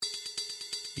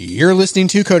You're listening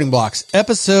to Coding Blocks,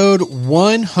 episode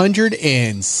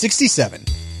 167.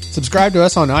 Subscribe to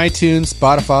us on iTunes,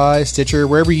 Spotify, Stitcher,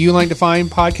 wherever you like to find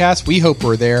podcasts. We hope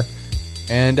we're there.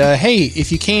 And hey,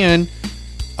 if you can,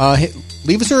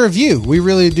 leave us a review. We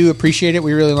really do appreciate it.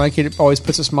 We really like it. It always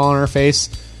puts a smile on our face.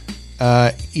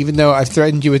 Even though I've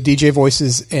threatened you with DJ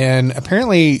voices, and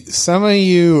apparently some of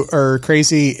you are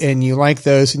crazy and you like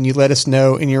those, and you let us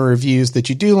know in your reviews that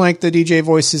you do like the DJ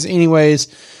voices anyways.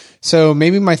 So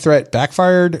maybe my threat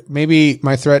backfired. Maybe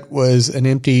my threat was an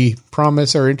empty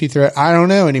promise or empty threat. I don't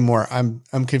know anymore. I'm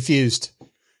confused.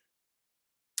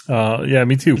 Yeah,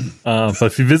 me too. So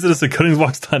if you visit us at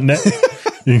codingsblocks.net,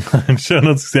 you can find show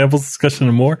notes, examples, discussion,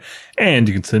 and more. And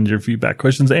you can send your feedback,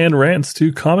 questions, and rants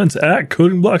to comments at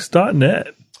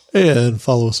codingblocks.net. And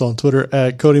follow us on Twitter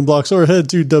at codingblocks, or head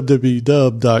to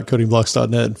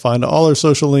www.codingblocks.net and find all our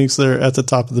social links there at the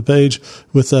top of the page.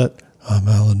 With that, I'm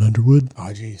Alan Underwood.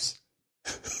 Oh, jeez.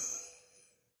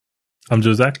 I'm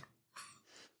Joe Zach.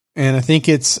 And I think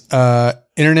it's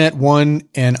Internet 1,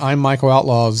 and I'm Michael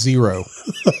Outlaw 0.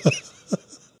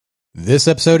 This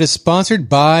episode is sponsored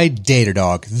by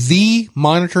Datadog, the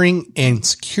monitoring and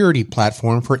security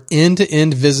platform for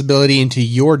end-to-end visibility into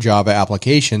your Java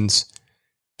applications,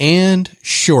 and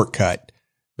Shortcut,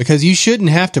 because you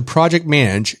shouldn't have to project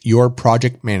manage your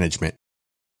project management.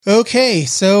 Okay,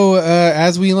 so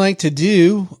as we like to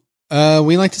do,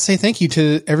 we like to say thank you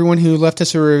to everyone who left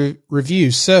us a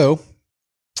review. So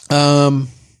I'm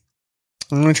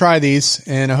going to try these,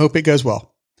 and I hope it goes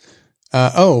well.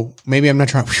 Maybe I'm not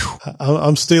trying.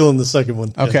 I'm stealing the second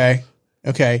one. Okay. Yeah.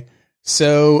 Okay.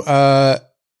 So,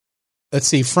 let's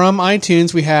see. From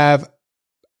iTunes, we have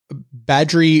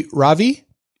Badri Ravi,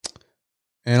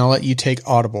 and I'll let you take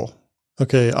Audible.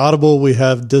 Okay. Audible, we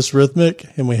have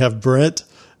Dysrhythmic, and we have Brent.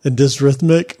 And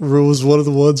Dysrhythmic was one of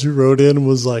the ones who wrote in and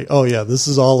was like, oh yeah, this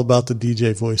is all about the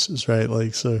DJ voices, right?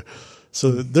 Like, so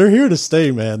they're here to stay,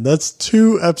 man. That's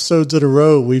 2 episodes in a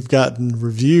row we've gotten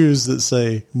reviews that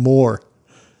say more.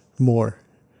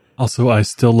 Also, I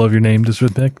still love your name,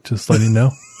 Dysrhythmic, just letting you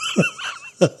know.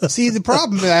 See, the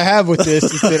problem that I have with this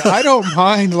is that I don't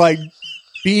mind like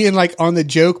being like on the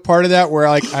joke part of that, where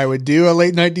like I would do a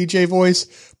late night DJ voice,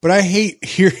 but I hate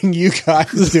hearing you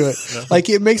guys do it. Like,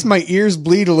 it makes my ears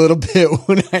bleed a little bit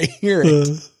when I hear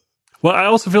it. Well, I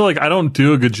also feel like I don't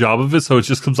do a good job of it, so it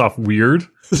just comes off weird.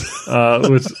 Which I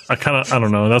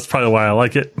don't know. That's probably why I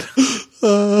like it.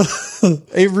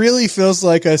 It really feels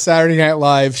like a Saturday Night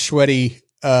Live sweaty,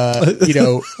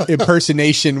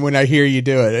 impersonation when I hear you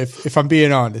do it, if I'm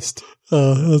being honest.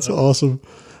 That's awesome.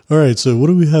 All right. So what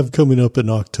do we have coming up in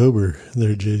October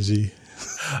there, Jay-Z?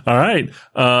 All right.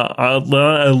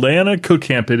 Atlanta Code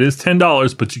Camp. It is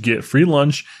 $10, but you get free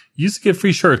lunch. You used to get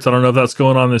free shirts. I don't know if that's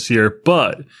going on this year,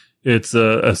 but it's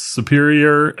a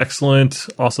superior, excellent,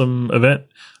 awesome event.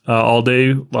 All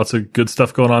day, lots of good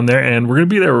stuff going on there, and we're going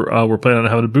to be there. We're planning on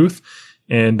having a booth,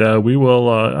 and we will,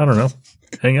 I don't know,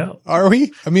 hang out. Are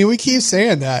we? I mean, we keep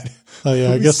saying that. Oh,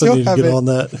 yeah, I guess I need to get on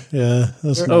that. Yeah,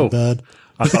 that's not bad.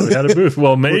 I thought we had a booth.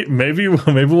 Well, maybe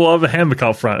we'll have a hammock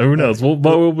out front. Who knows?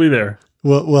 We'll be there.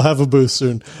 We'll have a booth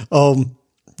soon.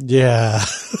 Yeah.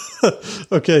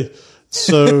 Okay,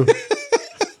 so...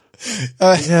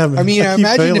 I mean, I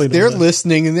imagine if they're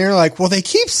listening and they're like, well, they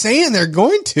keep saying they're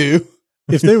going to.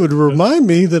 If they would remind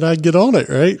me that I'd get on it,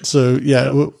 right? So,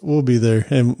 yeah, we'll be there,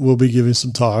 and we'll be giving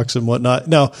some talks and whatnot.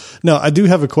 Now, I do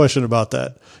have a question about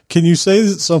that. Can you say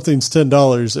that something's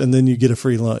 $10 and then you get a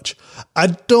free lunch? I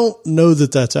don't know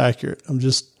that that's accurate. I'm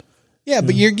just... Yeah,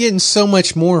 but you're getting so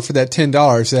much more for that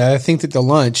 $10 that I think that the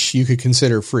lunch you could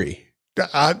consider free.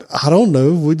 I don't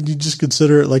know. Wouldn't you just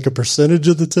consider it like a percentage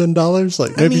of the $10?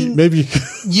 Like maybe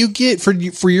you get for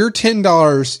your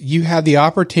 $10, you have the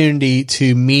opportunity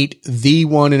to meet the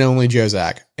one and only Joe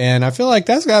Zach, and I feel like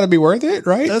that's got to be worth it,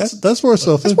 right? That's worth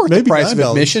something. That's worth maybe the price $9. of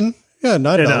admission. Yeah,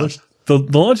 $9. The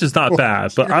lunch is not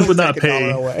bad, but I would not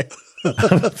pay.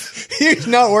 It's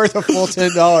not worth a full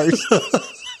 $10.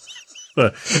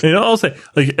 But I'll say,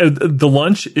 like, the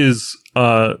lunch is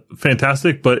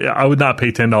fantastic, but I would not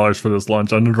pay $10 for this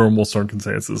lunch under normal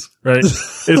circumstances, right?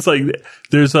 It's like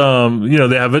there's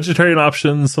they have vegetarian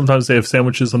options. Sometimes they have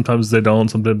sandwiches. Sometimes they don't.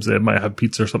 Sometimes they might have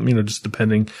pizza or something. Just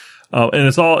depending. And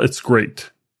it's great.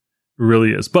 It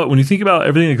really is. But when you think about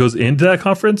everything that goes into that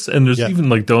conference, and there's even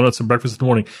like donuts and breakfast in the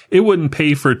morning, it wouldn't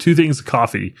pay for 2 things of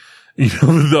coffee.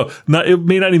 It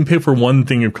may not even pay for 1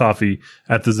 thing of coffee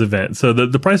at this event. So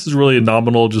the price is really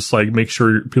nominal. Just like make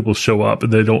sure people show up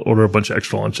and they don't order a bunch of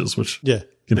extra lunches, which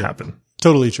can happen.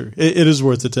 Totally true. It is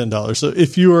worth the $10. So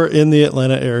if you are in the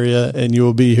Atlanta area and you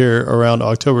will be here around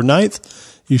October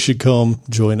 9th, you should come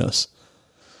join us.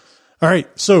 All right.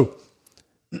 So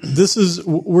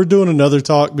we're doing another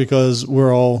talk because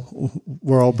we're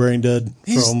all brain dead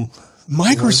from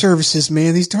microservices,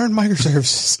 man. These darn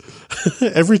microservices.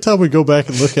 Every time we go back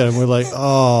and look at them, we're like,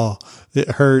 oh, it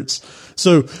hurts.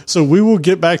 So we will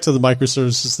get back to the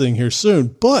microservices thing here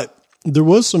soon, but there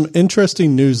was some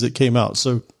interesting news that came out.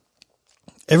 So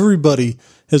everybody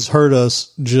has heard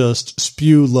us just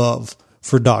spew love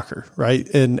for Docker, right?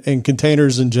 And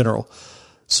containers in general.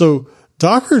 So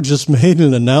Docker just made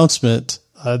an announcement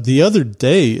the other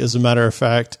day, as a matter of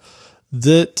fact,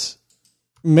 that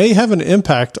may have an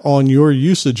impact on your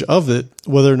usage of it,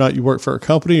 whether or not you work for a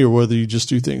company or whether you just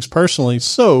do things personally.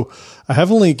 So I have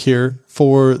a link here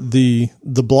for the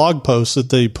blog post that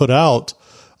they put out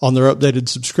on their updated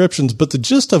subscriptions. But the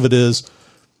gist of it is,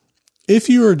 if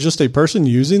you are just a person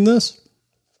using this,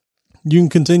 you can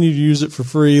continue to use it for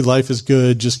free. Life is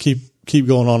good. Just keep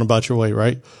going on about your way,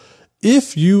 right?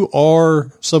 If you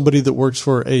are somebody that works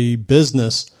for a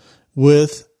business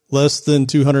with less than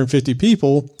 250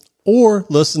 people or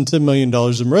less than $10 million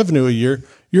in revenue a year,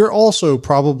 you're also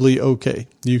probably okay.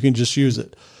 You can just use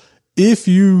it. If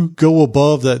you go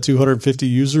above that 250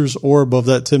 users or above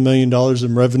that $10 million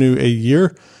in revenue a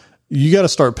year, you got to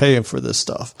start paying for this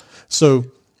stuff. So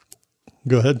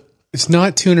go ahead. It's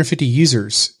not 250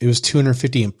 users. It was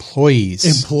 250 employees.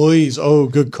 Employees. Oh,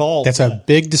 good call. That's a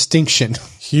big distinction.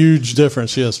 Huge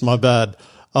difference. Yes, my bad.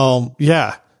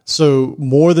 Yeah. So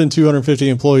more than 250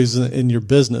 employees in your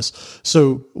business.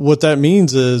 So what that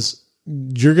means is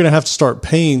you're going to have to start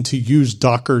paying to use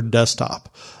Docker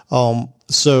Desktop.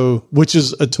 So which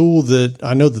is a tool that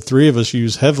I know the three of us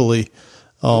use heavily.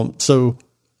 You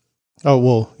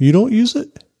don't use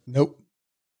it? Nope.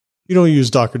 You don't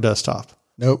use Docker Desktop?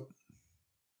 Nope.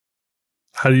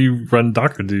 How do you run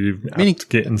Docker? Do you have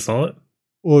to install it?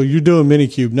 Well, you're doing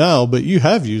Minikube now, but you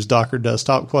have used Docker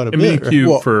Desktop quite a bit.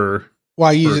 Minikube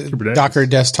I use Docker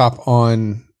Desktop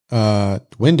on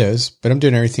Windows, but I'm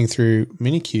doing everything through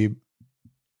Minikube.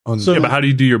 But how do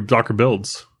you do your Docker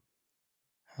builds?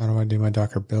 How do I do my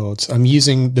Docker builds? I'm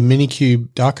using the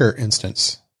Minikube Docker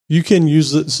instance. You can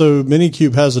use it. So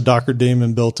Minikube has a Docker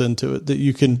daemon built into it that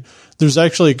you can, there's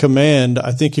actually a command.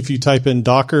 I think if you type in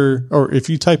Docker or if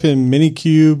you type in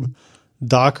Minikube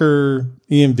Docker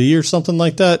env or something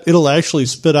like that, it'll actually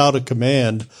spit out a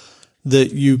command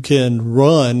that you can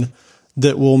run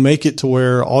that will make it to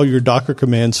where all your Docker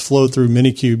commands flow through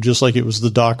Minikube, just like it was the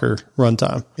Docker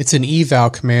runtime. It's an eval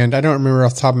command. I don't remember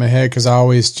off the top of my head because I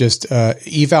always just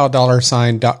eval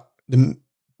the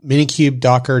Minikube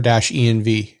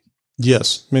Docker-env.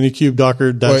 Yes, Minikube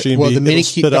Docker-env. Well, the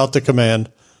Minikube spit out the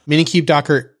command. Minikube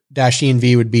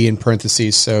Docker-env would be in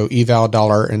parentheses, so eval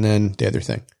 $ and then the other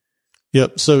thing.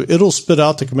 Yep. So it'll spit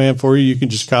out the command for you. You can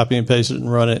just copy and paste it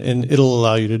and run it, and it'll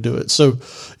allow you to do it. So,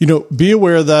 be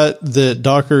aware that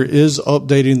Docker is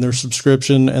updating their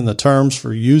subscription and the terms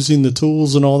for using the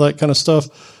tools and all that kind of stuff,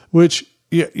 which,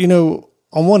 on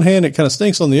one hand, it kind of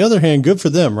stinks. On the other hand, good for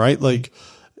them, right? Like,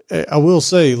 I will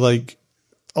say, like,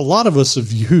 a lot of us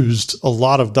have used a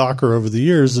lot of Docker over the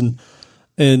years,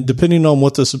 and depending on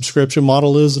what the subscription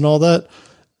model is and all that,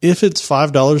 if it's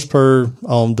 $5 per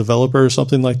developer or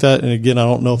something like that, and again, I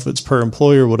don't know if it's per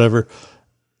employee or whatever,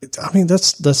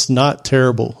 that's not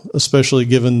terrible, especially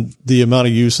given the amount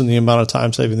of use and the amount of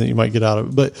time saving that you might get out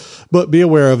of it. But be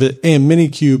aware of it, and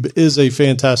Minikube is a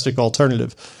fantastic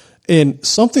alternative. And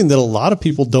something that a lot of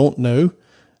people don't know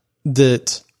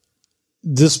that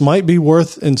this might be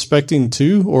worth inspecting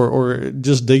too, or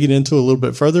just digging into a little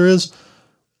bit further is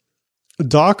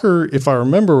Docker, if I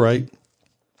remember right,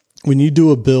 when you do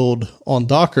a build on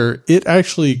Docker, it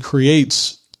actually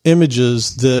creates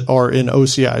images that are in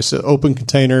OCI. So open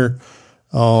container.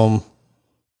 What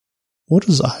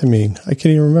does I mean? I can't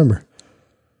even remember.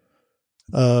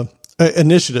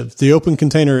 Initiative, the open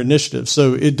container initiative.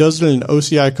 So it does it in an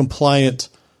OCI compliant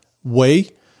way.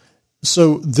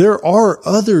 So there are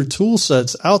other tool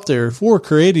sets out there for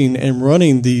creating and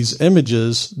running these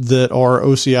images that are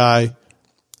OCI,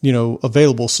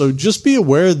 available. So just be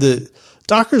aware that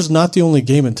Docker is not the only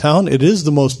game in town. It is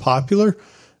the most popular,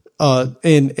 and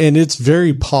it's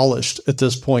very polished at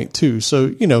this point too.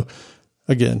 So,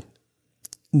 again,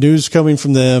 news coming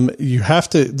from them.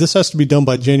 This has to be done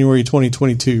by January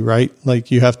 2022, right?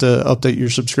 Like you have to update your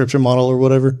subscription model or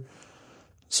whatever.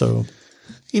 So,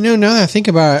 now that I think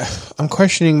about it, I'm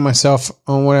questioning myself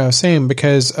on what I was saying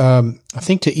because I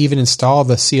think to even install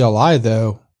the CLI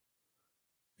though,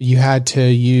 you had to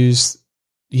use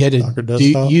Docker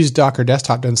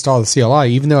Desktop to install the CLI,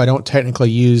 even though I don't technically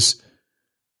use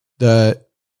the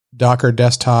Docker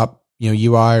Desktop,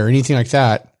 UI or anything like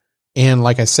that. And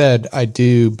like I said, I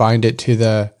do bind it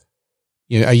to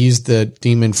I use the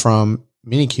daemon from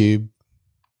Minikube.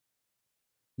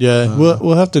 Yeah,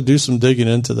 we'll have to do some digging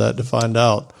into that to find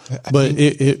out. But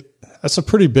that's a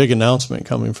pretty big announcement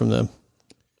coming from them.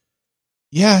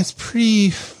 Yeah, it's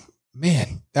pretty,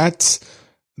 man,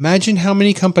 imagine how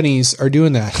many companies are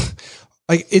doing that.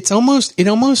 Like it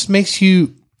almost makes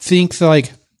you think that,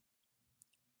 like,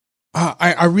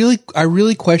 I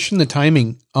really question the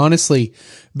timing, honestly,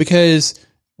 because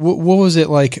what was it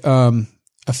like, a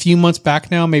few months back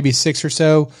now, maybe 6 or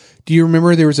so. Do you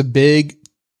remember there was a big,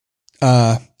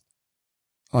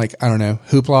 like, I don't know,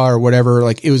 hoopla or whatever.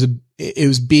 Like it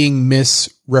was being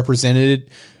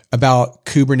misrepresented about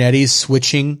Kubernetes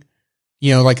switching,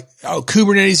 like, oh,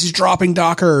 Kubernetes is dropping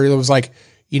Docker. It was like,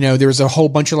 there was a whole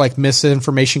bunch of like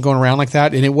misinformation going around like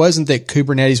that. And it wasn't that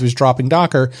Kubernetes was dropping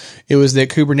Docker. It was that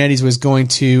Kubernetes was going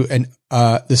to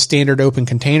the standard open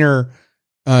container,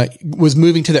 was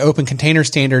moving to the open container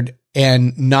standard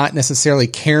and not necessarily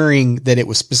caring that it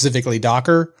was specifically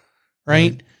Docker.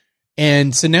 Right. Mm-hmm.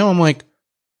 And so now I'm like,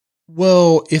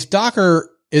 well, if Docker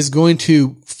is going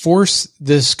to force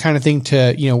this kind of thing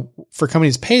to, for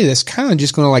companies to pay this, kind of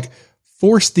just going to like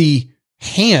force the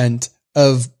hand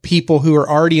of people who are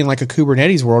already in like a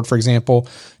Kubernetes world, for example,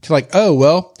 to like, oh,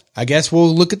 well, I guess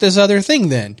we'll look at this other thing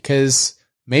then, because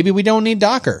maybe we don't need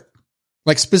Docker,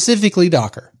 like specifically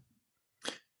Docker.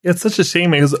 Yeah, it's such a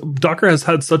shame because Docker has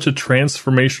had such a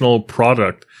transformational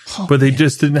product, but they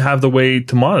just didn't have the way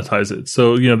to monetize it.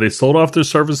 So, they sold off their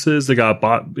services. They got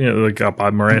bought, they got by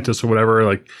Mirantis or whatever.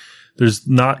 Like there's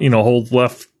not,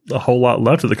 a whole lot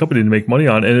left of the company to make money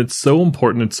on. And it's so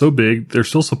important. It's so big. They're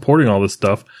still supporting all this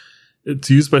stuff.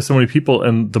 It's used by so many people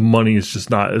and the money is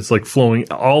just not, it's like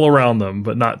flowing all around them,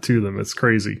 but not to them. It's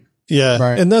crazy. Yeah.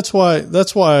 Right. And that's why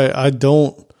I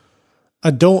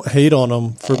don't hate on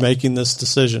them for making this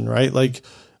decision, right? Like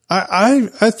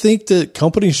I think that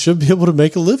companies should be able to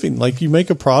make a living. Like you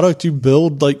make a product, you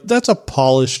build, like that's a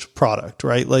polished product,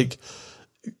 right? Like,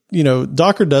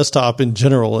 Docker Desktop in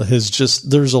general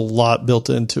there's a lot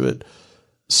built into it.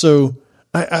 So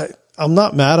I'm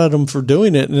not mad at them for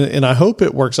doing it, and I hope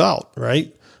it works out,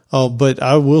 right? But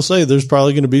I will say there's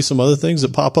probably going to be some other things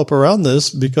that pop up around this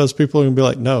because people are going to be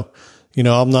like, no,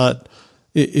 I'm not.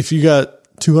 If you got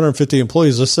 250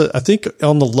 employees, I think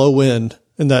on the low end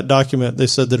in that document, they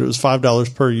said that it was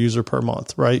 $5 per user per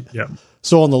month, right? Yeah.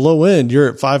 So on the low end, you're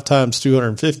at 5 times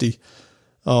 250.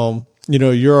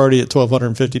 You're already at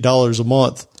 $1,250 a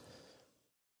month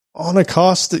on a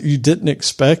cost that you didn't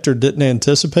expect or didn't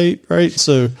anticipate, right?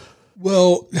 So,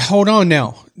 well, hold on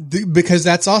now, because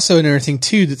that's also another thing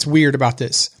too that's weird about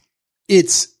this.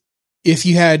 It's if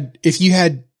you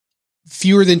had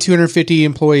fewer than 250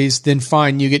 employees, then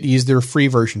fine, you get to use their free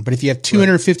version. But if you have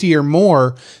 250 or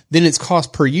more, then it's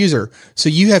cost per user. So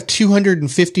you have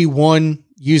 251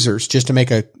 users, just to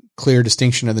make a clear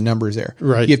distinction of the numbers there.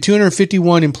 Right. You have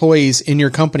 251 employees in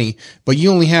your company, but you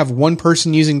only have one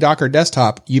person using Docker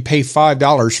Desktop. You pay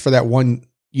 $5 for that one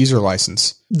user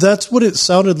license. That's what it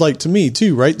sounded like to me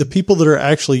too, right? The people that are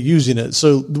actually using it.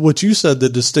 So what you said, the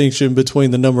distinction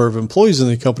between the number of employees in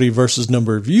the company versus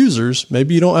number of users,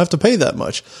 maybe you don't have to pay that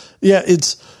much. Yeah,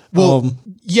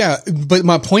 yeah, but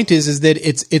my point is that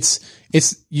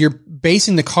it's you're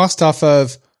basing the cost off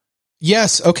of,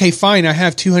 yes, okay, fine, I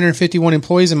have 251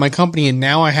 employees in my company and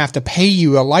now I have to pay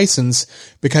you a license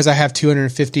because I have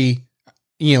 250,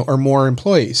 or more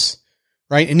employees.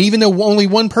 Right. And even though only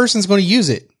one person's going to use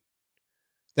it,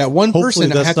 that one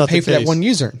person I have to pay for that one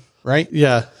user. Right.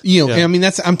 Yeah. I mean,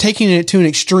 I'm taking it to an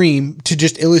extreme to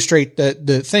just illustrate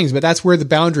the things, but that's where the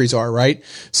boundaries are. Right.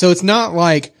 So it's not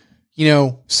like,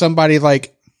 somebody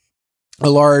like a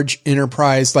large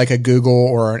enterprise, like a Google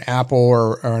or an Apple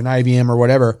or an IBM or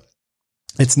whatever.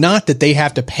 It's not that they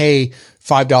have to pay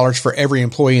 $5 for every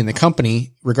employee in the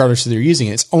company, regardless of they're using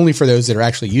it. It's only for those that are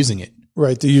actually using it.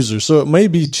 Right, the user. So it may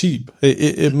be cheap.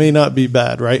 It may not be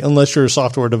bad, right? Unless you're a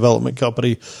software development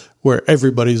company where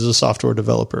everybody's a software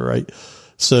developer, right?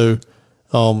 So,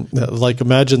 like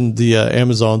imagine the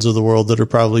Amazons of the world that are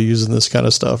probably using this kind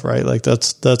of stuff, right? Like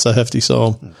that's a hefty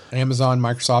sum. Amazon,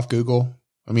 Microsoft, Google.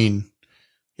 I mean,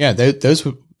 yeah, those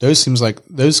seems like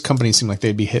those companies seem like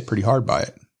they'd be hit pretty hard by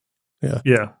it.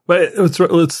 Yeah, but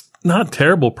it's not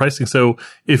terrible pricing. So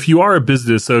if you are a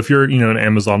business, so if you're an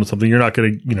Amazon or something, you're not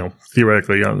going to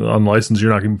theoretically on license,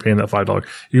 you're not going to be paying that $5.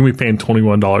 You're going to be paying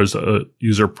 $21 a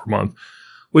user per month.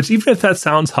 Which even if that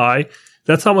sounds high,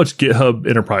 that's how much GitHub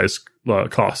Enterprise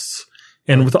costs.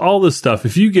 And with all this stuff,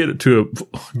 if you get it to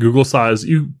a Google size,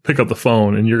 you pick up the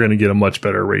phone and you're going to get a much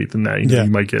better rate than that. You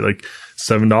might get like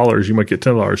 $7, you might get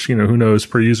 $10, who knows,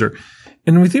 per user.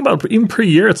 And when we think about it, even per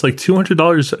year, it's like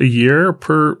 $200 a year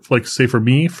per, like, say for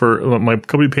me, for my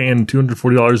company paying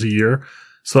 $240 a year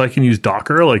so I can use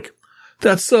Docker. Like,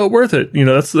 that's so worth it. You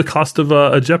know, that's the cost of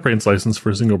a JetBrains license for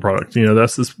a single product. You know,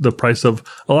 that's the price of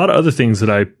a lot of other things that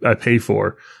I pay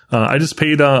for. I just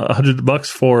paid $100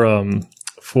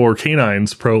 for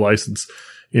K9's Pro license.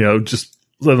 You know, just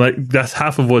like that's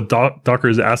half of what Docker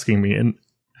is asking me. And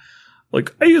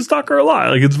like, I use Docker a lot.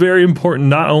 Like, it's very important,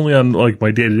 not only on like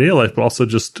my day-to-day life, but also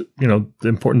just, you know,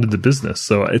 important to the business.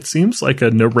 So it seems like a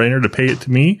no-brainer to pay it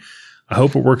to me. I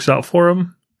hope it works out for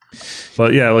them.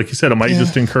 But yeah, like you said, it might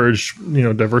just encourage, you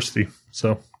know, diversity.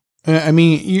 So, I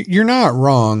mean, you're not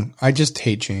wrong. I just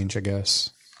hate change, I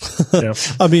guess. Yeah.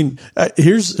 I mean,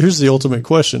 here's the ultimate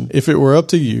question. If it were up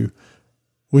to you,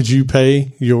 would you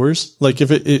pay yours? Like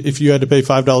if you had to pay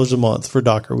 $5 a month for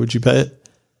Docker, would you pay it?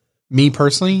 Me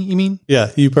personally, you mean?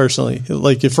 Yeah, you personally.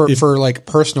 Like if for like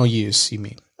personal use, you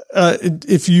mean?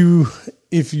 If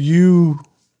you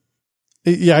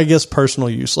yeah, I guess personal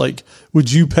use. Like,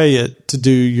 would you pay it to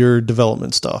do your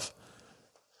development stuff?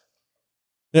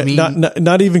 I mean,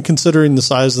 not even considering the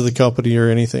size of the company or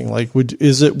anything. Like,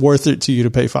 is it worth it to you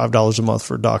to pay $5 a month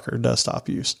for Docker desktop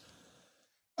use?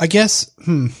 I guess.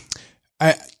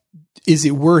 Is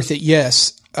it worth it?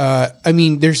 Yes. I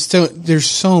mean, there's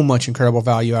so much incredible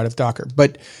value out of Docker,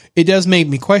 but it does make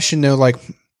me question though. Like,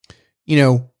 you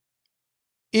know,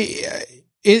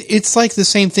 it's like the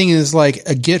same thing as like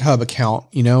a GitHub account.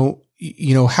 You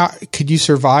know, how could you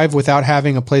survive without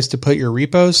having a place to put your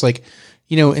repos? Like,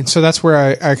 you know, and so that's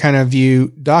where I kind of view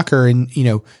Docker, and you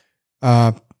know,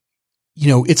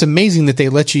 it's amazing that they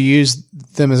let you use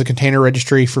them as a container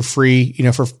registry for free, you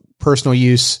know, for personal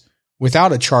use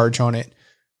without a charge on it.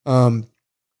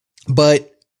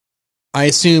 But I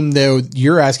assume though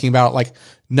you're asking about like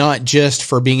not just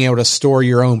for being able to store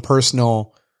your own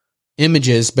personal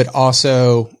images, but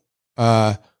also,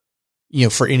 you know,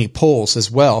 for any pulls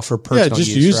as well for personal just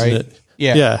use, using right? it.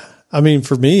 Yeah. Yeah. I mean,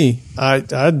 for me,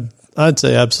 I'd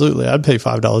say absolutely. I'd pay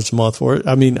 $5 a month for it.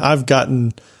 I mean, I've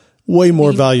gotten way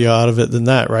more value out of it than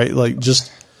that, right? Like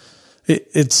just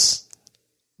it's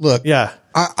look, yeah.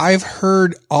 I've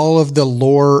heard all of the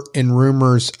lore and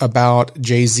rumors about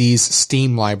Jay-Z's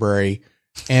Steam library,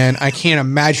 and I can't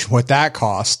imagine what that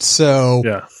costs. So,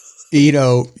 yeah. You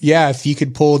know, yeah, if you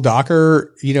could pull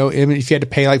Docker, you know, if you had to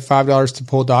pay like $5 to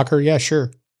pull Docker, yeah,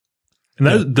 sure.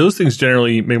 And those things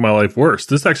generally make my life worse.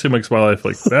 This actually makes my life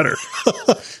like better.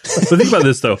 But think about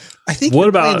this though. I think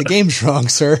you're playing the game's wrong,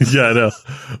 sir. Yeah, I know.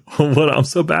 I'm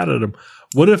so bad at them.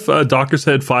 What if Docker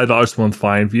said $5 a month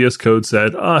fine? VS Code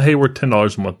said, hey, we're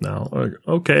 $10 a month now. Like,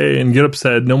 okay. And GitHub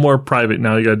said, no more private.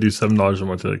 Now you got to do $7 a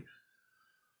month. Like,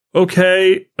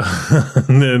 okay.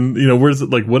 And then, you know, where's it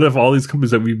like, what if all these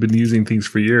companies that we've been using things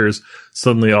for years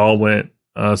suddenly all went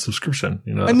subscription?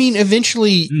 You know, I mean,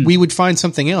 eventually we would find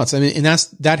something else. I mean, and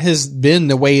that has been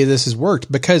the way this has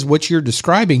worked, because what you're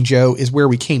describing, Joe, is where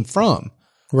we came from,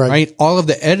 right? All of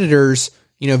the editors,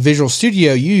 you know, Visual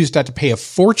Studio, you used to have to pay a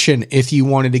fortune if you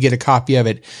wanted to get a copy of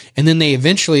it. And then they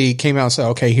eventually came out and said,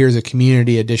 okay, here's a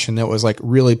community edition that was like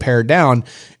really pared down.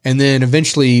 And then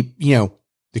eventually, you know,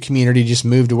 the community just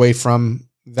moved away from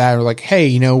that. Or like, hey,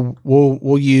 you know,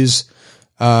 we'll use,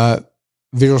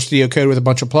 Visual Studio Code with a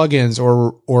bunch of plugins,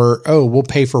 or we'll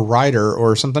pay for Rider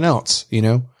or something else, you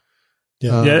know?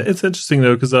 Yeah, it's interesting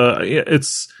though, because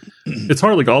it's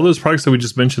hard. Like all those products that we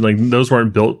just mentioned, like those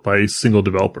weren't built by single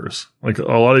developers. Like a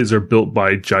lot of these are built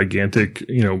by gigantic,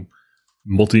 you know,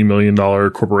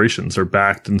 multi-million-dollar corporations. They're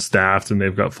backed and staffed, and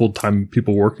they've got full-time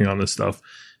people working on this stuff.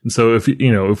 And so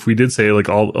if we did say like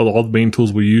all the main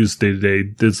tools we use day to day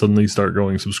did suddenly start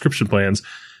going subscription plans,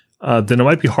 then it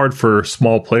might be hard for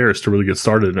small players to really get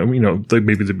started. I mean, you know, like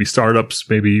maybe there'd be startups,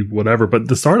 maybe whatever, but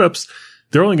the startups,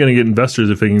 they're only going to get investors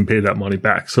if they can pay that money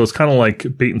back. So it's kind of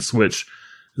like bait and switch.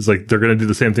 It's like they're going to do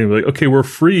the same thing. Like, okay, we're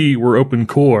free, we're open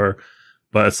core,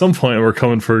 but at some point we're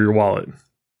coming for your wallet.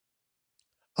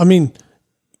 I mean,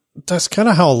 that's kind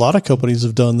of how a lot of companies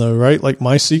have done though, right? Like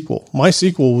MySQL.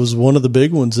 MySQL was one of the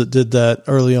big ones that did that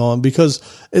early on, because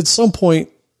at some point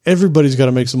everybody's got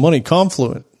to make some money.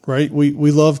 Confluent, right?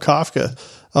 We love Kafka.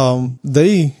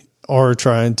 They are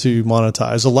trying to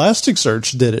monetize.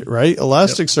 Elasticsearch did it, right?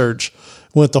 Elasticsearch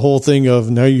went the whole thing of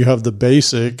now you have the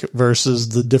basic versus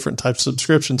the different types of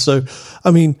subscription. So,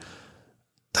 I mean,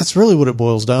 that's really what it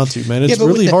boils down to, man. It's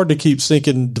really hard to keep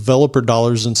sinking developer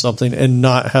dollars in something and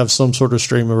not have some sort of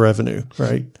stream of revenue,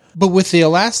 right? But with the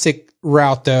Elastic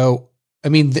route, though, I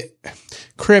mean,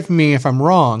 correct me if I'm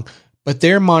wrong, but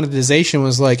their monetization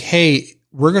was like, hey,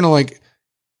 we're going to like,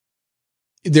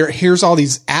 here's all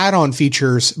these add-on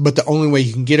features, but the only way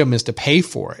you can get them is to pay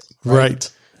for it.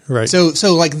 Right. Right. So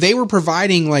like they were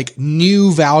providing like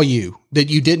new value that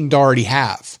you didn't already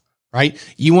have, right?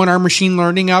 You want our machine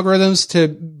learning algorithms to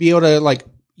be able to like,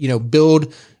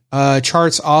 build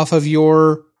charts off of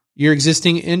your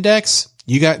existing index.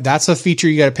 That's a feature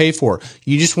you got to pay for.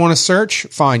 You just want to search?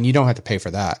 Fine. You don't have to pay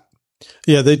for that.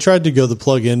 Yeah, they tried to go the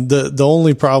plug-in. The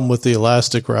only problem with the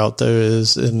Elastic route, though,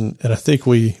 is, and I think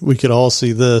we could all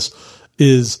see this,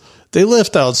 is they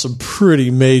left out some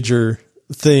pretty major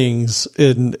things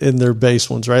in their base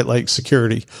ones, right? Like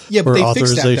security or they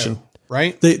authorization, fixed that, though,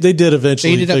 right? They did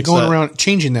eventually. They ended up going around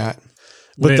changing that,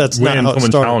 but that's not how it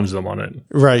started. Challenge them on it,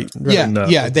 right?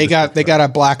 Yeah. They got a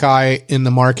black eye in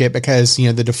the market because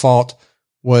the default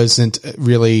wasn't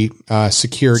really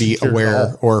security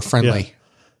aware or friendly.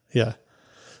 Yeah.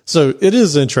 So it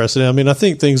is interesting. I mean, I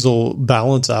think things will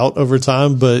balance out over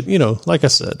time, but like I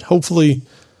said, hopefully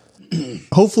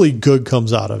good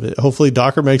comes out of it. Hopefully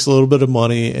Docker makes a little bit of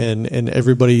money and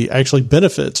everybody actually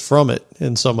benefits from it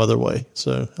in some other way.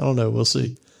 So I don't know. We'll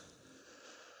see.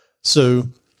 So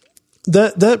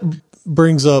that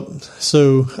brings up,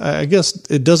 so I guess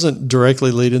it doesn't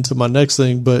directly lead into my next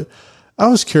thing, but I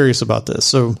was curious about this.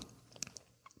 So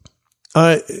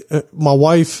my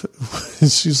wife,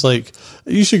 she's like,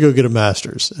 you should go get a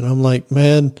master's. And I'm like,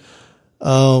 man,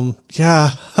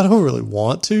 yeah, I don't really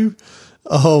want to.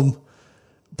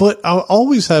 But I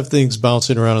always have things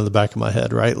bouncing around in the back of my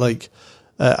head, right? Like,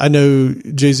 I know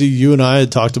Jay-Z, you and I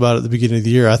had talked about it at the beginning of the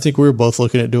year. I think we were both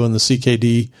looking at doing the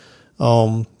CKD,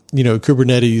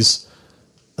 Kubernetes,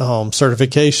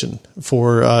 certification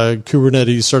for,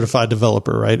 Kubernetes certified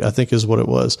developer, right? I think is what it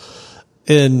was.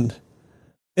 And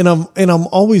I'm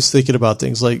always thinking about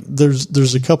things like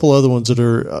there's a couple other ones that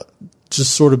are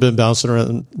just sort of been bouncing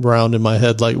around in my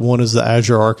head. Like one is the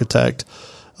Azure Architect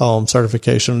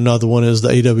certification. Another one is the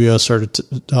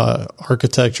AWS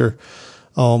architecture.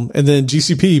 And then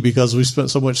GCP, because we spent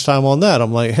so much time on that.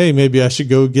 I'm like, hey, maybe I should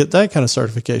go get that kind of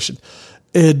certification.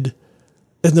 And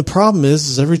the problem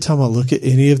is every time I look at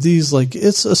any of these, like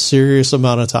it's a serious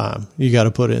amount of time you got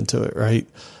to put into it, right?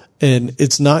 And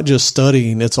it's not just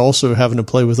studying, it's also having to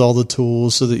play with all the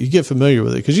tools so that you get familiar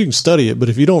with it. Because you can study it, but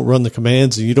if you don't run the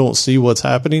commands and you don't see what's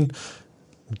happening,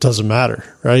 it doesn't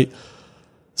matter, right?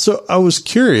 So I was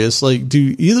curious, like,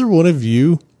 do either one of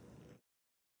you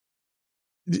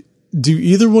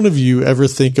ever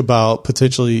think about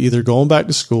potentially either going back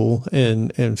to school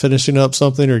and finishing up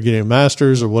something or getting a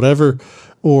master's or whatever,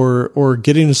 or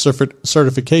getting a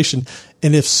certification?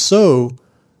 And if so,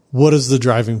 what is the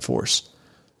driving force?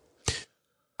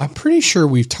 I'm pretty sure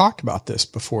we've talked about this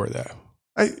before, though.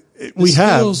 We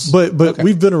have, but okay.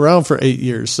 We've been around for 8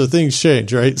 years, so things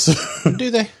change, right? So, do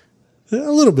they? A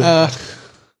little bit.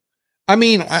 I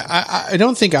mean, I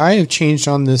don't think I have changed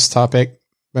on this topic,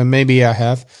 but maybe I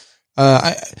have.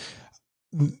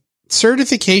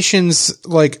 Certifications,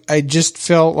 like I just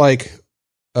felt like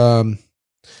I've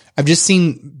just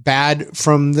seen bad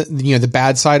from the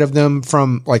bad side of them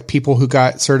from like people who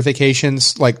got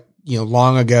certifications like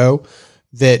long ago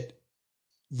that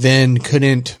then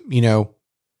couldn't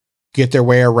get their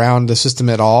way around the system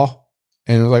at all.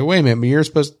 And it was like, wait a minute, but you're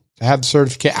supposed to have the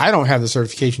certification. I don't have the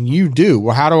certification. You do.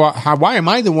 Well, why am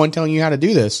I the one telling you how to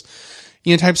do this?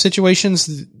 Type of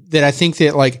situations that I think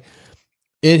that like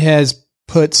it has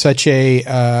put such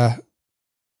a,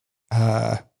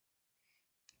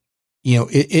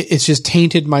 it's just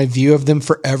tainted my view of them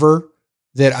forever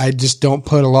that I just don't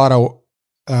put a lot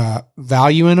of,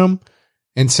 value in them.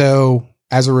 And so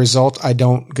as a result, I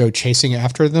don't go chasing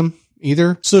after them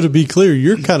either. So to be clear,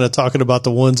 you're kind of talking about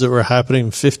the ones that were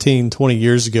happening 15, 20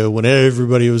 years ago when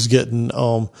everybody was getting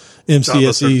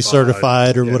MCSE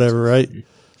certified or whatever, right?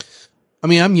 I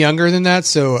mean, I'm younger than that,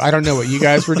 so I don't know what you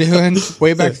guys were doing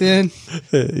way back then.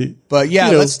 But yeah,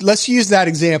 let's use that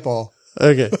example.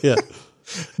 Okay, yeah.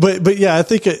 But yeah, I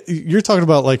think you're talking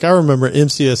about like, I remember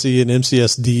MCSE and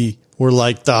MCSD were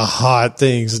like the hot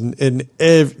things, and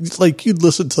like you'd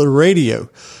listen to the radio and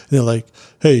they're like,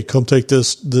 hey, come take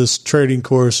this training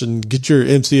course and get your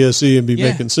MCSE and be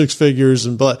making six figures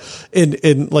and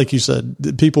like you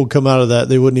said, people come out of that,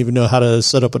 they wouldn't even know how to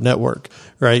set up a network,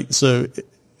 right? So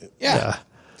yeah.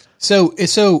 So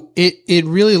it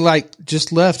really like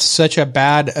just left such a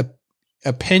bad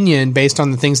opinion based on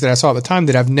the things that I saw at the time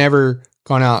that I've never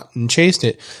gone out and chased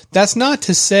it. That's not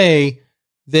to say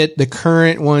that the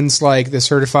current ones like the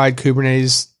certified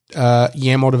Kubernetes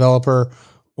YAML developer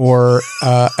or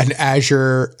an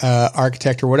Azure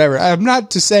architect or whatever. I'm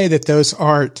not to say that those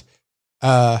aren't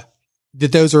that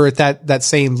those are at that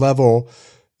same level.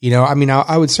 I mean,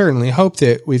 I would certainly hope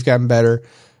that we've gotten better,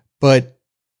 but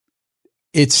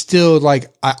it's still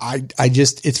like I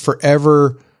just it's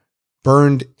forever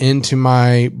burned into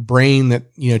my brain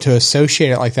that, to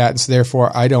associate it like that. And so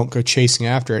therefore I don't go chasing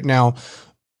after it. Now,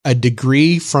 a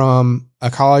degree from a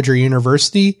college or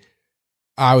university,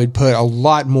 I would put a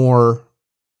lot more,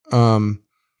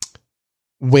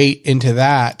 weight into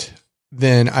that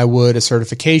than I would a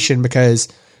certification, because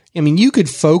you could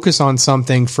focus on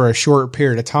something for a short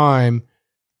period of time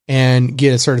and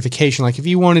get a certification. Like if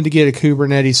you wanted to get a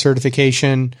Kubernetes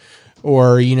certification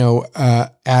or,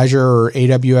 Azure or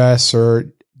AWS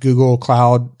or Google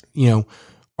Cloud,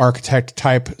 architect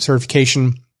type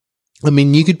certification,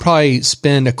 you could probably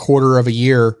spend a quarter of a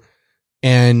year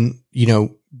and,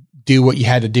 do what you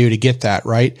had to do to get that,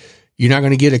 right? You're not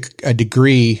going to get a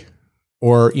degree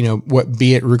or,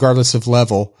 be it regardless of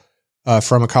level,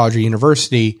 from a college or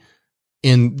university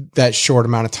in that short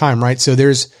amount of time, right? So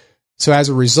as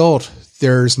a result,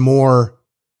 there's more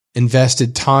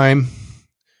invested time,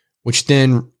 which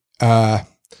then, you're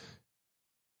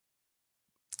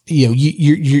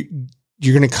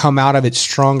going to come out of it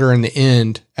stronger in the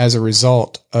end as a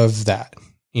result of that,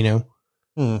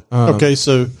 Okay.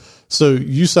 So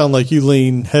you sound like you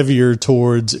lean heavier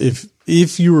towards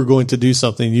if you were going to do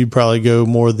something, you'd probably go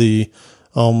more the,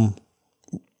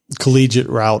 collegiate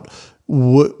route.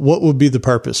 What would be the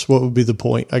purpose? What would be the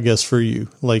point, I guess, for you,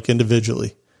 like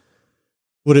individually?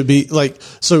 Would it be like,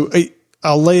 so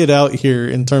I'll lay it out here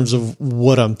in terms of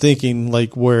what I'm thinking,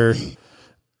 like where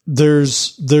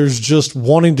there's just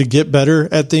wanting to get better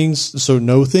at things. So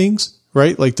know things,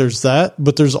 right? Like there's that,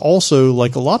 but there's also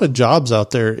like a lot of jobs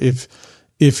out there.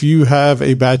 If you have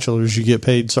a bachelor's, you get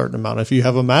paid a certain amount. If you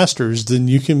have a master's, then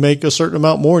you can make a certain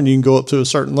amount more and you can go up to a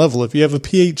certain level. If you have a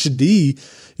PhD,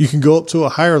 you can go up to a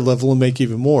higher level and make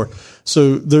even more.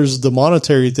 So there's the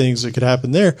monetary things that could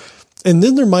happen there. And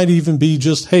then there might even be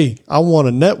just, hey, I want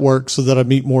to network so that I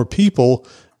meet more people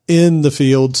in the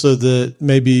field so that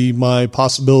maybe my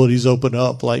possibilities open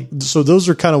up. Like, so those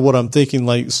are kind of what I'm thinking.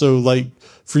 Like, so like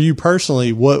for you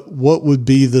personally, what would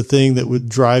be the thing that would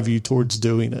drive you towards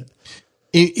doing it?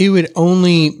 It would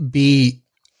only be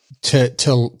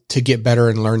to get better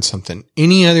and learn something.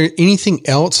 Anything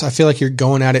else, I feel like you're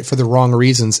going at it for the wrong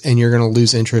reasons and you're going to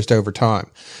lose interest over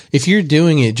time. If you're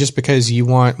doing it just because you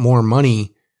want more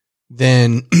money,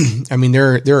 then,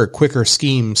 there are quicker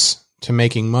schemes to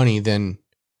making money than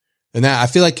that. I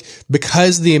feel like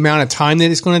because the amount of time that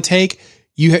it's going to take,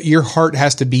 your heart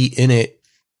has to be in it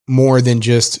more than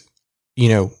just,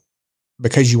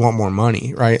 because you want more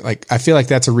money, right? Like, I feel like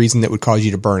that's a reason that would cause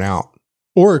you to burn out.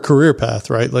 Or a career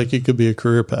path, right? Like it could be a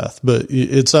career path, but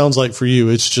it sounds like for you,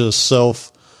 it's just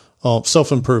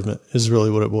self-improvement is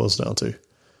really what it boils down to.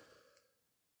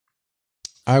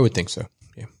 I would think so.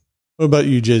 Yeah. What about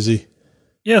you, Jay-Z?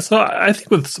 Yeah. So I think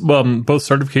with both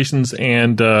certifications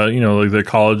and, like the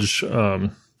college,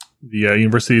 the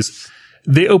universities,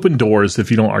 they open doors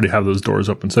if you don't already have those doors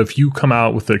open. So if you come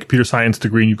out with a computer science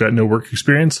degree and you've got no work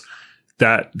experience,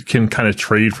 that can kind of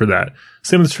trade for that.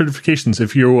 Same with certifications.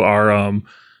 If you are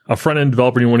a front-end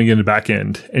developer and you want to get into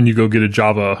back-end and you go get a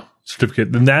Java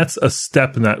certificate, then that's a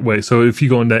step in that way. So if you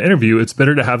go into that interview, it's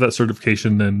better to have that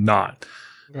certification than not.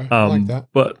 Okay, I like that.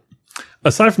 But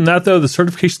aside from that, though, the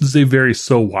certifications, they vary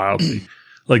so wildly.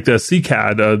 Like the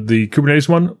CCAD, the Kubernetes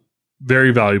one,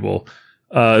 very valuable.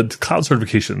 Cloud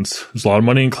certifications, there's a lot of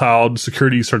money in cloud,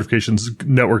 security certifications,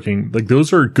 networking. Like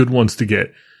those are good ones to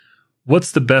get.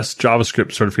 What's the best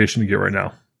JavaScript certification to get right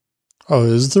now? Oh,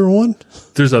 is there one?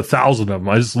 There's 1,000 of them.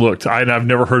 I just looked. I've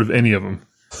never heard of any of them.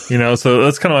 So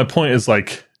that's kind of my point is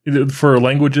like for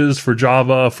languages, for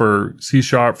Java, for C#,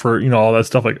 for, all that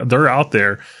stuff, like they're out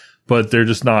there, but they're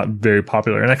just not very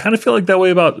popular. And I kind of feel like that way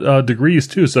about degrees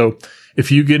too. So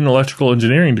if you get an electrical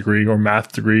engineering degree or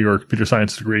math degree or computer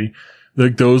science degree,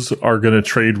 like those are going to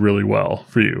trade really well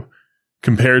for you.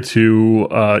 Compared to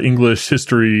English,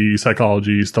 history,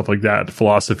 psychology, stuff like that,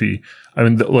 philosophy.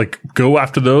 Go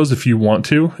after those if you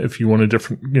want a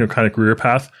different, kind of career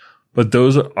path. But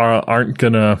those aren't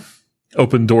going to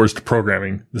open doors to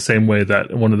programming the same way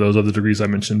that one of those other degrees I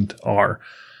mentioned are.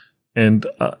 And,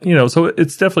 so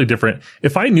it's definitely different.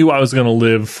 If I knew I was going to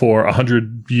live for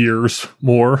 100 years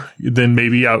more, then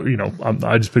maybe I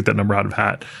just picked that number out of a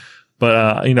hat. But,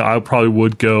 I probably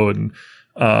would go and,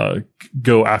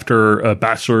 go after a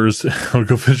bachelor's, I'll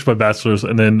go finish my bachelor's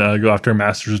and then go after a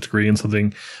master's degree in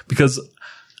something, because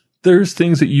there's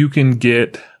things that you can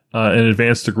get an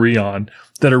advanced degree on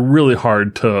that are really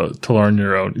hard to learn on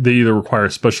your own. They either require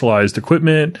specialized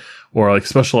equipment or like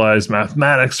specialized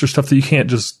mathematics or stuff that you can't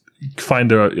just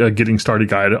find a getting started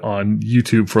guide on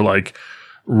YouTube for like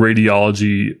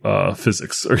radiology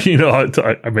physics, or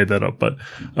I made that up, but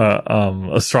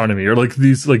astronomy, or like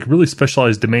these like really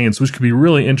specialized domains, which could be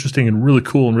really interesting and really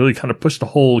cool and really kind of push the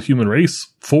whole human race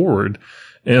forward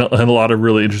in a lot of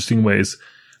really interesting ways.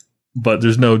 But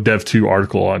there's no Dev2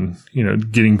 article on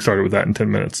getting started with that in 10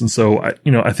 minutes. And so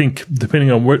I think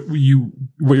depending on what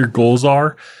your goals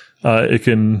are, it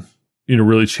can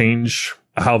really change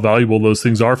how valuable those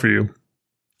things are for you.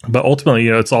 But ultimately,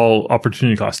 it's all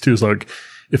opportunity cost too. So like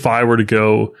if I were to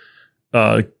go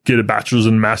get a bachelor's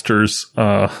and master's,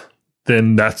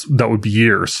 then that would be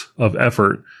years of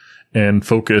effort and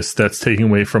focus that's taking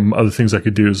away from other things I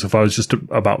could do. So if I was just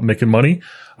about making money,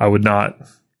 I would not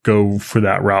go for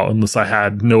that route unless I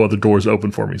had no other doors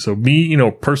open for me. So me,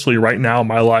 personally right now,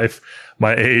 my life,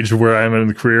 my age, where I am in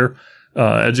the career,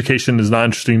 education is not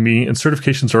interesting to me, and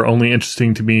certifications are only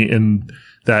interesting to me in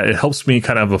that it helps me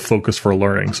kind of have a focus for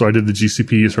learning. So I did the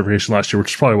GCP certification last year,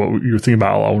 which is probably what you were thinking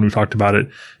about a lot when we talked about it.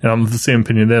 And I'm of the same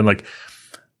opinion then. Like,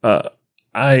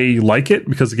 I like it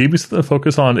because it gave me something to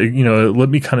focus on. It let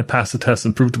me kind of pass the test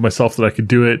and prove to myself that I could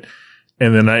do it.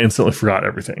 And then I instantly forgot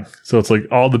everything. So it's like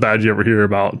all the bad you ever hear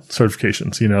about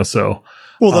certifications, so.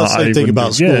 Well, that's the thing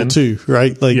about school too,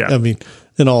 right? Like, yeah. I mean,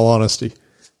 in all honesty.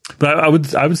 But I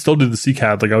would still do the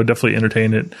CCAT. Like I would definitely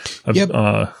entertain it. Yep.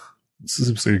 This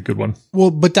is a good one. Well,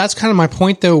 but that's kind of my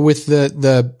point though, with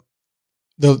the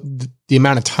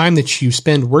amount of time that you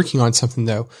spend working on something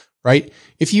though, right?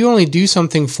 If you only do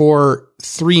something for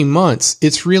 3 months,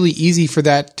 it's really easy for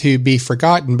that to be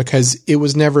forgotten because it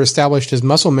was never established as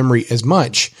muscle memory as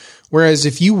much. Whereas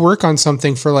if you work on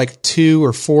something for like 2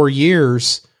 or 4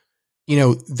 years,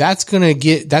 that's going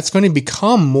to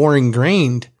become more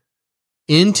ingrained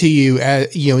into you.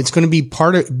 It's going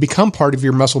to become part of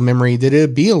your muscle memory that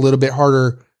it'd be a little bit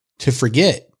harder to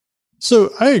forget.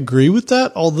 So I agree with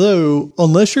that. Although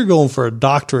unless you're going for a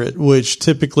doctorate, which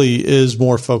typically is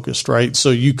more focused, right?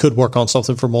 So you could work on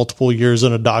something for multiple years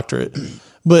in a doctorate,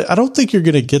 but I don't think you're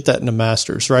going to get that in a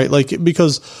master's, right? Like,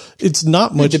 because it's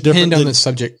not much different. Depend on the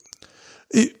subject.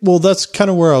 Well, that's kind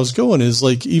of where I was going is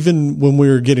like, even when we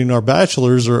were getting our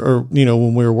bachelor's or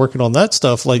when we were working on that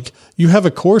stuff, like you have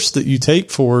a course that you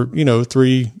take for, 3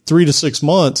 to 6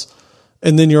 months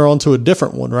and then you're on to a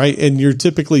different one. Right. And you're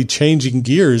typically changing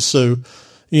gears. So,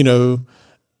 I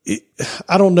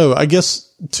don't know. I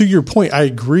guess to your point, I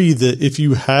agree that if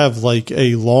you have like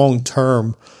a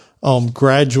long-term,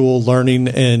 gradual learning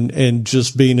and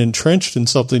just being entrenched in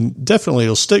something, definitely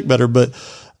it'll stick better. But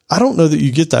I don't know that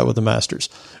you get that with a master's.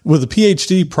 With a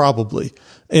PhD, probably.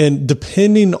 And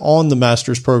depending on the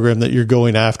master's program that you're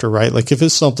going after, right? Like if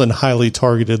it's something highly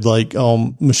targeted, like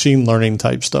machine learning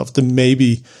type stuff, then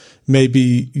maybe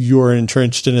you're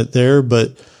entrenched in it there.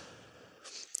 But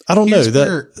I don't know.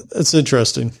 That's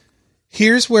interesting.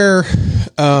 Here's where,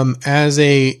 as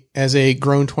a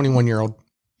grown 21-year-old,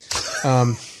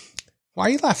 why are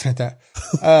you laughing at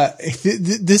that?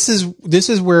 This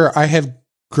is where I have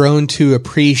grown to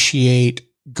appreciate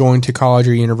going to college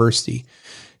or university.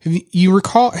 Have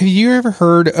you ever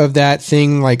heard of that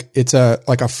thing? Like it's a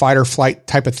fight or flight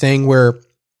type of thing where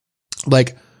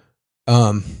like,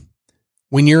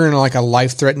 when you're in like a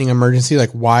life-threatening emergency,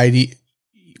 like why do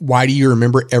you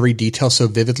remember every detail so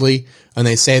vividly? And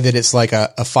they say that it's like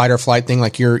a fight or flight thing.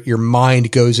 Like your mind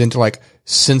goes into like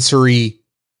sensory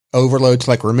overload to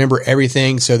like remember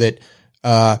everything so that,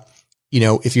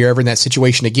 if you're ever in that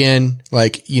situation again,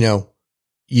 like,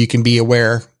 you can be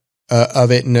aware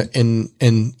of it. And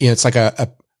it's like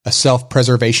a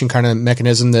self-preservation kind of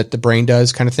mechanism that the brain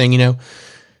does kind of thing,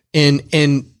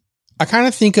 and I kind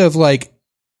of think of like,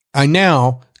 I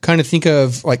now kind of think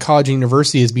of like college and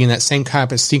university as being that same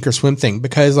type of sink or swim thing,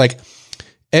 because like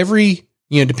every,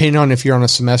 depending on if you're on a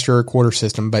semester or quarter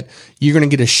system, but you're going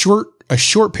to get a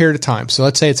short period of time. So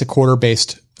let's say it's a quarter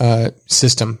based,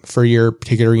 system for your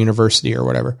particular university or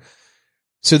whatever.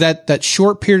 So that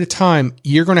short period of time,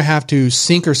 you're going to have to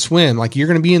sink or swim. Like you're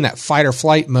going to be in that fight or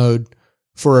flight mode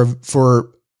for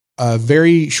a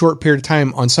very short period of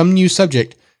time on some new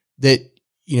subject that,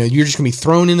 you're just going to be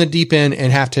thrown in the deep end and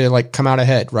have to like come out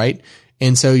ahead. Right.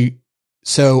 And so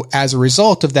as a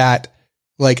result of that,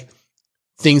 like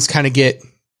things kind of get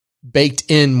baked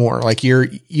in more, like you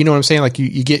know what I'm saying? Like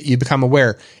you become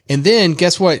aware, and then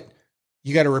guess what?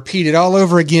 You got to repeat it all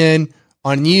over again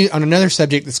on another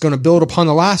subject that's going to build upon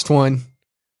the last one.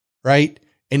 Right.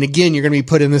 And again, you're going to be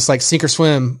put in this like sink or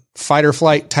swim, fight or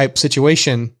flight type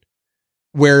situation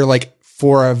where like,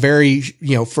 for a very,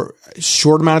 for a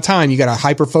short amount of time, you got to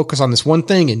hyper focus on this one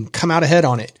thing and come out ahead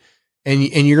on it. And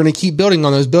you're going to keep building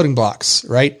on those building blocks,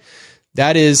 right?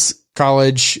 That is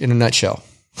college in a nutshell.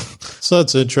 So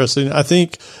that's interesting. I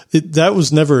think that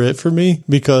was never it for me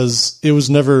because it was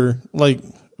never like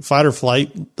fight or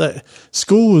flight. That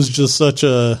school was just such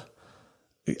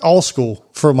all school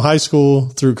from high school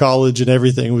through college and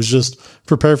everything was just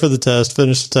prepare for the test,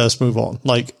 finish the test, move on.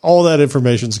 Like all that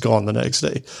information's gone the next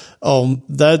day.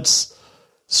 That's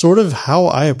sort of how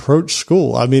I approach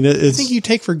school. I mean, I think you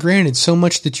take for granted so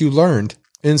much that you learned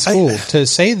in school to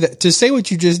say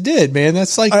what you just did, man.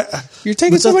 That's like you're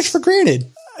taking so much for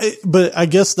granted. But I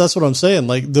guess that's what I'm saying.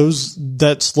 Like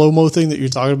that slow-mo thing that you're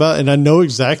talking about. And I know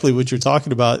exactly what you're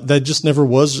talking about. That just never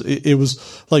was. It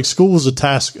was like school was a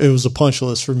task. It was a punch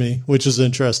list for me, which is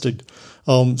interesting.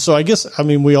 So I guess, I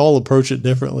mean, we all approach it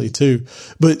differently too.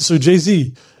 But so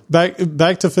Jay-Z,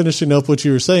 back to finishing up what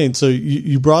you were saying. So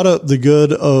you brought up the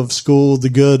good of school, the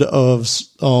good of,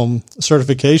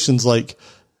 certifications.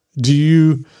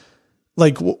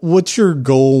 Like, what's your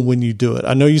goal when you do it?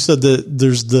 I know you said that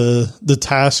there's the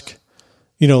task,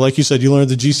 like you said, you learned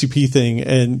the GCP thing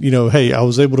and, hey, I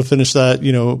was able to finish that,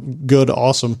 good,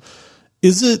 awesome.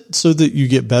 Is it so that you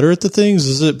get better at the things?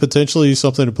 Is it potentially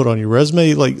something to put on your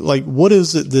resume? Like what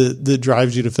is it that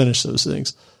drives you to finish those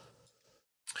things?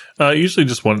 Usually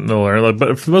just want to learn,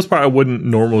 but for the most part, I wouldn't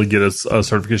normally get a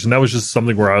certification. That was just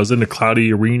something where I was in the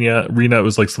cloudy arena. It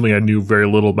was like something I knew very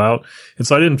little about. And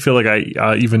so I didn't feel like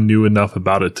I even knew enough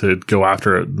about it to go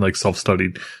after it and like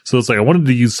self-studied. So it's like I wanted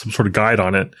to use some sort of guide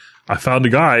on it. I found a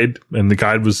guide and the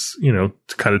guide was,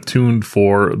 kind of tuned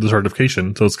for the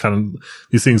certification. So it's kind of,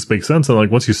 these things make sense. And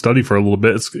like once you study for a little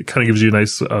bit, it kind of gives you a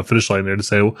nice finish line there to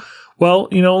say, well,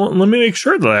 let me make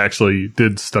sure that I actually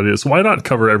did study this. Why not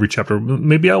cover every chapter?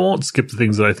 Maybe I won't skip the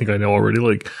things that I think I know already.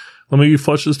 Like, let me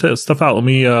flesh this stuff out. Let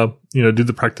me, do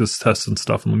the practice tests and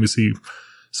stuff and let me see.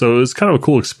 So it's kind of a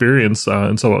cool experience.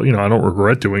 And so, I don't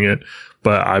regret doing it,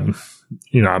 but I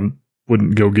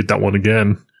wouldn't go get that one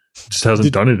again. It just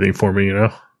hasn't done anything for me,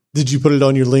 Did you put it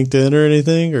on your LinkedIn or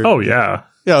anything? Or? Oh, yeah.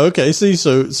 Yeah. Okay. See,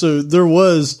 so there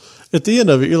was at the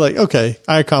end of it, you're like, okay,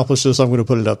 I accomplished this. I'm going to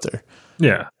put it up there.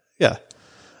 Yeah. Yeah.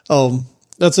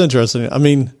 That's interesting. I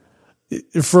mean,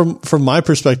 from my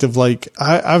perspective, like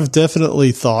I've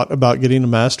definitely thought about getting a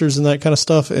master's and that kind of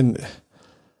stuff. And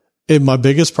my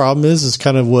biggest problem is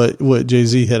kind of what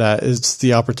Jay-Z hit at is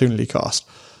the opportunity cost.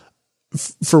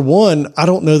 For one, I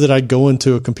don't know that I'd go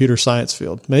into a computer science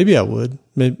field. Maybe I would,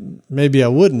 maybe I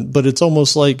wouldn't, but it's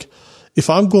almost like if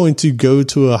I'm going to go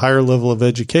to a higher level of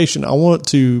education, I want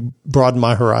to broaden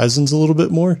my horizons a little bit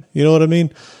more. You know what I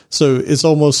mean? So it's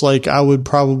almost like I would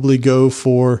probably go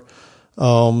for,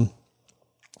 God,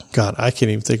 I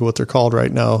can't even think of what they're called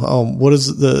right now. What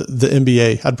is the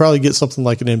MBA? I'd probably get something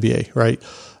like an MBA, right?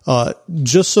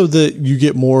 Just so that you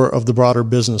get more of the broader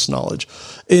business knowledge.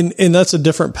 And that's a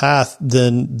different path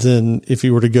than if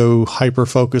you were to go hyper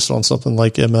focused on something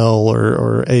like ML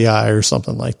or AI or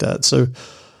something like that. So,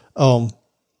 and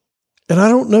I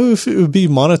don't know if it would be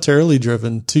monetarily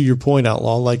driven, to your point,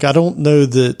 Outlaw. Like, I don't know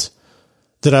that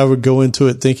I would go into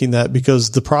it thinking that,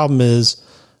 because the problem is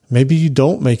maybe you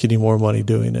don't make any more money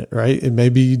doing it, right? And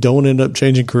maybe you don't end up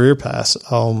changing career paths.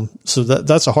 So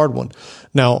that's a hard one.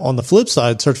 Now, on the flip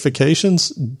side,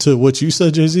 certifications, to what you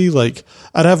said, Jay-Z, like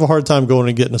I'd have a hard time going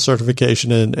and getting a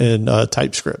certification in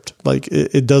TypeScript. Like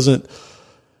it doesn't,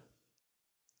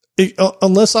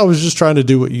 unless I was just trying to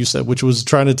do what you said, which was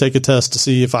trying to take a test to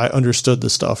see if I understood the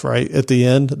stuff, right? At the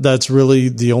end, that's really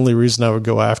the only reason I would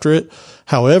go after it.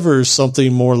 However,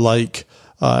 something more like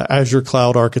Azure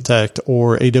Cloud Architect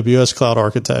or AWS Cloud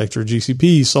Architect or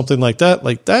GCP, something like that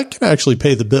can actually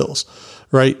pay the bills,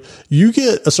 right? You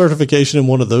get a certification in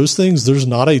one of those things. There's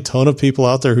not a ton of people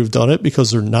out there who've done it because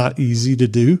they're not easy to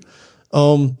do.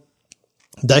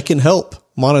 That can help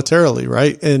monetarily,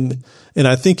 right? And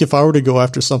I think if I were to go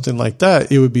after something like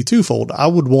that, it would be twofold. I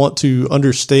would want to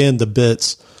understand the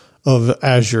bits of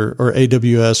Azure or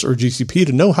AWS or GCP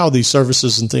to know how these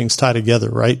services and things tie together,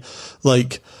 right?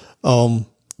 Like,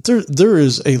 there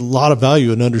is a lot of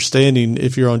value in understanding,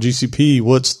 if you're on GCP,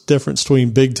 what's the difference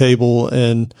between Bigtable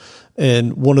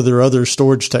and one of their other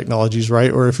storage technologies,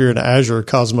 right? Or if you're in Azure,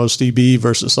 Cosmos DB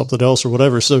versus something else or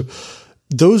whatever. So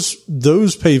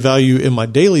those pay value in my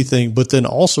daily thing. But then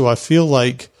also I feel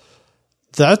like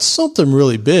that's something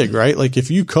really big, right? Like if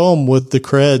you come with the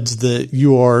creds that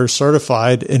you are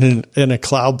certified in a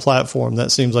cloud platform,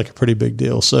 that seems like a pretty big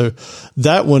deal. So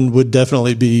that one would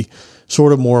definitely be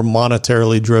sort of more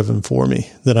monetarily driven for me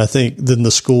than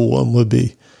the school one would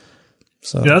be.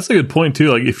 So yeah, that's a good point too.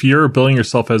 Like if you're billing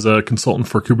yourself as a consultant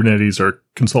for Kubernetes or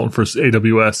consultant for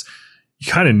AWS,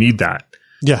 you kind of need that.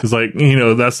 Yeah. Cause like,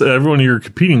 that's everyone you're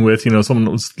competing with,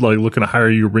 someone was like looking to hire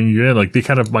you or bring you in, like they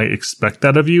kind of might expect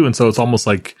that of you. And so it's almost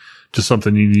like just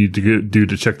something you need to do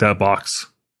to check that box.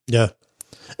 Yeah.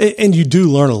 And you do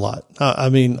learn a lot. I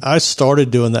mean, I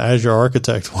started doing the Azure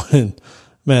Architect one, and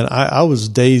man, I was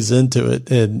days into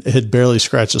it and had barely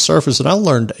scratched the surface, and I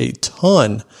learned a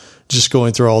ton just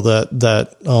going through all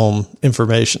that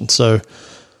information. So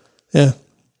yeah,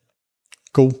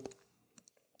 cool.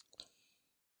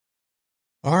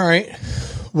 All right.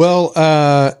 Well,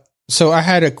 so I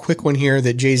had a quick one here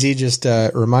that Jay-Z just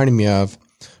reminded me of,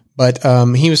 but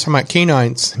he was talking about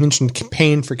canines. He mentioned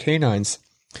pain for canines.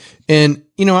 And,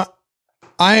 you know,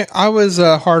 I was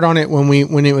hard on it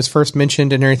when it was first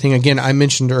mentioned and everything. Again, I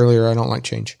mentioned earlier, I don't like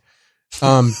change.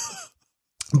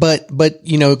 But,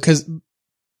 you know,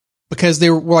 because they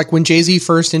were like, when Jay-Z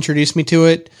first introduced me to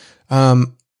it,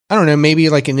 I don't know, maybe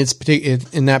like in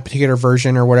that particular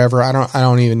version or whatever. I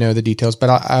don't even know the details, but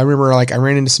I remember like I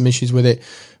ran into some issues with it,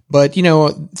 but you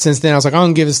know, since then I was like, I'm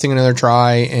gonna give this thing another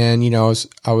try. And, you know,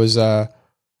 I was going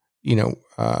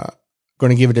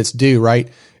to give it its due. Right.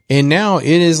 And now it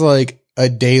is like a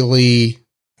daily,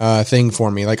 thing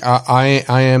for me. Like I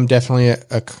am definitely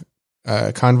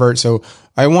a convert. So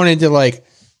I wanted to, like,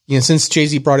 you know, since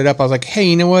Jay-Z brought it up, I was like, hey,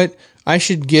 you know what? I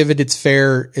should give it its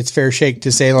fair shake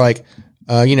to say, like,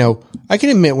 you know, I can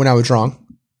admit when I was wrong,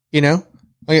 you know,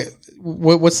 like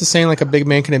what's the saying? Like a big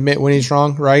man can admit when he's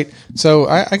wrong. Right. So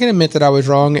I can admit that I was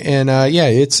wrong. And, yeah,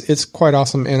 it's quite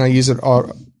awesome. And I use it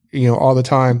all the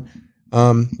time.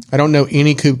 I don't know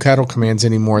any kubectl commands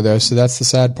anymore though. So that's the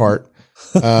sad part.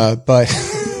 But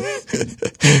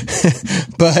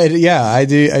yeah, I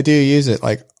do use it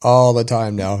like all the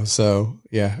time now. So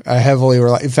yeah, I heavily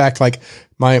rely. In fact, like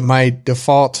my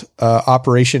default,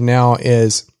 operation now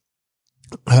is,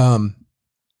 I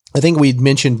think we'd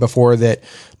mentioned before that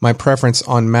my preference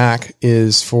on Mac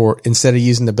is for, instead of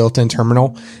using the built-in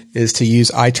terminal, is to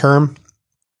use iTerm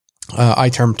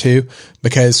 2,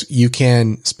 because you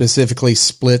can specifically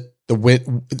split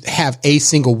have a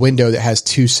single window that has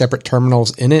two separate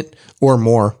terminals in it or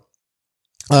more.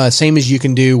 Same as you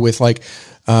can do with like,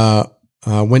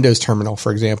 Windows Terminal,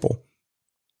 for example.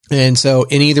 And so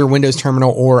in either Windows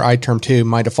Terminal or iTerm 2,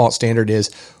 my default standard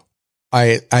is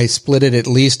I split it at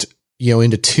least, you know,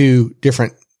 into two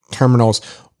different terminals,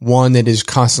 one that is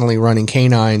constantly running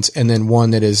canines and then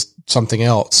one that is something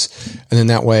else. And then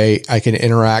that way I can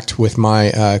interact with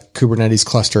my, Kubernetes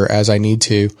cluster as I need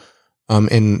to.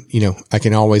 And, you know, I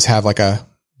can always have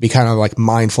be kind of like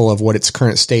mindful of what its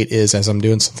current state is as I'm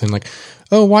doing something like,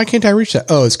 oh, why can't I reach that?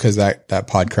 Oh, it's because that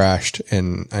pod crashed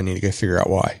and I need to go figure out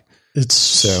why. It's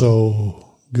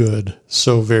so good.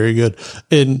 So very good.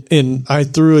 And I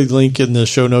threw a link in the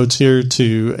show notes here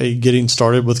to a getting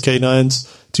started with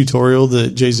K9s tutorial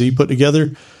that Jay-Z put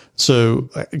together. So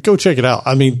go check it out.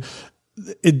 I mean,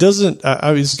 it doesn't,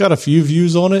 it's got a few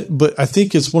views on it, but I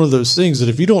think it's one of those things that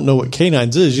if you don't know what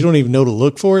K9s is, you don't even know to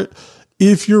look for it.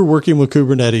 If you're working with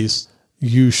Kubernetes,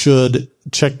 you should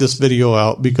check this video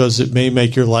out because it may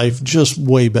make your life just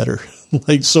way better,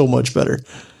 like so much better.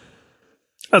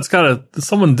 That's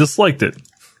someone disliked it.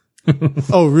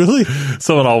 Oh, really?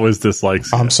 Someone always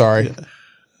dislikes it. I'm sorry.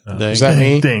 Yeah. Is that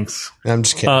me? Thanks. I'm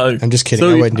just kidding. So,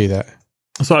 I wouldn't do that.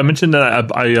 So I mentioned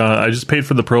that I just paid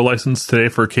for the Pro license today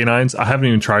for K9s. I haven't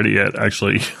even tried it yet,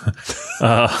 actually.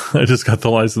 I just got the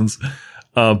license.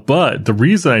 But the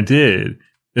reason I did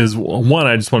is, one,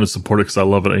 I just want to support it because I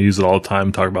love it. I use it all the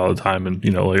time, talk about it all the time. And,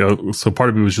 you know, like, so part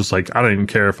of me was just like, I don't even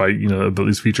care if I, you know, about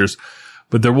these features.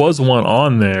 But there was one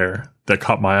on there that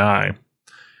caught my eye.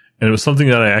 And it was something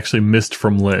that I actually missed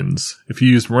from Lens. If you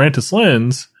use Mirantis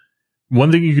Lens,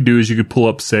 one thing you could do is you could pull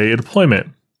up, say, a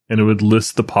deployment, and it would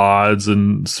list the pods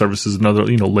and services and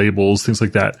other, you know, labels, things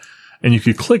like that. And you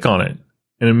could click on it.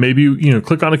 And then maybe, you know,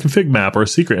 click on a config map or a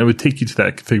secret, and it would take you to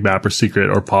that config map or secret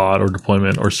or pod or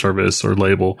deployment or service or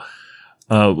label.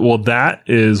 Well, that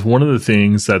is one of the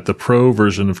things that the Pro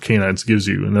version of K9s gives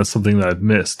you. And that's something that I've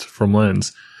missed from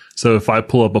Lens. So if I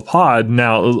pull up a pod,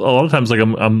 now a lot of times, like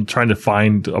I'm trying to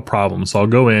find a problem. So I'll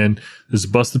go in, there's a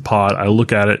busted pod. I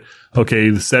look at it. Okay.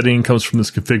 The setting comes from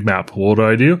this config map. What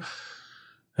do?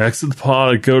 I exit the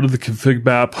pod. I go to the config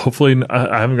map. Hopefully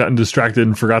I haven't gotten distracted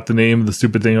and forgot the name of the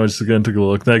stupid thing. I was just going to take a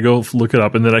look. Then I go look it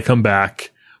up and then I come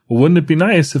back. Well, wouldn't it be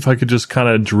nice if I could just kind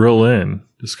of drill in,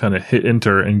 just kind of hit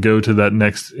enter and go to that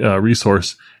next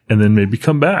resource and then maybe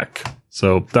come back?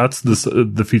 So that's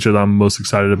the feature that I'm most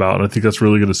excited about. And I think that's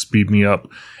really going to speed me up.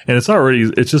 And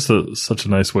it's just such a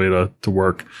nice way to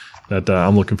work that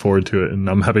I'm looking forward to it. And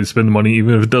I'm happy to spend the money,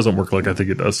 even if it doesn't work like I think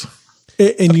it does.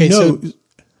 And okay, you know,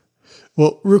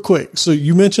 well, real quick. So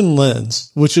you mentioned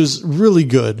Lens, which is really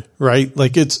good, right?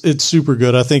 Like it's super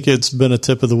good. I think it's been a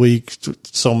tip of the week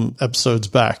some episodes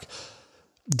back.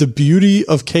 The beauty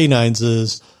of K9s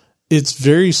is it's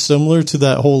very similar to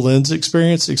that whole lens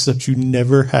experience, except you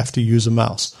never have to use a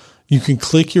mouse. You can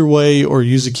click your way or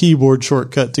use a keyboard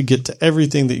shortcut to get to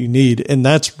everything that you need. And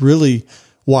that's really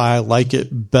why I like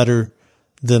it better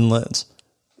than lens.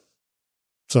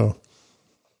 So.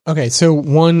 Okay. So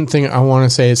one thing I want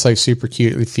to say, it's like super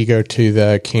cute. If you go to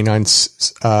the K9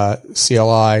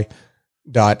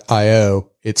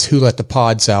 CLI.io, it's who let the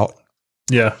pods out.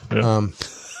 Yeah.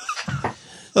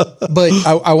 But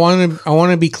I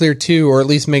want to be clear too, or at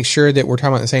least make sure that we're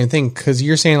talking about the same thing. Cause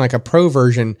you're saying like a pro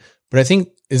version, but I think,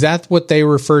 is that what they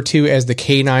refer to as the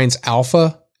K9's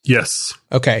alpha? Yes.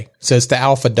 Okay. So it's the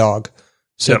alpha dog.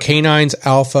 So Yep. K9's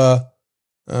alpha,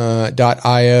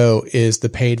 .io is the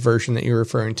paid version that you're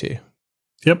referring to.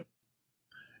 Yep.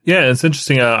 Yeah, it's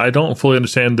interesting. I don't fully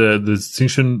understand the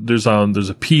distinction. There's a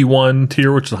P1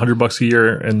 tier, which is $100 a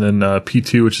year, and then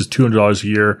P2, which is $200 a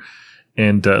year.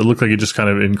 And it looked like it just kind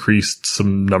of increased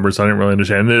some numbers. I didn't really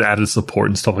understand. It added support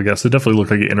and stuff like that. So it definitely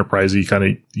looked like an enterprisey kind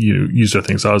of user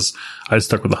thing. So I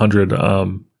stuck with 100.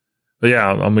 But yeah,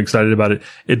 I'm excited about it.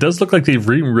 It does look like they've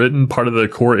rewritten part of the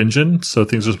core engine, so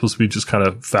things are supposed to be just kind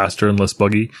of faster and less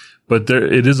buggy. But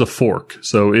it is a fork,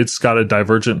 so it's got a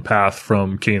divergent path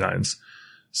from K9's.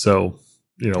 So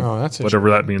that's whatever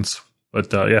that means.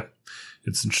 But yeah,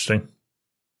 it's interesting.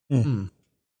 Mm-hmm.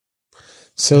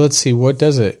 So let's see, what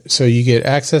does it? So you get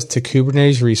access to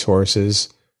Kubernetes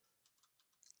resources,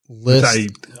 list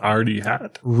Which I already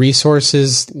had. resource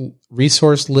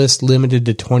list limited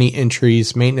to 20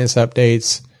 entries, maintenance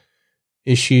updates,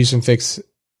 issue fixes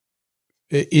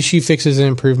and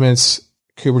improvements,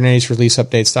 Kubernetes release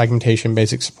updates, documentation,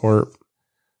 basic support,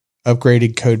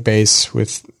 upgraded code base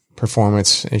with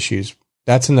performance issues.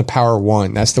 That's in the Power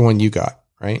 1. That's the one you got,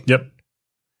 right? Yep.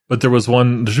 But there should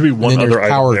be one and then other item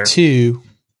Power there. 2,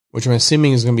 which I'm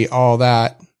assuming is going to be all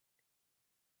that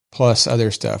plus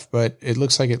other stuff, but it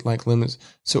looks like it like limits.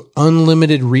 So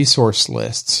unlimited resource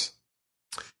lists.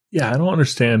 Yeah, I don't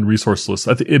understand resource lists.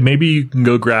 I think maybe you can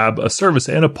go grab a service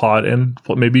and a pod, and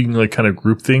maybe you can like kind of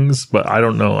group things, but I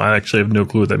don't know. I actually have no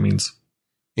clue what that means.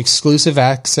 Exclusive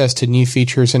access to new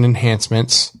features and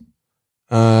enhancements.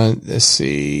 Let's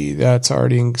see. That's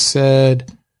already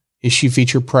said. Issue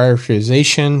feature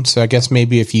prioritization. So I guess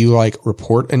maybe if you like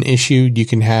report an issue, you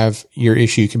can have your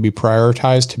issue can be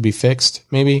prioritized to be fixed.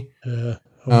 Maybe.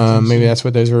 Maybe that's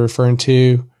what those are referring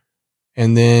to.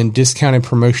 And then discounted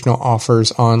promotional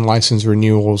offers on license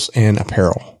renewals and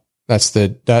apparel.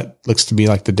 That looks to be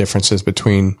like the differences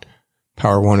between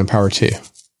Power 1 and Power 2.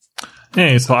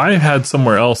 Hey, so I had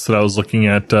somewhere else that I was looking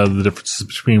at the differences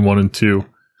between 1 and 2.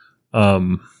 So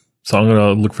I'm going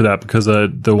to look for that because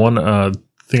the one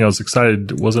thing I was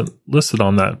excited wasn't listed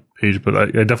on that page, but I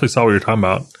definitely saw what you're talking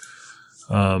about.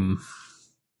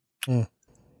 Dang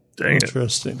it.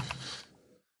 Interesting.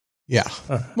 Yeah.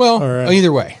 Well, All right.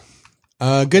 Either way,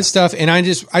 good stuff. And I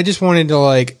just wanted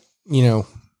to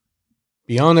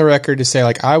be on the record to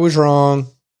say I was wrong.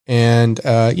 And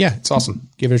yeah, it's awesome.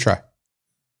 Give it a try.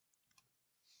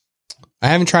 I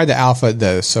haven't tried the alpha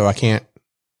though, so I can't.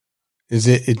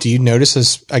 Do you notice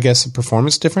a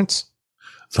performance difference?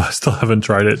 So I still haven't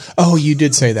tried it. Oh, you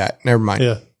did say that. Never mind.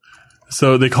 Yeah.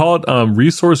 So they call it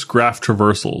resource graph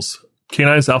traversals.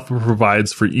 K9's Alpha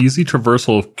provides for easy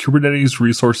traversal of Kubernetes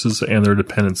resources and their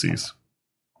dependencies.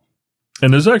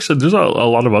 And there's a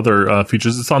lot of other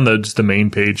features. It's on just the main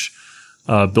page.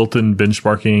 Built-in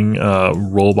benchmarking,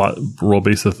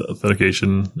 role-based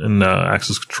authentication, and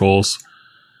access controls.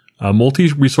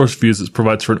 Multi-resource views. It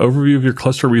provides for an overview of your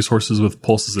cluster resources with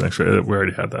pulses and extra. We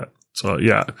already had that. So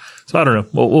yeah. So I don't know.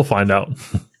 We'll find out.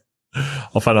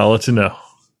 I'll find out. I'll let you know.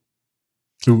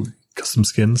 Ooh, custom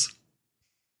skins.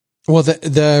 Well,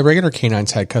 the regular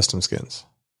K9s had custom skins.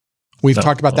 We've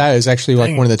talked about that. Is actually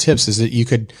one of the tips is that you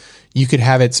could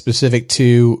have it specific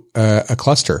to a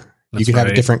cluster. You could have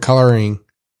a different coloring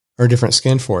or a different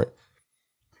skin for it.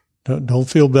 Don't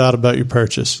feel bad about your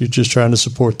purchase. You're just trying to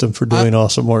support them for doing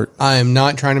awesome work. I am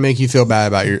not trying to make you feel bad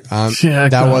about your.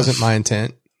 That wasn't my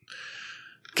intent.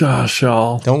 Gosh,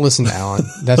 y'all. Don't listen to Alan.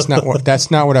 That's not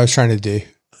what I was trying to do.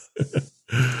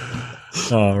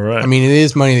 All right. I mean, it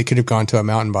is money that could have gone to a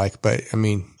mountain bike, but I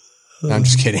mean, no, I'm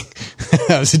just kidding.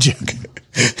 That was a joke.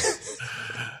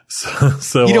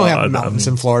 So you don't have mountains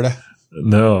in Florida.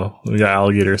 No, we got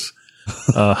alligators.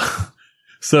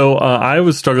 So I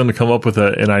was struggling to come up with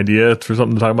an idea for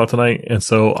something to talk about tonight. And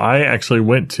so I actually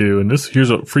went to, and here's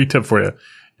a free tip for you.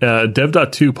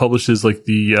 Dev.to publishes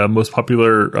the most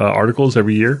popular articles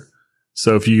every year.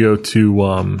 So if you go to,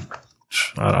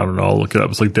 I don't know, I'll look it up.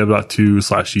 It's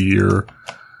dev.to/year,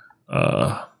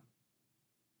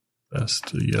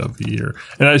 best of year.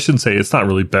 And I shouldn't say it's not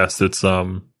really best. It's,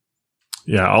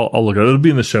 Yeah, I'll look at it. It'll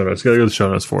be in the show notes. You gotta go to the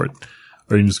show notes for it.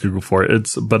 Or you can just Google for it.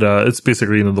 It's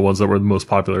basically, the ones that were the most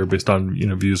popular based on,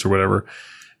 views or whatever.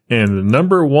 And the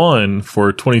number one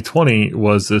for 2020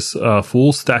 was this,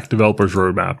 full stack developers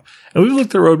roadmap. And we've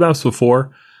looked at roadmaps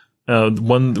before.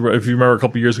 One, if you remember a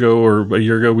couple years ago or a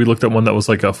year ago, we looked at one that was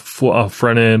like a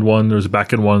front end one. There was a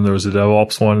back end one. There was a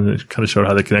DevOps one, and it kind of showed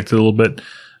how they connected a little bit.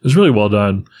 It was really well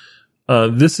done.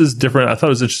 This is different. I thought it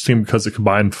was interesting because it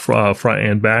combined front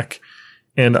and back.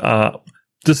 And,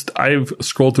 I've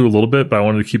scrolled through a little bit, but I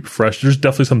wanted to keep it fresh. There's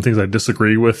definitely some things I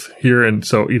disagree with here. And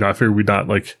so, I figured we'd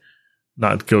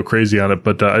not go crazy on it,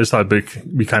 but I just thought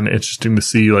it'd be kind of interesting to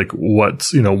see like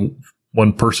what,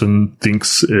 one person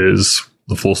thinks is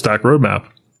the full stack roadmap.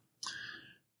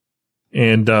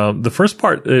 And, the first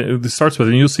part it starts with,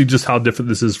 and you'll see just how different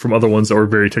this is from other ones that were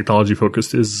very technology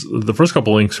focused, is the first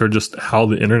couple links are just how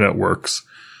the internet works.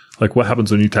 Like what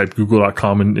happens when you type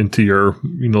google.com into your,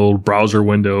 little browser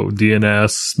window,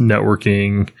 DNS,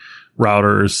 networking,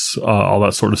 routers, all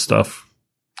that sort of stuff.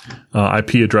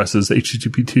 IP addresses,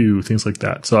 HTTP2, things like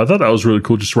that. So I thought that was really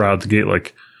cool just right out the gate.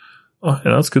 Like, oh,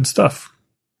 yeah, that's good stuff.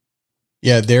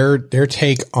 Yeah, their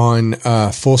take on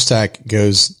full stack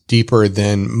goes deeper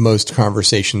than most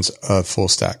conversations of full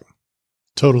stack.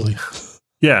 Totally.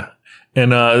 Yeah.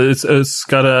 And it's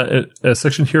got a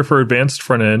section here for advanced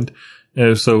front end.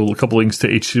 So a couple links to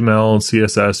HTML and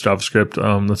CSS,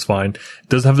 JavaScript. That's fine. It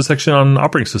does have a section on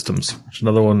operating systems, which is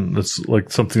another one that's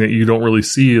like something that you don't really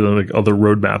see in like other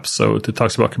roadmaps. So it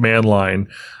talks about command line,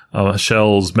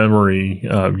 shells, memory,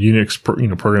 Unix,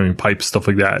 programming pipes, stuff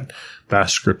like that,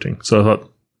 bash scripting. So I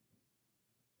thought,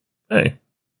 hey,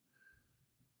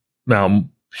 now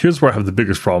here's where I have the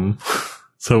biggest problem.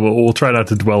 So we'll try not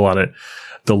to dwell on it.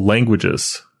 The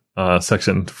languages,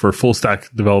 section for full stack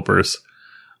developers.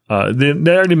 They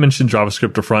already mentioned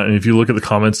JavaScript up front, and if you look at the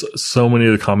comments, so many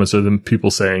of the comments are them people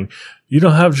saying, you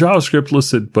don't have JavaScript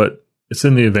listed, but it's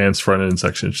in the advanced front end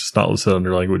section. It's just not listed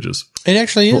under languages. It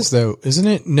actually is, though, isn't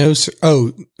it?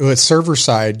 It's server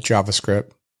side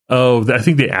JavaScript. Oh, I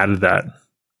think they added that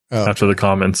after the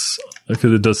comments,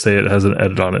 because it does say it has an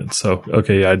edit on it. So,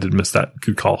 okay, yeah, I did miss that.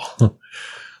 Good call.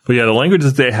 But yeah, the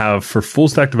languages they have for full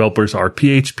stack developers are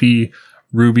PHP,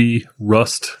 Ruby,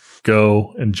 Rust,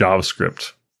 Go, and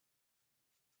JavaScript.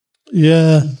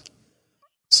 Yeah.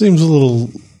 Seems a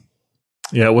little.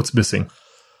 Yeah, what's missing?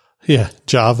 Yeah,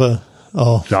 Java.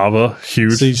 Oh, Java,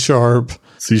 huge. C Sharp.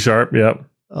 Yep.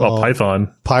 Well,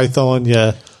 Python. Python,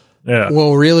 yeah. Yeah.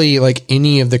 Well, really, like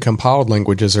any of the compiled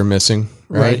languages are missing,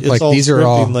 right? It's like all these are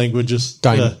all languages.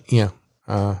 Yeah.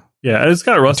 Yeah, it's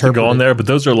got a Rust to go on there, but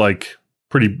those are like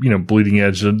pretty, bleeding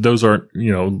edge. Those aren't,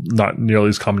 not nearly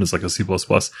as common as like a C++.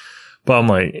 But I'm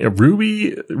like,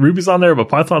 Ruby's on there, but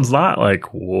Python's not.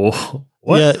 Like, whoa,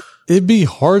 what? Yeah, it'd be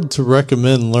hard to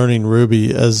recommend learning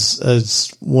Ruby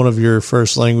as one of your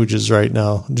first languages right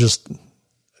now. Just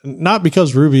not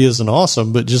because Ruby isn't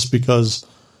awesome, but just because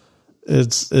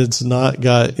it's not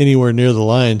got anywhere near the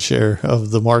lion's share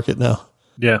of the market now.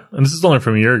 Yeah, and this is only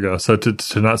from a year ago, so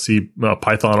to not see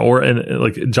Python or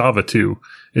like Java too,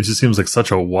 it just seems like such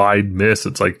a wide miss.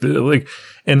 It's like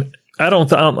and.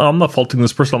 I'm not faulting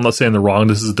this person. I'm not saying they're wrong.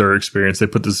 This is their experience. They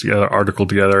put this article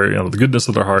together, the goodness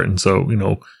of their heart. And so,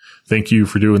 thank you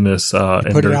for doing this.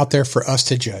 And put it out there for us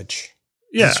to judge.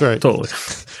 Yeah, that's right. Totally.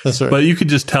 That's right. But you could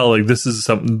just tell, like, this is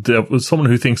someone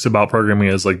who thinks about programming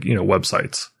as like,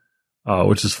 websites,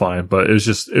 which is fine. But it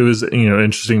was,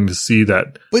 interesting to see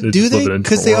that. But do they?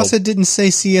 Because they also didn't say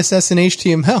CSS and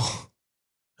HTML.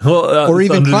 Well, or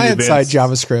even client side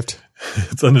JavaScript.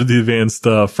 It's under the advanced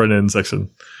front end section.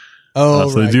 Oh,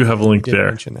 so right. They do have a link there.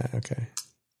 Mention that. Okay.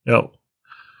 Yep.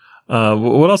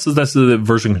 What else is that's the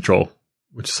version control,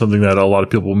 which is something that a lot of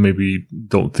people maybe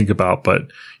don't think about, but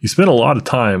you spend a lot of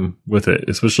time with it,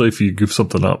 especially if you goof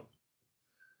something up.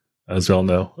 As we all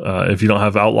know, if you don't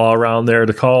have Outlaw around there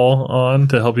to call on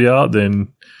to help you out,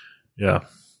 then yeah,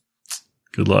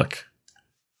 good luck.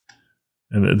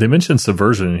 And they mentioned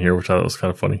Subversion in here, which I thought was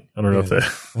kind of funny. I don't know if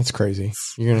that's crazy.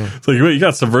 You're gonna it's like, wait, you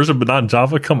got Subversion, but not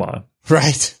Java? Come on,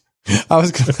 right? I was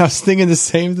thinking the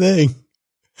same thing.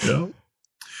 Yeah.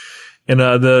 And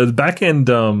the backend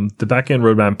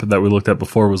roadmap that we looked at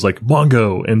before was like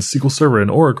Mongo and SQL Server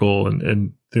and Oracle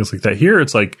and things like that. Here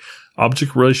it's like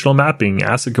object relational mapping,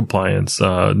 ACID compliance,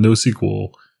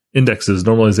 NoSQL, indexes,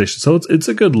 normalization. So it's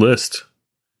a good list.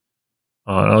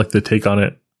 I like the take on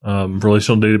it.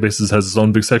 Relational databases has its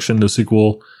own big section.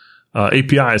 NoSQL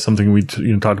API is something we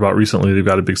talked about recently. They've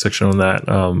got a big section on that.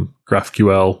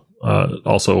 GraphQL.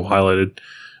 Also highlighted.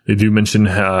 They do mention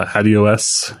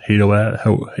HADOS.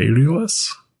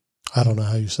 I don't know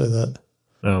how you say that.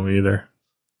 No, me either.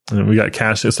 And we got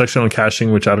a section on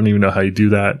caching, which I don't even know how you do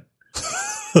that.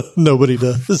 Nobody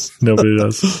does. Nobody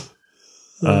does.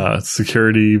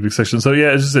 Security, big section. So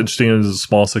yeah, it's just interesting. There's a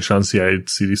small section on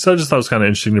CI/CD. So I just thought it was kind of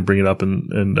interesting to bring it up.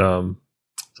 And so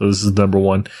this is number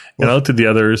one. And I looked at the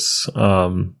others,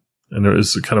 and there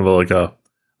was kind of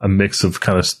a mix of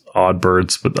kind of odd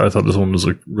birds, but I thought this one was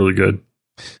really good.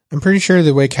 I'm pretty sure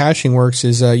the way caching works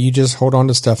is you just hold on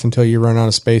to stuff until you run out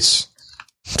of space.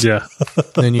 Yeah.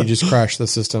 Then you just crash the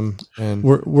system. And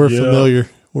we're familiar.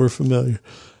 We're familiar.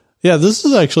 Yeah, this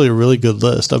is actually a really good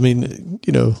list. I mean,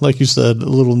 like you said, a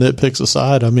little nitpicks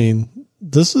aside, I mean,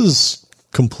 this is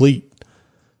complete.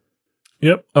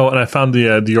 Yep. Oh, and I found the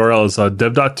URL is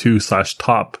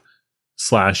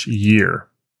dev.to/top/year.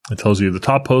 It tells you the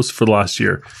top post for the last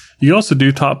year. You can also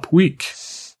do top week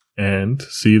and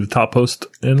see the top post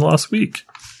in the last week.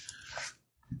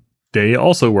 Day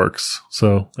also works.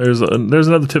 So there's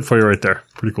another tip for you right there.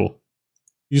 Pretty cool.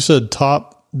 You said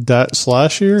top /year?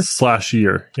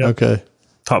 /year. Yep. Okay.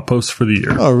 Top post for the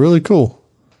year. Oh, really cool.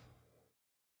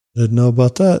 Didn't know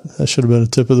about that. That should have been a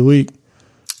tip of the week.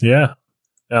 Yeah.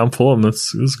 Yeah, I'm full of them.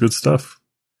 This is good stuff.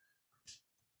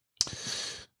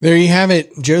 There you have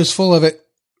it. Joe's full of it.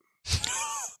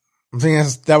 I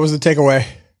think that was the takeaway.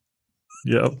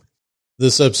 Yep.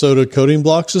 This episode of Coding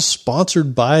Blocks is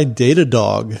sponsored by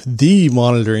Datadog, the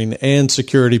monitoring and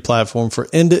security platform for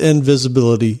end-to-end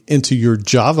visibility into your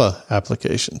Java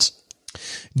applications.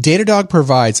 Datadog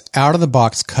provides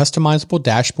out-of-the-box customizable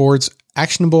dashboards,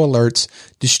 actionable alerts,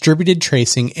 distributed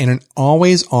tracing, and an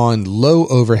always-on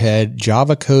low-overhead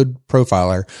Java code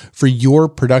profiler for your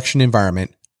production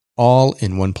environment, all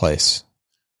in one place.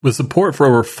 With support for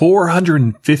over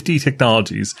 450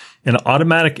 technologies and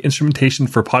automatic instrumentation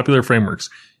for popular frameworks,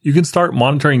 you can start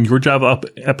monitoring your Java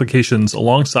applications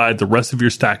alongside the rest of your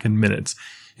stack in minutes.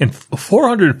 And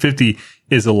 450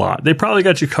 is a lot. They probably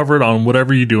got you covered on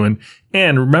whatever you're doing.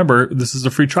 And remember, this is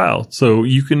a free trial. So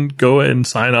you can go and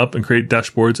sign up and create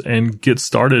dashboards and get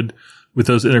started with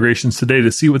those integrations today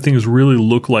to see what things really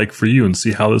look like for you and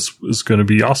see how this is going to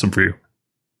be awesome for you.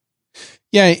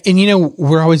 Yeah, and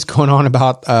we're always going on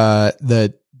about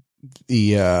the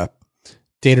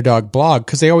Datadog blog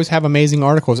because they always have amazing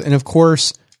articles. And of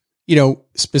course,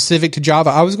 specific to Java,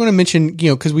 I was going to mention,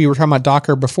 because we were talking about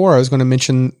Docker before, I was going to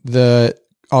mention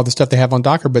all the stuff they have on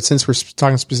Docker. But since we're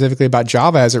talking specifically about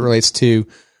Java as it relates to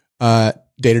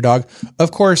Datadog,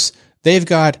 of course, they've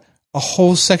got a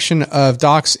whole section of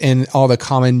docs and all the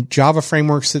common Java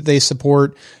frameworks that they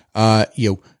support.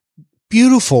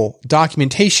 Beautiful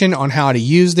documentation on how to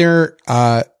use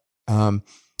Datadog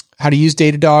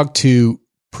to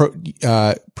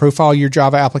profile your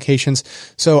Java applications.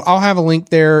 So I'll have a link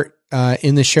there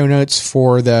in the show notes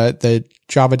for the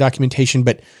Java documentation.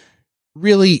 But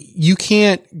really, you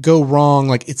can't go wrong.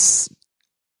 Like, it's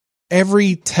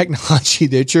every technology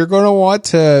that you're going to want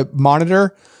to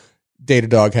monitor.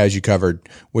 Datadog has you covered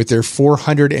with their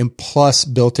 400 and plus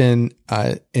built-in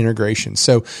integrations.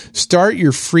 So start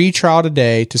your free trial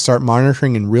today to start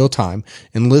monitoring in real time.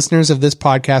 And listeners of this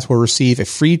podcast will receive a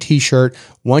free t-shirt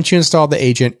once you install the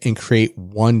agent and create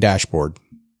one dashboard.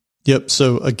 Yep.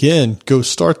 So again, go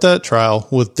start that trial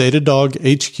with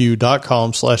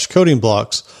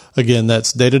datadoghq.com/codingblocks. Again,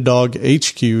 that's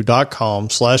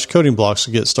datadoghq.com/codingblocks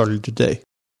to get started today.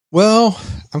 Well,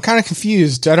 I'm kind of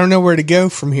confused. I don't know where to go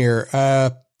from here.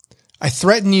 I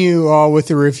threaten you all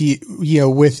with a review,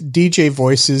 with DJ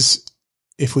Voices.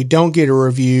 If we don't get a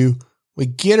review, we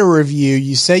get a review.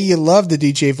 You say you love the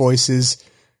DJ Voices.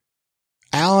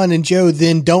 Alan and Joe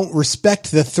then don't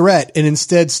respect the threat and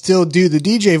instead still do the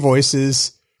DJ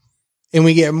Voices. And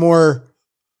we get more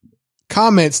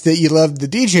comments that you love the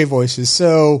DJ Voices.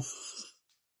 So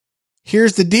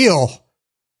here's the deal.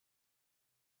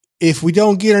 If we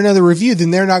don't get another review,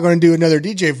 then they're not going to do another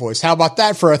DJ voice. How about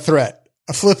that for a threat?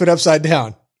 I flip it upside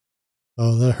down.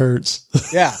 Oh, that hurts.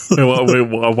 Yeah.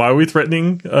 Wait, why are we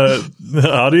threatening the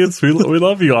audience? We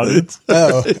love you, audience.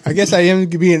 Oh, I guess I am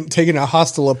taking a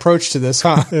hostile approach to this,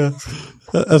 huh? Yeah.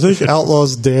 I think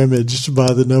Outlaw's damaged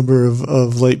by the number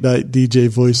of late night DJ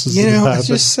voices. I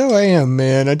just so am,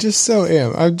 man. I just so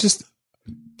am.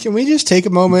 Can we just take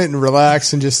a moment and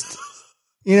relax and just,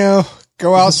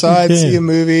 go outside, see a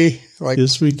movie?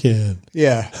 Yes, we can.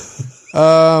 Yeah.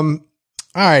 All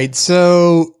right.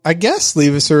 So I guess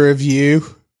leave us a review.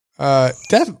 I'll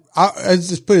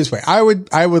just put it this way. I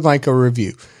would like a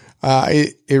review.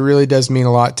 It really does mean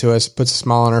a lot to us. It puts a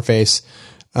smile on our face.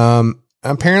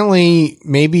 Apparently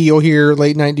maybe you'll hear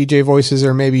late night DJ voices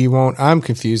or maybe you won't. I'm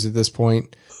confused at this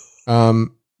point.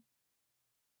 Even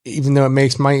though it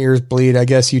makes my ears bleed, I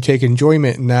guess you take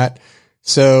enjoyment in that.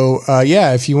 So,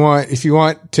 if you want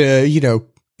to,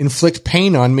 inflict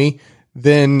pain on me,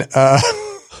 then, boy,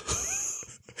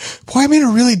 I'm in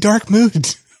a really dark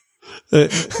mood.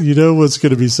 You know what's going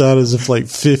to be sad is if like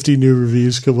 50 new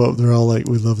reviews come up, they're all like,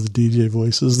 "We love the DJ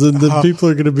voices." Then people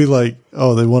are going to be like,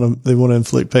 "Oh, they want to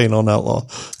inflict pain on Outlaw."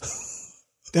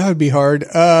 That would be hard.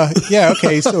 Yeah.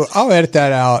 Okay. So I'll edit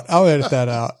that out. I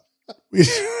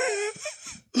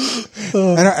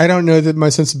don't know that my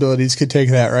sensibilities could take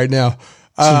that right now.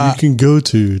 So you can go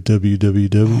to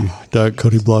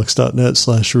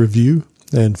www.codyblocks.net/review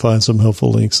and find some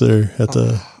helpful links there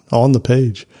on the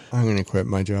page. I'm going to quit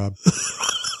my job.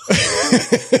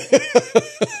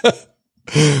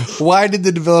 Why did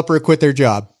the developer quit their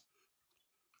job?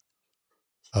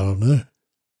 I don't know.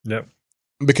 Yep.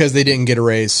 Because they didn't get a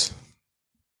raise.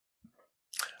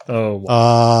 Oh,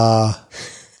 wow.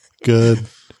 Good.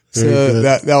 So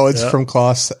that was from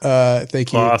Klaus. Thank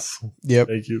Klaus. you. Yep.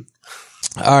 Thank you.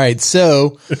 All right.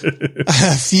 So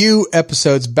a few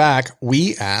episodes back,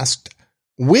 we asked,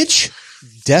 which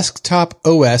desktop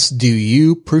OS do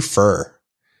you prefer?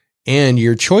 And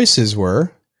your choices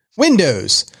were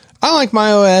Windows. I like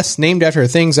my OS named after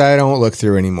things I don't look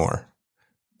through anymore.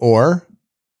 Or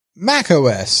Mac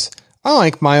OS. I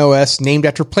like my OS named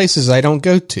after places I don't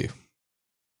go to.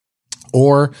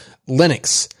 Or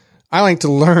Linux. I like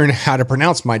to learn how to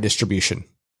pronounce my distribution.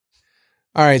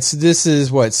 All right, so this is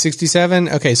what, 67?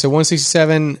 Okay, so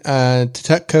 167,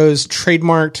 Tutco's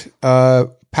trademarked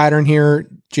pattern here.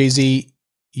 Jay-Z,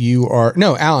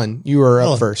 Alan, you are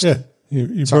up first. Yeah,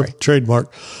 you broke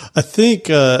trademark. I think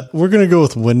we're going to go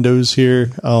with Windows here.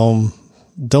 Don't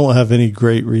have any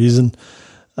great reason.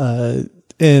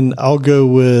 And I'll go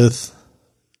with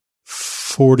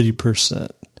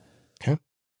 40%. Okay.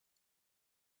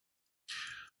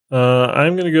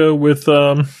 I'm going to go with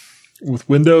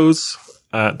Windows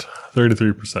at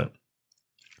 33%.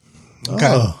 Okay.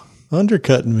 Oh,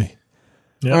 undercutting me.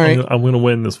 Yeah, all right. I'm going to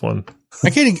win this one.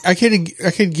 I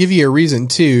could give you a reason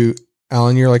too,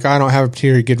 Alan. You're like, I don't have a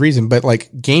particularly good reason, but like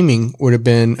gaming would have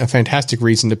been a fantastic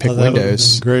reason to pick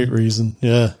Windows. Great reason.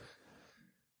 Yeah.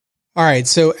 All right.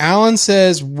 So Alan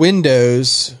says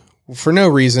Windows for no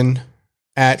reason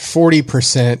at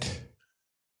 40%.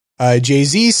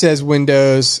 Jay-Z says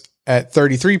Windows at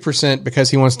 33% because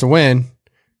he wants to win.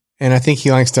 And I think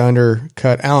he likes to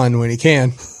undercut Alan when he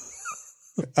can.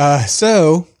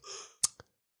 So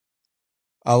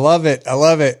I love it.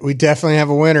 We definitely have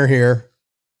a winner here.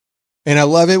 And I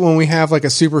love it when we have like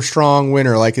a super strong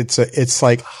winner. Like it's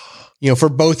like, for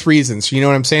both reasons. You know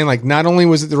what I'm saying? Like not only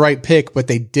was it the right pick, but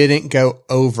they didn't go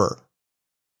over.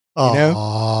 You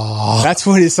know? That's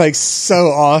what is like so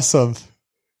awesome.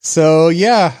 So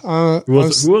yeah. Who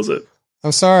was it?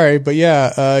 I'm sorry, but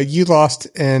yeah, you lost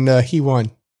and he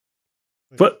won.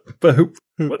 But who?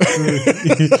 What?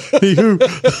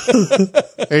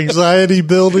 Anxiety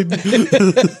building.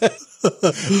 That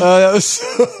was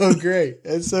so great.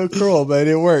 That's so cruel, but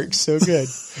it works so good.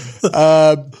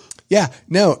 Yeah,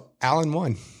 no, Alan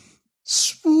won.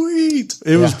 Sweet.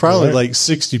 It was probably like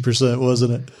 60%,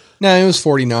 wasn't it? No, it was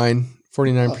 49%.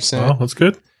 Oh, that's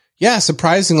good. Yeah,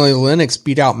 surprisingly, Linux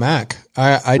beat out Mac.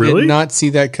 I Really? did not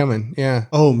see that coming. Yeah.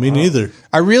 Oh, me neither.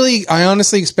 I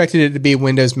honestly expected it to be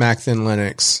Windows, Mac, then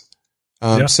Linux.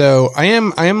 Yeah. So I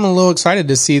am a little excited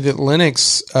to see that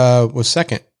Linux was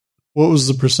second. What was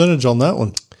the percentage on that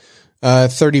one?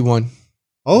 31.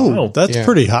 Oh, Wow. that's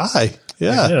pretty high.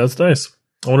 Yeah. Yeah, that's nice.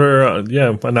 I wonder,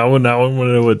 now I want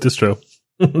to know what distro.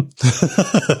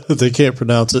 They can't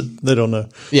pronounce it. They don't know.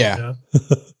 Yeah.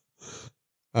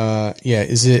 Yeah.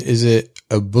 Is it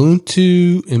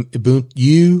Ubuntu?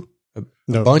 Ubuntu?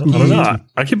 No, I don't know.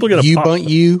 I keep looking at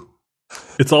Ubuntu.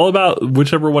 It's all about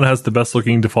whichever one has the best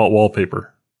looking default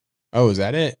wallpaper. Oh, is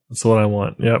that it? That's what I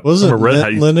want. Yeah. Was it Red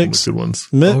Hat Linux? Good ones.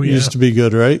 Mint used to be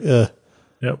good, right? Yeah.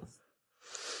 Yep.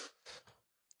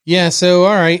 Yeah. So,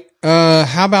 all right.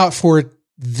 How about for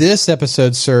this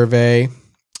episode survey,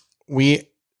 we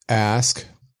ask,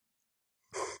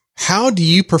 how do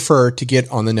you prefer to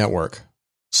get on the network?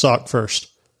 Sock first.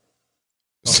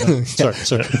 Oh, no.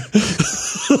 Sorry.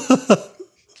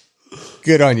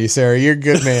 Good on you, Sarah. You're a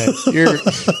good man. You're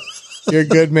a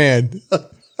good man.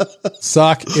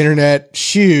 Sock, internet,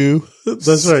 shoe.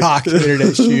 That's right. Sock,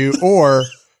 internet, shoe, or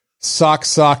sock,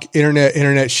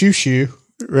 internet, shoe.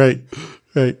 Right.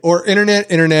 Or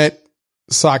internet,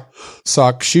 sock,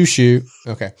 shoe.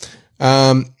 Okay.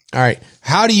 All right.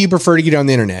 How do you prefer to get on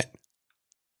the internet?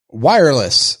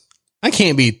 Wireless. I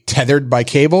can't be tethered by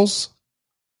cables.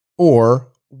 Or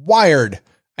wired.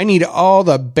 I need all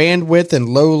the bandwidth and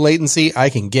low latency I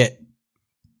can get.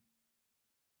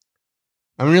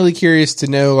 I'm really curious to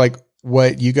know, like,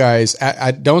 what you guys.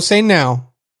 I don't say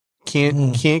now.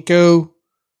 Can't go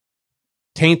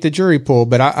taint the jury pool,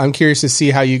 but I'm curious to see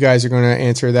how you guys are going to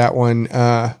answer that one.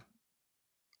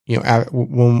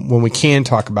 When we can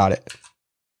talk about it.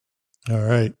 All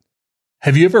right.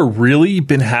 Have you ever really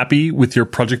been happy with your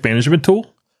project management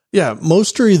tool? Yeah,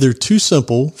 most are either too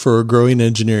simple for a growing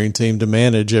engineering team to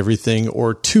manage everything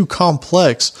or too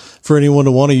complex for anyone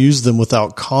to want to use them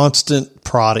without constant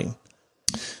prodding.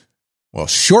 Well,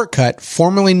 Shortcut,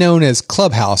 formerly known as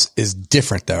Clubhouse, is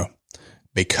different though,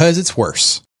 because it's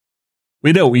worse.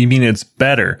 We know you mean it's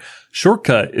better.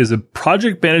 Shortcut is a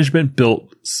project management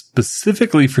built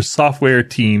specifically for software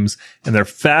teams, and they're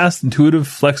fast, intuitive,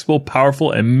 flexible,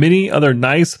 powerful, and many other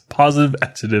nice positive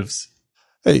adjectives.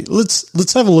 Hey,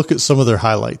 let's have a look at some of their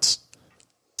highlights.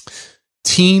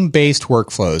 Team-based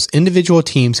workflows. Individual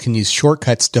teams can use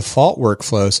Shortcut's default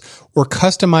workflows or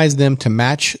customize them to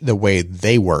match the way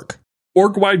they work.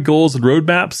 Org-wide goals and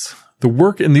roadmaps. The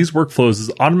work in these workflows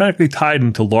is automatically tied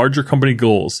into larger company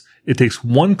goals. It takes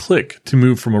one click to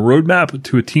move from a roadmap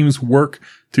to a team's work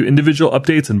to individual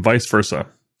updates and vice versa.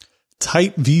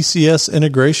 Tight VCS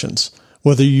integrations.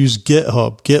 Whether you use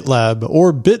GitHub, GitLab,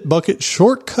 or Bitbucket,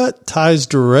 Shortcut ties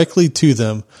directly to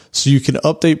them so you can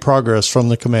update progress from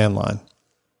the command line.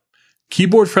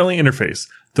 Keyboard-friendly interface.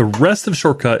 The rest of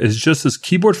Shortcut is just as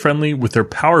keyboard-friendly with their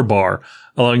power bar,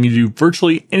 allowing you to do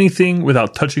virtually anything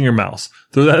without touching your mouse.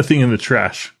 Throw that thing in the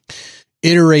trash.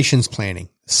 Iterations planning.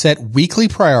 Set weekly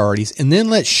priorities and then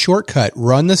let Shortcut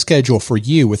run the schedule for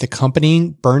you with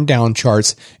accompanying burn down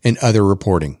charts and other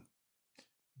reporting.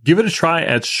 Give it a try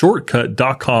at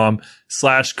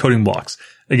shortcut.com/codingblocks.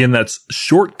 Again, that's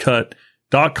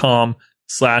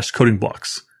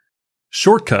shortcut.com/codingblocks.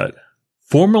 Shortcut,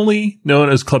 formerly known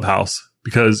as Clubhouse,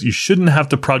 because you shouldn't have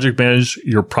to project manage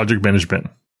your project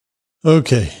management.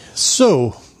 Okay,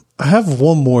 so I have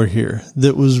one more here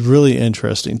that was really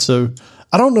interesting. So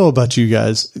I don't know about you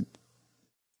guys.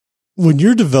 When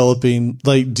you're developing,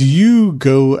 like, do you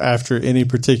go after any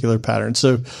particular pattern?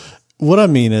 So what I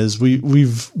mean is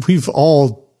we've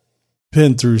all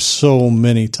been through so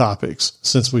many topics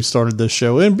since we started this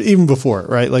show and even before,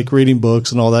 right? Like reading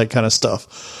books and all that kind of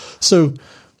stuff. So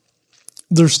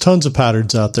there's tons of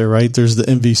patterns out there, right? There's the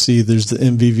MVC, there's the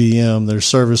MVVM, there's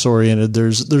service oriented,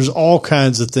 there's all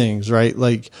kinds of things, right?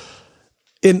 Like,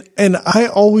 and I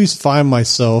always find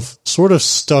myself sort of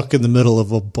stuck in the middle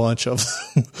of a bunch of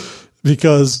them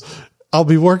because I'll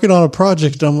be working on a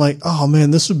project and I'm like, oh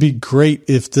man, this would be great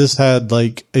if this had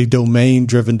like a domain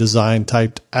driven design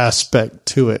type aspect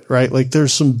to it, right? Like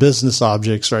there's some business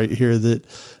objects right here that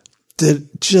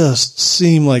just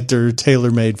seem like they're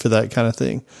tailor made for that kind of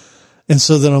thing. And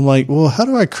so then I'm like, well, how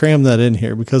do I cram that in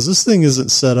here? Because this thing isn't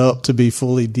set up to be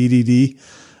fully DDD.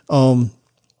 And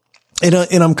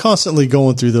I'm constantly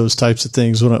going through those types of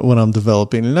things when I'm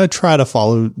developing, and I try to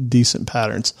follow decent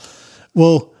patterns.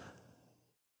 Well,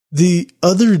 the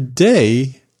other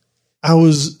day I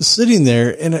was sitting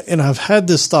there and I've had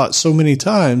this thought so many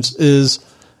times is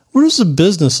where does the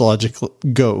business logic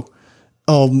go?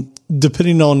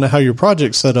 Depending on how your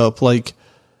project's set up, like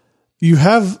you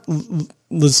have,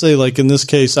 let's say like in this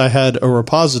case, I had a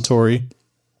repository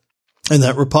and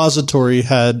that repository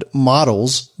had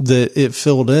models that it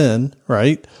filled in,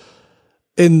 right?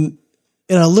 And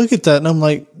I look at that and I'm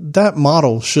like, that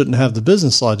model shouldn't have the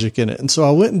business logic in it. And so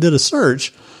I went and did a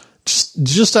search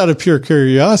just out of pure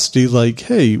curiosity, like,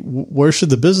 hey, where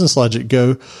should the business logic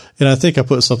go? And I think I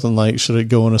put something like, should it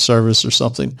go in a service or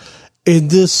something? And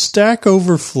this Stack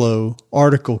Overflow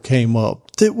article came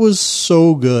up that was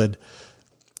so good.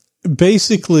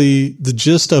 Basically, the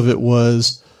gist of it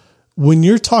was when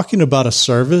you're talking about a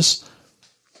service,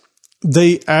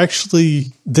 they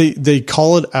actually, they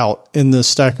call it out in the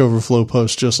Stack Overflow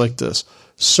post just like this.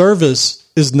 Service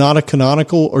is not a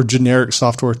canonical or generic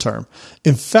software term.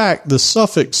 In fact, the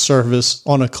suffix service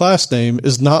on a class name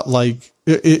is not like,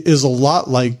 it is a lot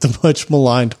like the much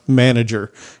maligned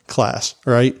manager class,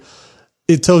 right?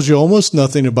 It tells you almost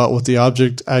nothing about what the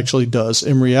object actually does.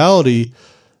 In reality,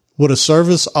 what a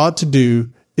service ought to do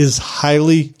is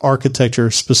highly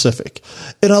architecture specific.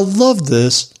 And I love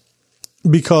this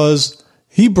because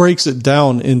he breaks it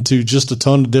down into just a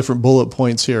ton of different bullet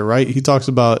points here, right? He talks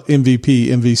about MVP,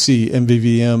 MVC,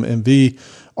 MVVM, MV,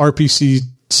 RPC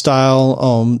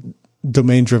style,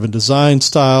 domain-driven design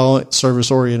style,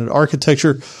 service-oriented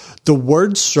architecture. The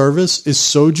word service is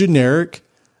so generic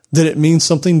that it means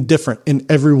something different in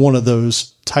every one of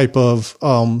those type of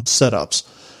setups.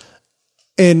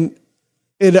 And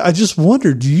I just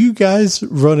wonder, do you guys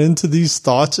run into these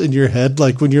thoughts in your head?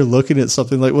 Like when you're looking at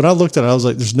something, like when I looked at it, I was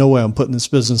like, there's no way I'm putting this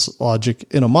business logic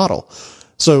in a model.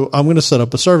 So I'm going to set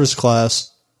up a service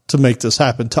class to make this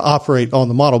happen, to operate on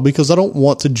the model, because I don't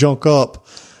want to junk up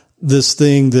this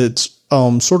thing that's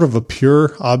sort of a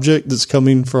pure object that's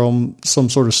coming from some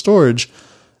sort of storage,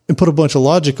 and put a bunch of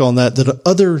logic on that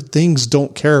other things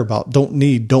don't care about, don't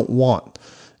need, don't want.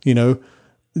 You know,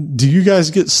 do you guys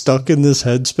get stuck in this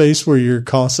headspace where you're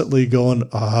constantly going,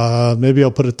 maybe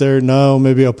I'll put it there. No,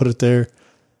 maybe I'll put it there.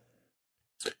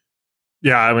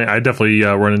 Yeah, I mean, I definitely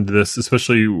run into this,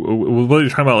 especially with what you're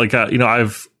talking about. Like,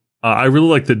 I really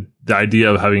like the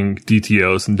idea of having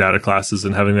DTOs and data classes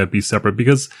and having that be separate,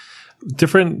 because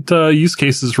different use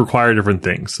cases require different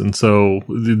things. And so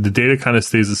the data kind of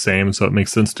stays the same. So it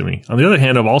makes sense to me. On the other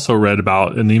hand, I've also read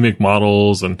about anemic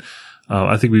models, and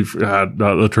I think we've had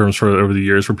the terms for it over the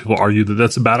years where people argue that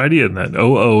that's a bad idea, and that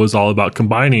OO is all about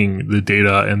combining the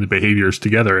data and the behaviors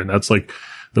together. And that's like,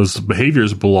 those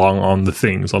behaviors belong on the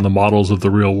things, on the models of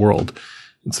the real world.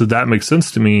 And so that makes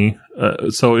sense to me.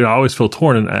 So, I always feel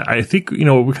torn. And I think, we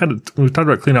talked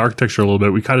about clean architecture a little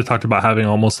bit. We kind of talked about having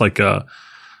almost like I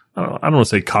don't want to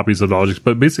say copies of objects,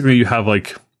 but basically you have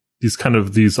like these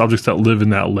objects that live in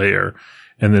that layer.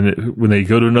 And then when they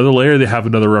go to another layer, they have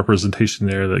another representation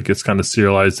there that gets kind of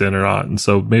serialized in or not. And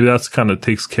so maybe that's kind of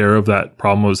takes care of that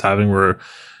problem I was having, where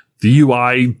the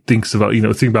UI thinks about,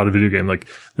 think about a video game, like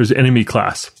there's enemy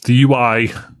class. The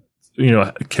UI,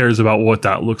 cares about what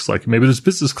that looks like. Maybe there's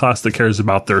business class that cares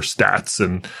about their stats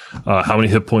and how many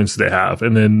hit points they have.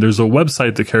 And then there's a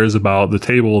website that cares about the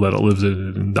table that it lives in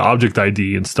and the object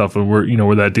ID and stuff, and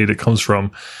where that data comes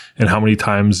from and how many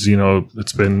times,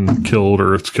 it's been killed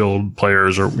or it's killed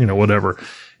players or, whatever.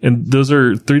 And those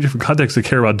are 3 different contexts that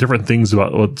care about different things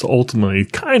about what's ultimately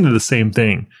kind of the same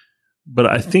thing. But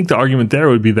I think the argument there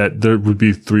would be that there would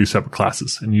be 3 separate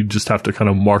classes, and you just have to kind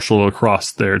of marshal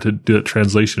across there to do that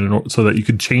translation so that you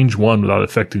could change one without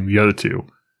affecting the other 2.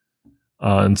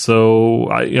 And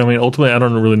so, ultimately, I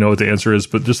don't really know what the answer is,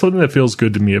 but just something that feels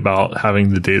good to me about having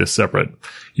the data separate,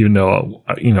 even though,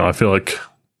 I feel like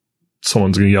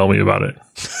someone's going to yell at me about it.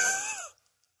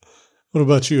 What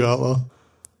about you, Outlaw?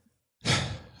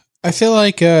 I feel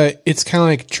like it's kind of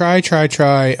like try.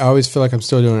 I always feel like I'm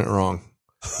still doing it wrong.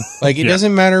 Like, it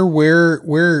doesn't matter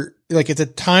where, like, at the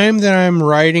time that I'm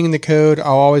writing the code,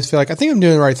 I'll always feel like I think I'm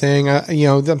doing the right thing.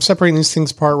 I'm separating these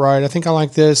things apart right. I think I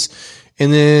like this.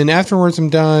 And then afterwards I'm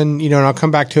done, and I'll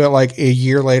come back to it like a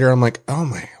year later. I'm like, oh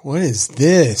my, what is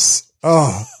this?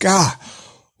 Oh God.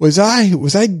 Was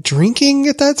I drinking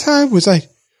at that time?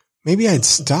 Maybe I'd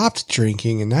stopped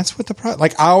drinking, and that's what the problem,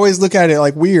 like, I always look at it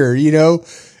like weird,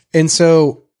 And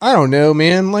so I don't know,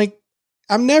 man, like,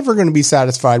 I'm never going to be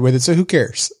satisfied with it, so who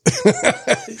cares?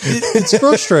 It's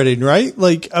frustrating, right?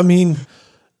 Like, I mean,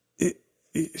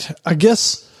 I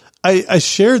guess I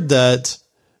shared that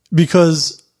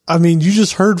because, you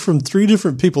just heard from 3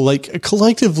 different people. Like,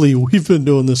 collectively, we've been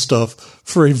doing this stuff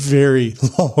for a very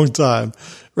long time,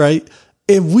 right?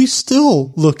 And we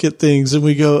still look at things and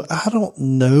we go, I don't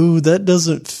know, that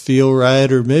doesn't feel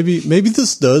right, or maybe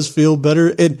this does feel better.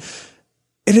 And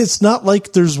it's not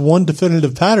like there's one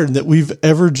definitive pattern that we've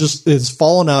ever it's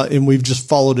fallen out and we've just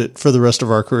followed it for the rest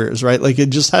of our careers, right? Like, it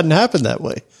just hadn't happened that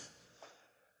way.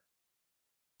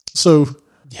 So,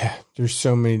 yeah, there's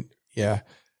so many. Yeah.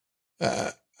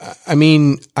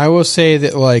 I will say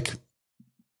that, like,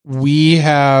 we've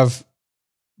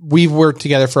worked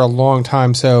together for a long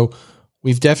time. So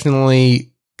we've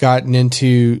definitely gotten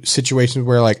into situations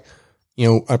where, like,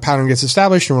 a pattern gets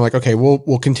established and we're like, okay,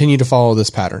 we'll continue to follow this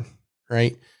pattern.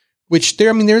 Right. Which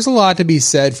there's a lot to be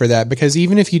said for that, because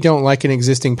even if you don't like an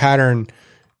existing pattern,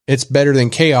 it's better than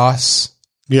chaos.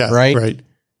 Yeah. Right. Right.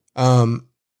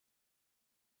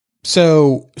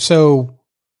 So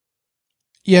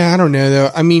yeah, I don't know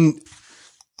though. I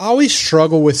always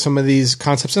struggle with some of these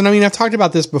concepts. And I've talked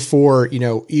about this before,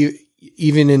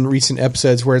 even in recent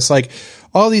episodes, where it's like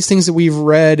all these things that we've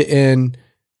read and,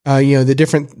 the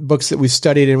different books that we've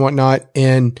studied and whatnot.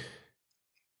 And,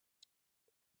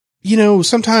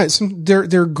 sometimes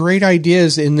they're great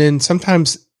ideas, and then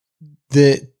sometimes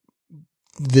the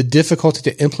difficulty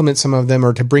to implement some of them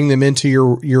or to bring them into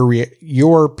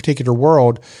your particular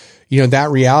world,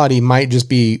 that reality might just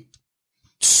be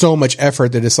so much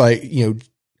effort that it's like,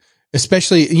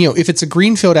 especially, if it's a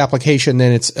greenfield application,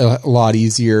 then it's a lot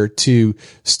easier to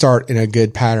start in a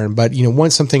good pattern. But,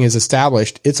 once something is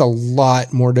established, it's a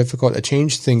lot more difficult to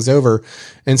change things over.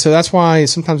 And so that's why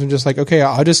sometimes I'm just like, okay,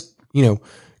 I'll just,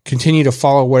 continue to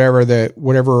follow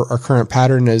whatever our current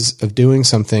pattern is of doing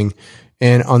something.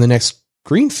 And on the next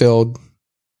greenfield,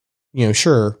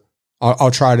 sure,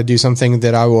 I'll try to do something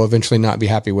that I will eventually not be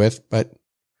happy with, but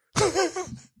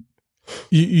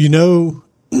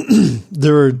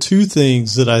there are 2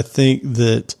 things that I think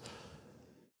that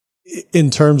in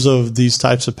terms of these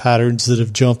types of patterns that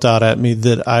have jumped out at me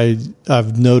that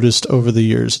I've noticed over the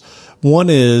years. One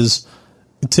is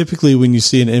typically when you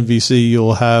see an MVC,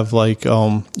 you'll have like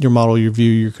your model, your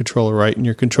view, your controller, right? And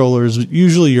your controller is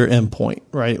usually your endpoint,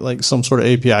 right? Like some sort of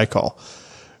API call.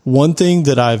 One thing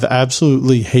that I've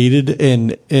absolutely hated,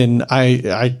 and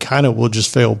I kind of will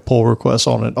just fail pull requests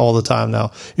on it all the time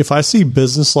now. If I see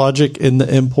business logic in the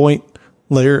endpoint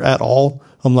layer at all,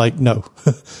 I'm like, no.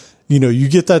 You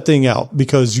get that thing out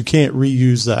because you can't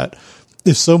reuse that.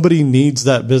 If somebody needs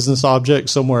that business object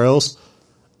somewhere else,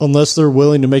 unless they're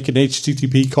willing to make an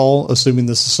HTTP call, assuming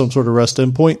this is some sort of REST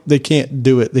endpoint, they can't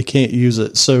do it. They can't use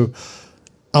it. So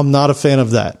I'm not a fan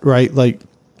of that, right? Like,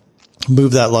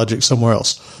 move that logic somewhere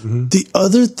else. Mm-hmm. The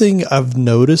other thing I've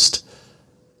noticed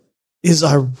is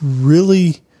I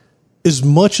really, as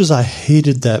much as I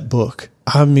hated that book,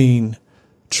 I mean,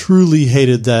 truly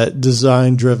hated that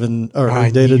design driven or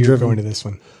data driven. Going to this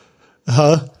one,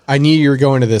 huh? I knew you were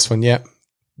going to this one. Yep,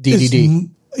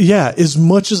 DDD. As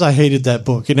much as I hated that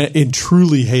book and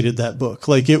truly hated that book,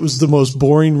 like it was the most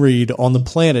boring read on the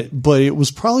planet, but it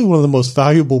was probably one of the most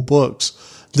valuable books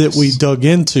that we dug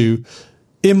into.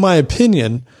 In my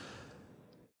opinion,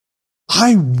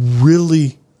 I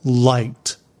really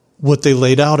liked what they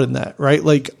laid out in that, right?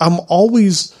 Like I'm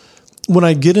always, when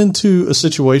I get into a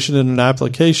situation in an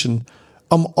application,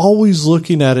 I'm always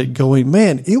looking at it going,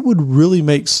 man, it would really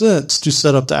make sense to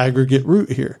set up the aggregate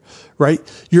root here, right?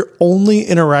 You're only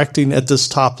interacting at this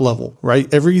top level,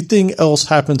 right? Everything else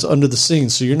happens under the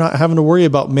scenes. So you're not having to worry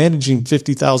about managing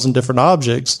 50,000 different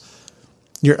objects.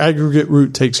 Your aggregate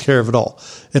root takes care of it all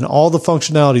and all the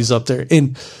functionalities up there.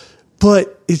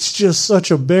 But it's just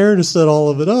such a bear to set all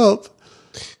of it up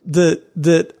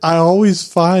that I always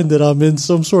find that I'm in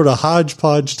some sort of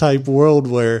hodgepodge type world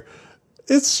where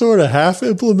it's sort of half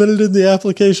implemented in the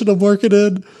application I'm working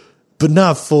in, but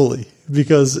not fully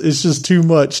because it's just too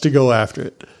much to go after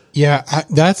it. Yeah.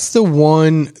 That's the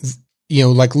one,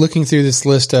 like looking through this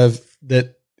list of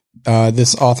that,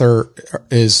 this author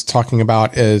is talking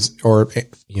about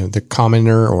the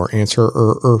commenter or answer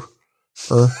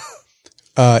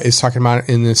is talking about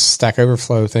in this Stack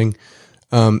Overflow thing.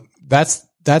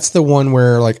 That's the one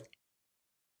where like,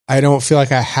 I don't feel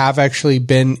like I have actually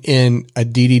been in a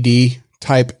DDD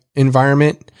type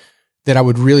environment that I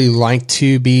would really like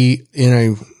to be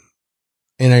in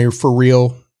a for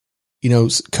real,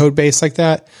 code base like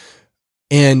that.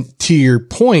 And to your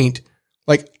point,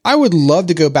 like I would love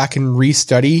to go back and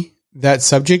restudy that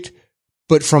subject,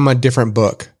 but from a different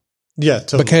book. Yeah,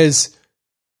 totally. Because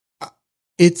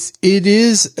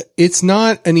it's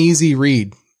not an easy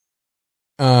read.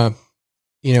 So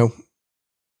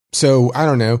I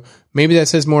don't know. Maybe that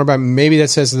says more about, maybe that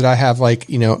says that I have like,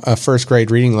 a first grade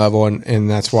reading level and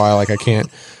that's why like I can't,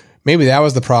 maybe that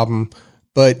was the problem.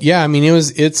 But yeah, I mean,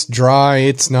 it's dry.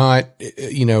 It's not,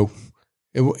 it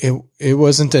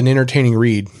wasn't an entertaining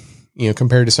read,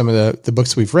 compared to some of the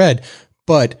books we've read.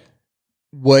 But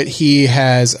what he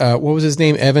has, what was his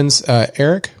name? Evans,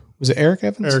 Eric? Was it Eric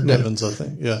Evans? Eric Evans, I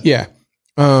think. Yeah. Yeah.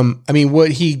 I mean,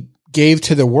 what he gave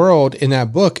to the world in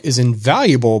that book is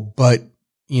invaluable, but,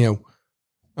 so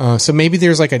maybe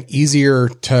there's like an easier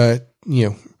to,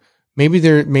 maybe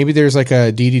there's like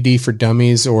a DDD for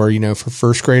dummies or, for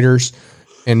first graders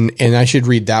and I should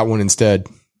read that one instead.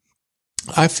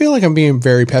 I feel like I'm being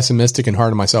very pessimistic and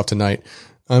hard on myself tonight.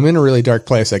 I'm in a really dark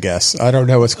place, I guess. I don't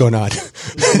know what's going on.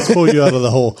 Pull you out of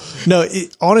the hole. No,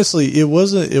 honestly, it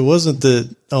wasn't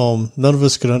that, none of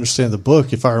us could understand the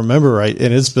book, if I remember right.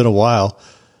 And it's been a while.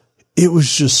 It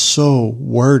was just so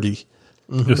wordy.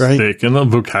 Just right? Thick and the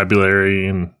vocabulary.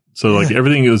 And so like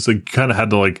everything is like kind of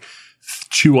had to like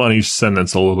chew on each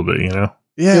sentence a little bit, Yeah.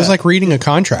 It was like reading a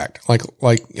contract, like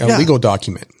a legal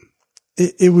document.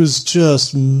 It was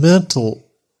just mental,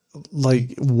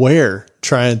 like wear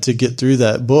trying to get through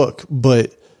that book.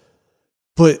 But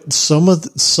some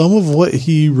of what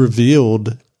he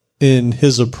revealed in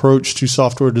his approach to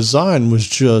software design was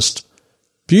just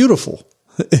beautiful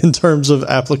in terms of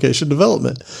application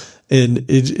development. And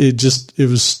it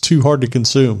was too hard to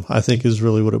consume, I think is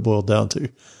really what it boiled down to.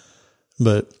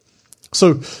 But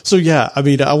so yeah, I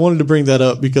mean, I wanted to bring that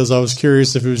up because I was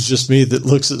curious if it was just me that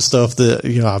looks at stuff that,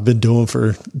 I've been doing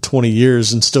for 20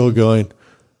 years and still going,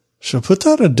 should I put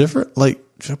that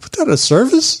should I put that in a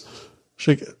service?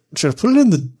 Should I put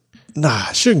it in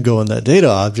I shouldn't go in that data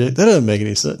object. That doesn't make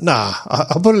any sense.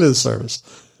 I'll put it in the service.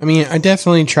 I mean, I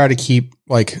definitely try to keep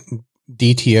like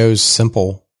DTOs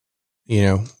simple,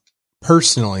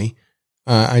 personally.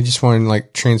 I just want to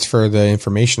like transfer the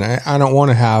information. I don't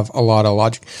want to have a lot of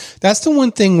logic. That's the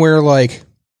one thing where like,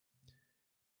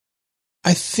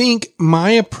 I think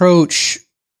my approach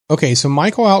okay, so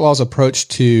Michael Outlaw's approach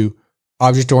to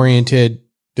object-oriented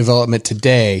development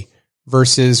today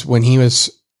versus when he was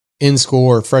in school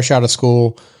or fresh out of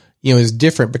school, is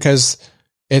different because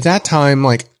at that time,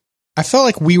 like, I felt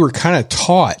like we were kind of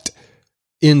taught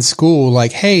in school,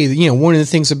 like, hey, one of the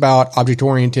things about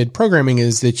object-oriented programming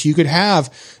is that you could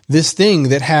have this thing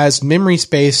that has memory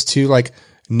space to like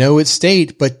know its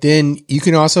state, but then you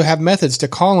can also have methods to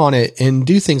call on it and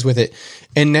do things with it.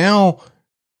 And now,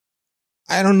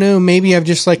 I don't know, maybe I've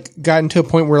just like gotten to a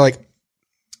point where like,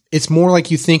 it's more like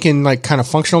you think in like kind of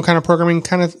functional kind of programming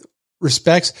kind of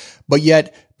respects, but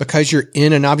yet because you're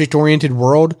in an object-oriented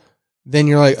world, then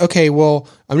you're like, okay, well,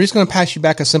 I'm just going to pass you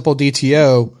back a simple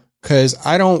DTO because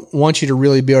I don't want you to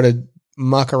really be able to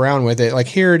muck around with it. Like,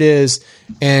 here it is.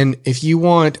 And if you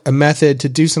want a method to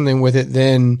do something with it,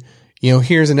 then,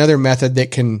 here's another method that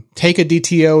can take a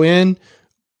DTO in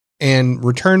and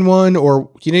return one,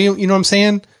 or, you know what I'm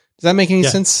saying? Does that make any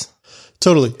sense?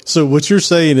 Totally. So what you're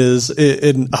saying is,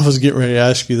 and I was getting ready to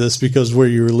ask you this because where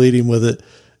you were leading with it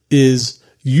is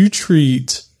you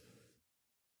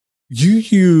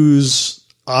use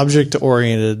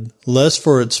object-oriented less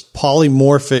for its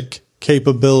polymorphic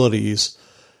capabilities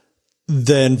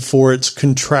than for its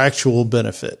contractual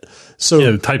benefit.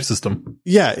 So the type system.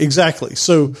 Yeah, exactly.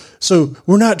 So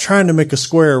we're not trying to make a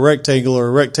square a rectangle or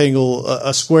a rectangle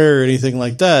a square or anything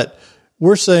like that.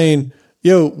 We're saying,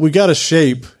 we got a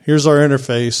shape. Here's our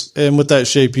interface. And with that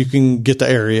shape, you can get the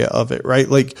area of it, right?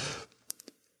 Like,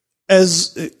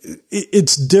 as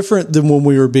it's different than when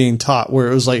we were being taught where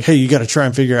it was like, hey, you got to try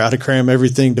and figure out how to cram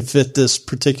everything to fit this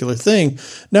particular thing.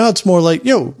 Now it's more like,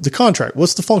 the contract,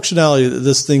 what's the functionality that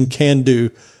this thing can do?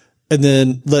 And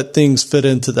then let things fit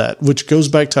into that, which goes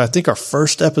back to, I think, our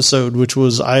first episode, which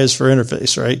was I is for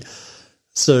interface, right?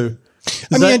 So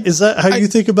is that how you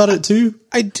think about it too?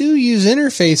 I do use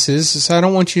interfaces, so I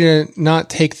don't want you to not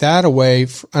take that away.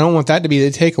 I don't want that to be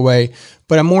the takeaway,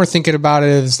 but I'm more thinking about it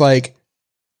as like,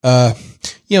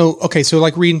 okay, so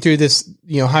like reading through this,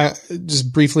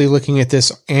 just briefly looking at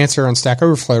this answer on Stack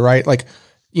Overflow, right? Like,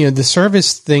 the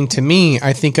service thing to me,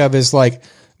 I think of as like,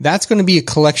 that's going to be a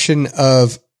collection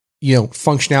of,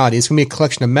 functionality. It's going to be a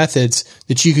collection of methods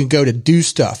that you can go to do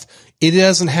stuff. It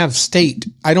doesn't have state.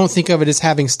 I don't think of it as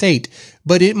having state,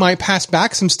 but it might pass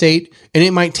back some state and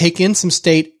it might take in some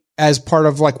state as part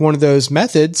of like one of those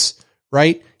methods,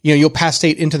 right? You'll pass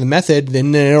state into the method,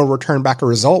 then it'll return back a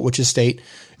result, which is state.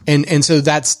 And so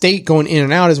that state going in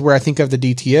and out is where I think of the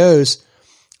DTOs.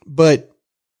 But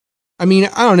I mean,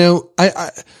 I don't know.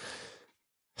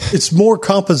 It's more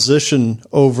composition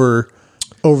over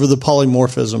the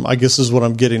polymorphism, I guess is what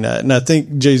I'm getting at. And I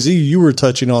think, Jay-Z, you were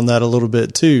touching on that a little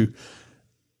bit too,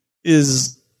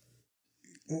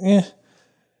 Yeah,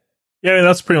 I mean,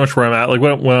 that's pretty much where I'm at. Like,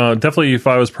 when definitely if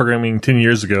I was programming 10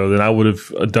 years ago, then I would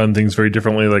have done things very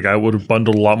differently. Like, I would have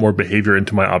bundled a lot more behavior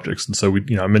into my objects. And so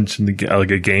I mentioned like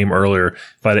a game earlier.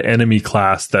 If I had an enemy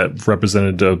class that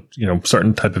represented a,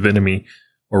 certain type of enemy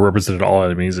or represented all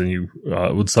enemies and you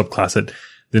would subclass it,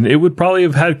 then it would probably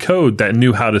have had code that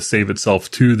knew how to save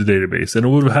itself to the database. And it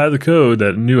would have had the code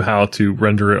that knew how to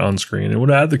render it on screen. It would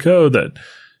have had the code that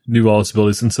knew all its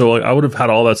abilities. And so I would have had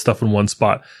all that stuff in one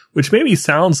spot, which maybe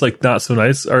sounds like not so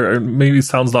nice, or maybe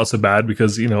sounds not so bad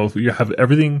because, if you have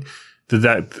everything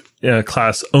that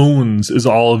class owns is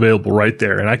all available right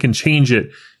there, and I can change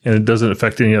it and it doesn't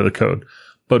affect any other code.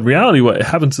 But in reality, what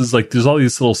happens is like there's all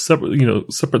these little separate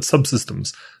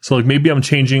subsystems. So like maybe I'm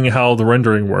changing how the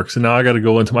rendering works, and now I got to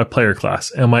go into my player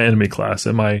class and my enemy class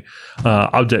and my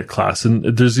object class, and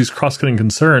there's these cross-cutting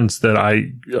concerns that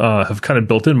I have kind of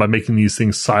built in by making these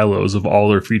things silos of all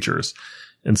their features.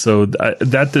 And so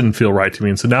that didn't feel right to me.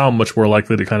 And so now I'm much more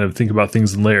likely to kind of think about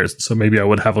things in layers. So maybe I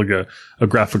would have like a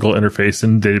graphical interface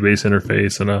and database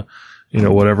interface and a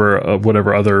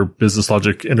whatever other business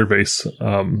logic interface.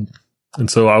 And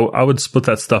so I would split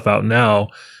that stuff out now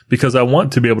because I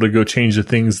want to be able to go change the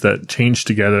things that change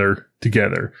together.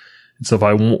 And so if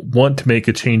I want to make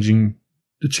a change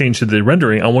to the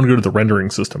rendering, I want to go to the rendering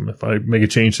system. If I make a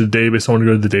change to the database, I want to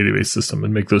go to the database system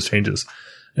and make those changes.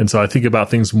 And so I think about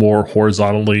things more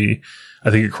horizontally,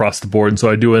 I think across the board. And so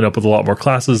I do end up with a lot more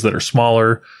classes that are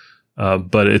smaller,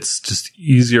 but it's just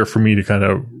easier for me to kind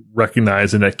of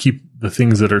recognize and keep the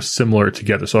things that are similar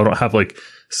together. So I don't have like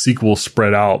SQL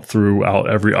spread out throughout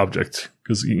every object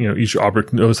because, each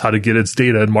object knows how to get its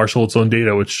data and marshal its own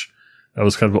data, which that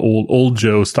was kind of old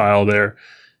Joe style there.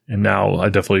 And now I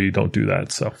definitely don't do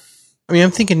that. So, I mean,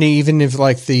 I'm thinking even if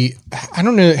like I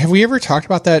don't know, have we ever talked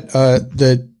about that,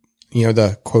 the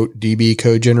quote DB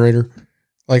code generator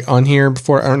like on here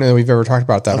before? I don't know that we've ever talked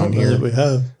about that on here. We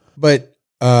have, but,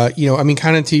 I mean,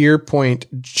 kind of to your point,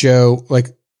 Joe, like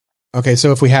Okay,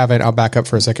 so if we haven't, I'll back up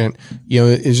for a second.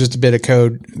 It's just a bit of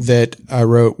code that I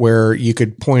wrote where you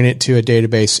could point it to a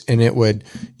database and it would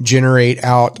generate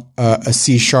out a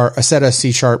set of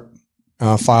C#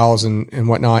 files and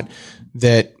whatnot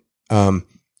that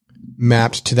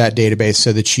mapped to that database,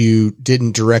 so that you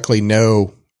didn't directly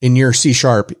know in your C#,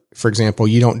 for example,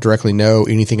 you don't directly know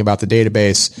anything about the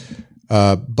database,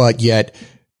 but yet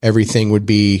everything would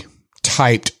be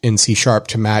typed in C#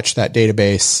 to match that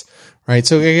database. Right.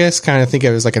 So I guess kind of think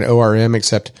of it as like an ORM,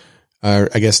 except I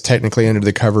guess technically under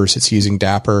the covers, it's using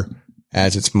Dapper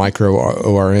as its micro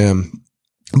ORM.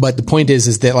 But the point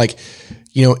is that like,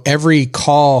 every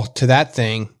call to that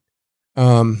thing,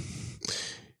 was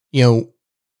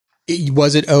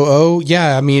it OO?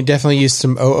 Yeah. I mean, it definitely used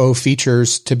some OO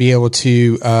features to be able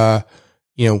to,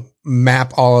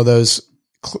 map all of those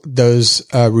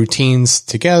routines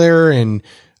together, and,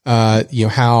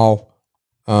 how,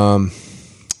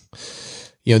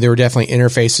 there were definitely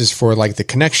interfaces for like the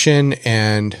connection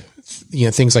and,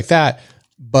 things like that.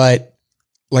 But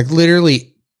like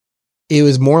literally it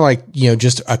was more like,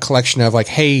 just a collection of like,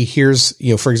 hey, here's,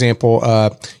 for example,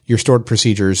 your stored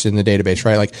procedures in the database,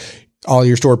 right? Like all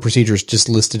your stored procedures just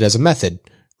listed as a method,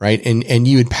 right? And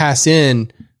you would pass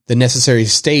in the necessary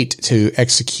state to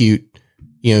execute,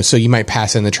 so you might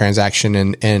pass in the transaction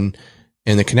and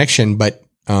the connection, but,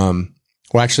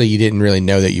 actually you didn't really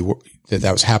know that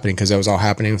that was happening, because that was all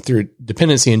happening through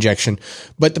dependency injection.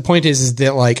 But the point is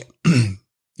that like,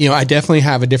 I definitely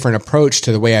have a different approach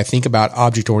to the way I think about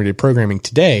object-oriented programming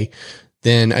today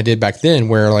than I did back then,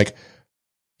 where like,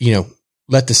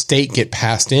 let the state get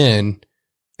passed in.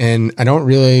 And I don't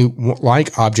really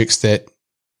like objects that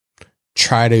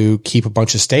try to keep a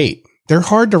bunch of state. They're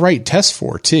hard to write tests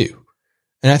for too.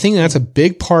 And I think that's a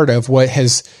big part of what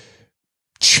has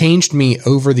changed me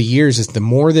over the years, is the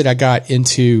more that I got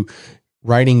into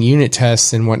writing unit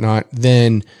tests and whatnot,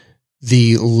 then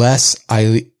the less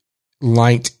I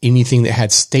liked anything that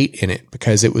had state in it,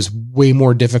 because it was way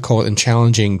more difficult and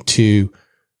challenging to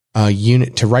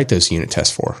write those unit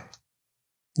tests for.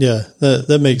 Yeah,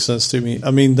 that makes sense to me.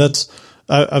 I mean,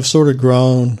 I've sort of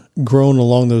grown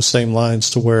along those same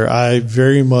lines, to where I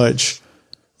very much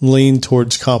lean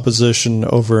towards composition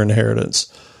over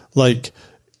inheritance. Like,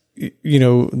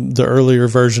 the earlier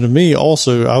version of me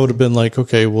also, I would have been like,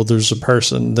 okay, well, there's a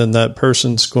person, then that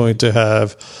person's going to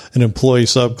have an employee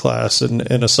subclass, and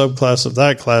a subclass of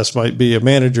that class might be a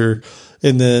manager.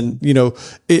 And then,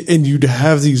 and you'd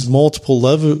have these multiple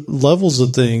levels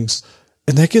of things,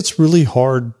 and that gets really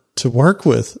hard to work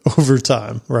with over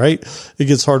time, right? It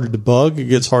gets hard to debug. It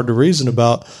gets hard to reason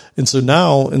about. And so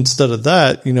now, instead of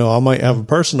that, I might have a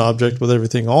person object with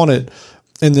everything on it,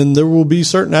 and then there will be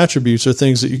certain attributes or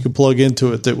things that you can plug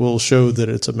into it that will show that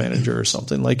it's a manager or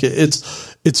something. Like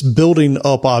it's building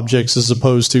up objects as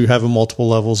opposed to having multiple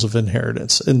levels of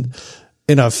inheritance. And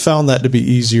I've found that to be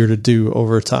easier to do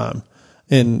over time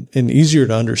and easier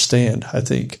to understand, I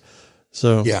think.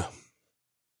 So, yeah.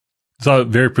 It's all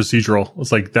very procedural.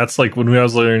 It's like, that's like when I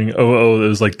was learning OO, it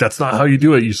was like, that's not how you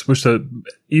do it. You're supposed to,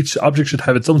 each object should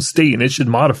have its own state, and it should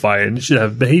modify it, and it should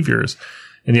have behaviors.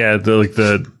 And yeah,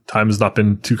 the time has not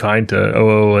been too kind to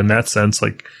OO in that sense.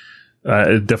 Like,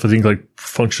 I definitely think like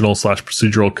functional /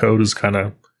 procedural code is kind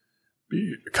of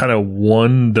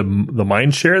won the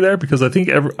mind share there, because I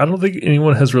don't think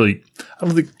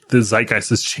the zeitgeist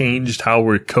has changed how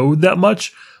we code that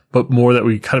much, but more that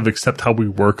we kind of accept how we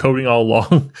were coding all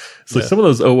along. It's like some of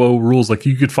those OO rules, like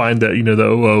you could find that, the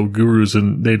OO gurus,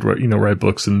 and they'd write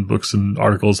books and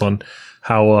articles on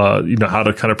how, how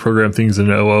to kind of program things in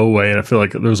an OO way. And I feel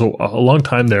like there was a long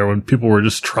time there when people were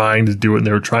just trying to do it, and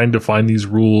they were trying to find these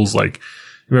rules. Like,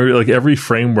 remember, like every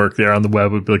framework there on the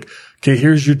web would be like, okay,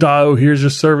 here's your DAO, here's your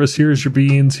service, here's your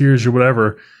beans, here's your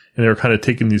whatever. And they were kind of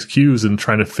taking these cues and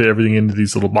trying to fit everything into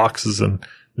these little boxes, and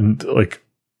like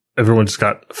everyone just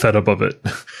got fed up of it.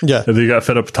 Yeah. And they got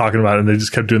fed up talking about it, and they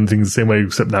just kept doing things the same way,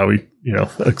 except now we,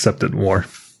 accept it more.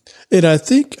 And I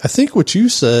think what you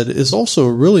said is also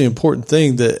a really important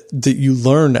thing that you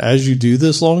learn as you do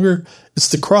this longer. It's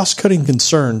the cross-cutting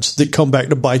concerns that come back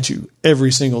to bite you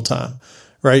every single time,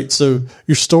 right? So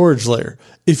your storage layer,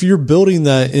 if you're building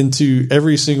that into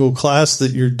every single class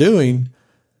that you're doing,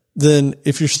 then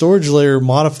if your storage layer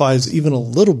modifies even a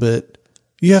little bit,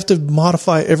 you have to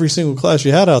modify every single class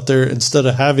you had out there, instead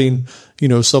of having,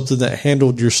 something that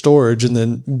handled your storage and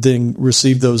then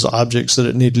received those objects that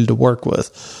it needed to work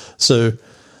with. So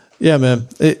yeah, man,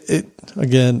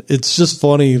 it's just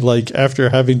funny. Like, after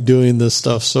having doing this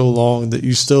stuff so long, that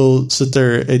you still sit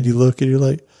there and you look and you're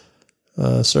like,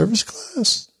 service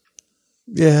class.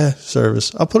 Yeah,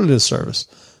 service. I'll put it in service.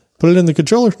 Put it in the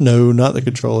controller? No, not the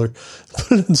controller.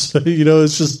 Put it in, so,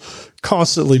 it's just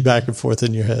constantly back and forth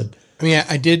in your head. I mean,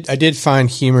 I did find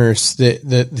humorous that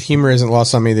the humor isn't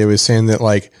lost on me. They was saying that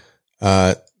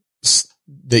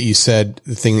that you said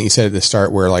the thing that you said at the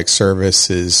start where like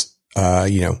service is,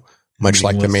 much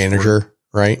like the manager,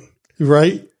 right?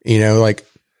 Right. Like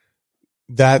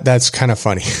that's kind of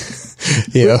funny.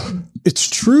 It's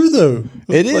true though.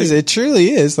 It is. It truly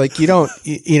is. Like you don't,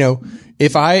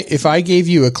 if I gave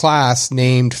you a class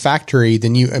named factory,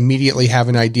 then you immediately have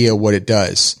an idea what it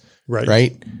does. Right.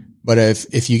 Right. But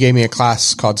if you gave me a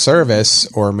class called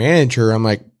service or manager, I'm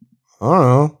like, I don't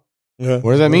know. Yeah.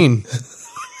 What does that mean?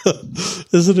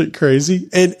 Isn't it crazy?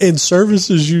 And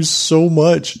service is used so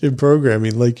much in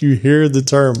programming. Like you hear the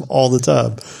term all the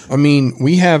time. I mean,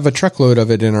 we have a truckload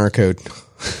of it in our code.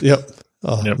 Yep.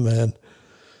 Oh man.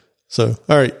 So,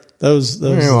 all right. That was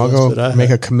I'll go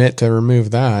make a commit to remove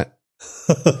that.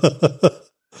 All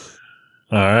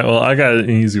right. Well, I got an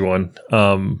easy one.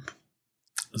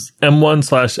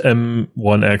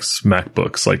 M1/M1X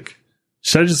MacBooks. Like,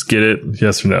 should I just get it?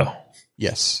 Yes or no?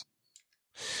 Yes.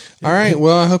 All right.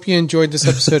 Well, I hope you enjoyed this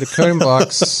episode of Coding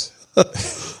Blocks.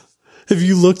 Have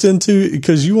you looked into,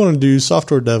 because you want to do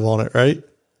software dev on it, right?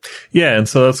 Yeah. And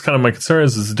so that's kind of my concern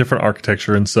is it's a different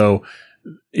architecture. And so,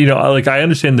 I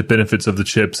understand the benefits of the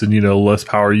chips and, less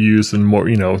power use and more,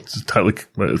 it's tightly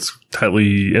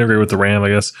integrated with the RAM, I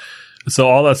guess. So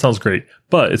all that sounds great,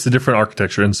 but it's a different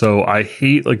architecture. And so I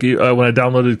hate, when I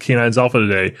downloaded K9's Alpha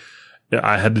today,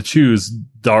 I had to choose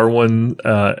Darwin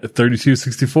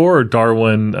 3264 or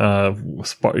Darwin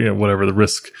whatever the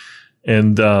RISC,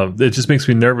 and it just makes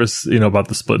me nervous, about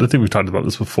the split. I think we've talked about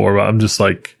this before, but I'm just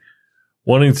like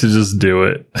wanting to just do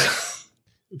it. I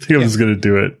think I'm just going to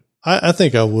do it. I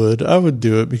think I would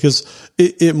do it because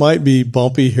it might be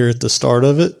bumpy here at the start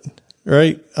of it,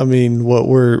 right? I mean,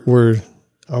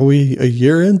 are we a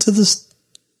year into this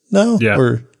now? Yeah.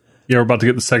 We're about to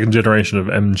get the second generation of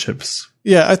M chips.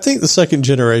 Yeah, I think the second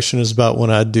generation is about when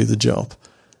I'd do the jump.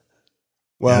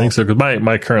 Well, I think so, because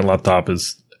my current laptop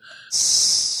is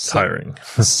tiring.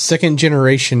 Second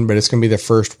generation, but it's going to be the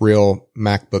first real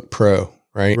MacBook Pro,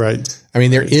 right? Right. I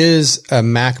mean, there is a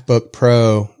MacBook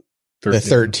Pro, 13. The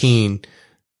 13,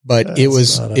 but it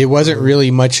wasn't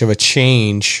really much of a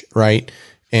change, right?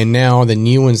 And now the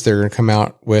new ones they're going to come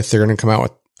out with,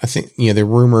 I think, the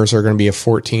rumors are going to be a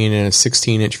 14 and a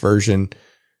 16-inch version.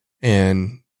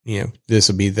 And, this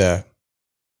will be the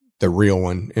real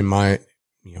one in my,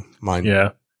 mind.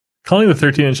 Yeah. Calling the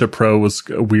 13-inch a Pro was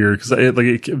weird because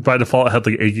by default it had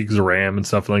 8 gigs of RAM and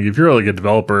stuff. And if you're a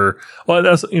developer, well,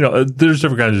 that's, there's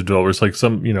different kinds of developers. Like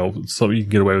some you can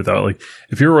get away without.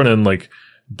 If you're running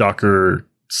Docker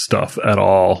stuff at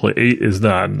all, 8 is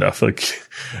not enough.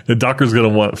 The Docker's going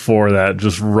to want 4 of that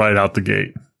just right out the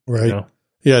gate. Right.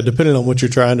 Yeah, depending on what you're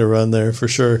trying to run there, for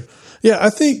sure. Yeah, I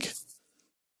think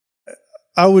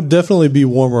I would definitely be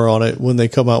warmer on it when they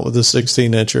come out with a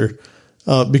 16-incher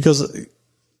because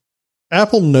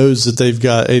Apple knows that they've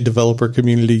got a developer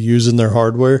community using their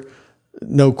hardware,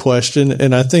 no question.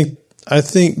 And I think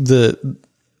that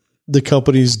the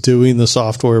companies doing the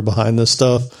software behind this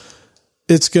stuff,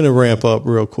 it's going to ramp up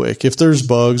real quick. If there's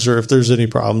bugs or if there's any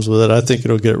problems with it, I think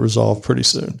it'll get resolved pretty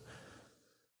soon.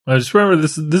 I just remember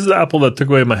this is Apple that took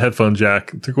away my headphone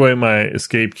jack, took away my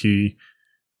escape key,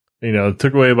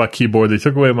 took away my keyboard, they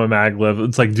took away my maglev.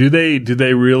 It's like, do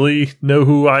they really know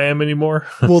who I am anymore?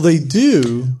 Well, they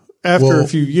do after a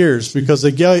few years because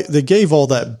they gave all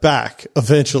that back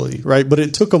eventually, right? But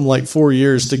it took them 4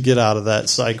 years to get out of that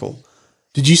cycle.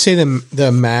 Did you say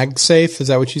the MagSafe? Is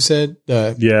that what you said?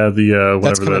 Whatever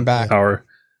that's coming the back. Power.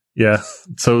 Yeah.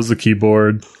 So is the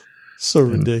keyboard. So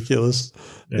ridiculous.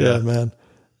 Yeah, man.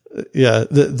 Yeah,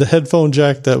 the headphone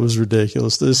jack, that was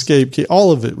ridiculous. The escape key,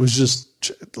 all of it was just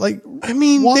why?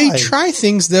 They try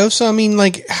things though. So I mean,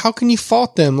 how can you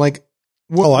fault them? What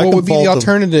would be the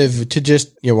alternative to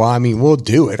just, we'll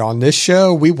do it on this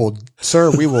show. We will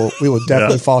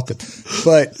definitely fault them.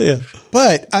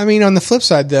 But I mean, on the flip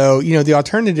side though, the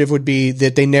alternative would be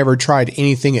that they never tried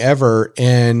anything ever.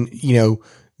 And,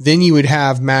 then you would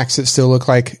have Macs that still look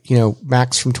like,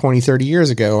 Macs from 20, 30 years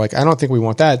ago. I don't think we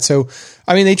want that. So,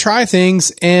 I mean, they try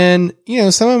things and,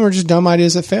 some of them are just dumb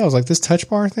ideas that fails. This touch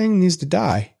bar thing needs to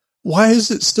die. Why is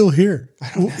it still here?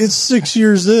 It's 6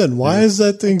 years in. Why is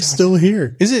that thing still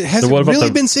here? Has it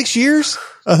really been 6 years?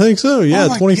 I think so. Yeah.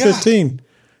 2015. God.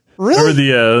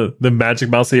 Really? Remember the Magic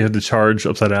Mouse that you had to charge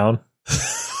upside down?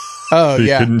 Oh, so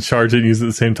you couldn't charge it and use it at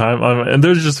the same time. And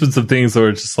there's just been some things where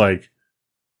it's just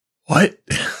what?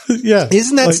 Yeah.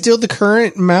 Isn't that still the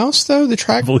current mouse though? The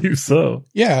track? I believe so.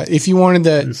 Yeah. If you wanted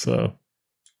that. I believe so.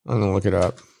 I'm going to look it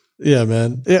up. Yeah,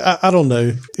 man. I don't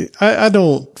know. I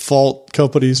don't fault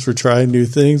companies for trying new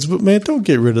things, but man, don't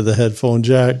get rid of the headphone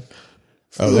jack.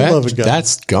 Oh,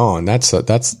 that's gone. That's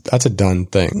a done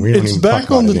thing. We don't It's even back talk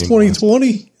about on the it anymore.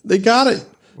 2020. They got it.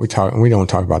 We don't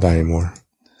talk about that anymore.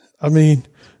 I mean,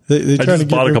 they I trying to just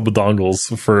bought a get couple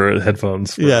dongles for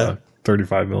headphones for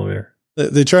 35 millimeter.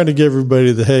 they're trying to give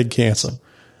everybody the head cancer.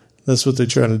 That's what they're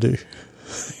trying to do.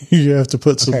 You have to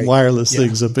put some wireless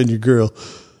things up in your grill.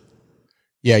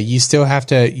 Yeah, you still have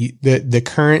to. The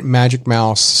current Magic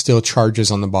Mouse still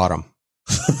charges on the bottom.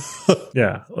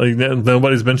 Yeah, like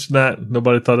nobody's mentioned that.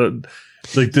 Nobody thought it.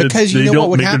 Like, Because they you know what don't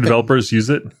would make happen? the developers use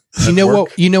it.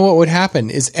 You know what would happen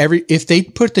is if they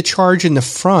put the charge in the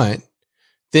front,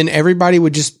 then everybody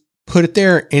would just put it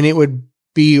there, and it would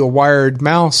be a wired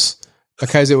mouse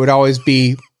because it would always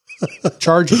be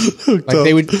charging.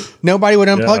 Like nobody would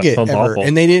unplug it sounds ever, awful.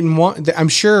 and they didn't want. I'm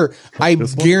sure. I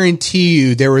guarantee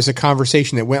you, there was a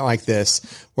conversation that went like this,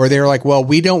 where they were like, "Well,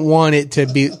 we don't want it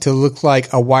to look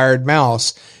like a wired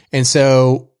mouse, and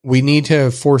so we need to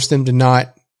force them to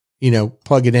not,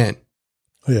 plug it in."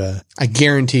 Yeah. I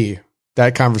guarantee you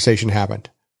that conversation happened.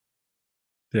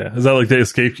 Yeah, is that like the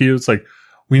escape key? It's like,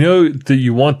 we know that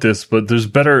you want this, but there's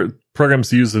better programs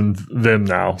to use than them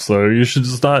now, so you should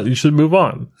you should move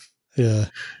on. Yeah.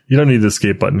 You don't need the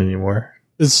escape button anymore.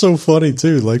 It's so funny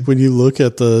too. Like when you look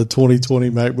at the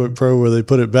 2020 MacBook Pro where they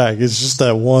put it back, it's just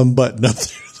that one button up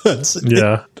there. That's it.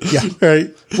 Yeah. Yeah. Right.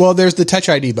 Well, there's the Touch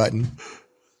ID button.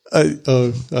 I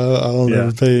don't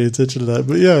ever pay attention to that,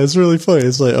 but yeah, it's really funny.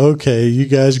 It's like, okay, you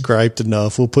guys griped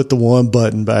enough. We'll put the one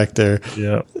button back there.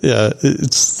 Yeah. Yeah.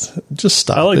 It's just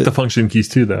stop. I like it. the function keys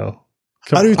too, though.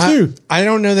 I do too. I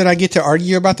don't know that I get to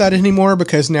argue about that anymore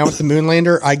because now with the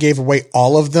Moonlander, I gave away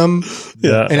all of them.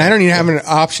 Yeah. And I don't even have an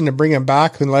option to bring them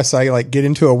back unless I get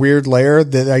into a weird layer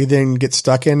that I then get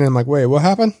stuck in. And I'm like, wait, what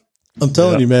happened? I'm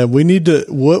telling you, man,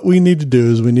 what we need to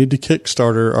do is we need to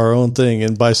Kickstarter our own thing.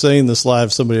 And by saying this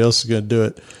live, somebody else is going to do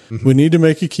it. Mm-hmm. We need to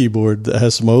make a keyboard that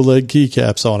has some OLED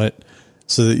keycaps on it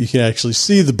so that you can actually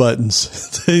see the buttons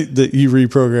that you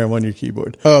reprogram on your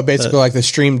keyboard. Oh, basically like the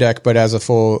Stream Deck, but as a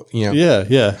full,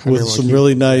 Yeah. With some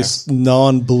really nice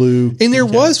non-blue. And there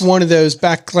was one of those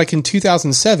back like in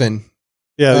 2007.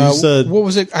 Yeah, you said. What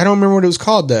was it? I don't remember what it was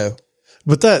called though.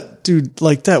 But that, dude,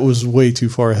 that was way too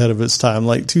far ahead of its time.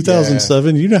 Like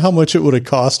 2007, you know how much it would have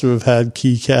cost to have had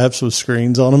keycaps with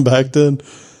screens on them back then?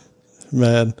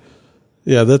 Man.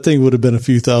 Yeah, that thing would have been a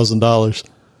few $1,000s.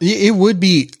 It would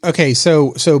be. Okay,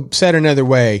 so said another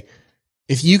way,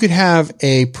 if you could have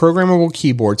a programmable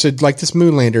keyboard, so like this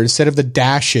Moonlander, instead of the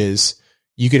dashes,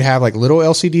 you could have like little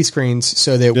LCD screens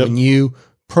so that when you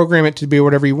program it to be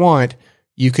whatever you want,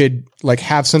 you could like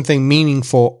have something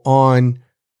meaningful on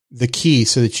the key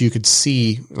so that you could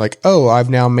see like, oh, I've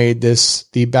now made this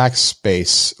the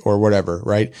backspace or whatever,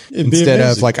 right? Instead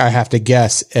of like, I have to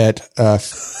guess at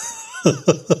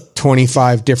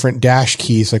 25 different dash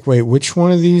keys. Like, wait, which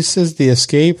one of these is the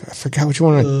escape? I forgot which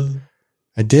one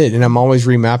I did. And I'm always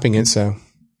remapping it. So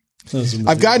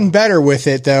I've gotten better with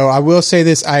it though. I will say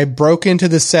this. I broke into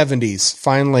the 70s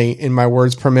finally in my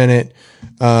words per minute,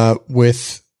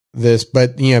 with this,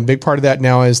 but a big part of that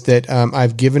now is that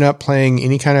I've given up playing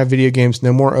any kind of video games.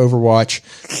 No more Overwatch.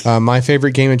 My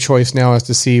favorite game of choice now is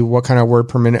to see what kind of word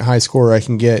per minute high score I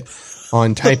can get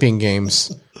on typing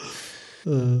games.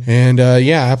 And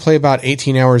I play about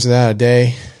 18 hours of that a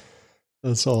day.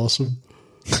 That's awesome.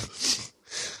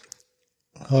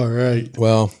 All right.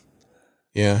 Well,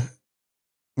 yeah,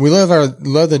 we love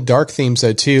the dark themes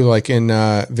though too, like in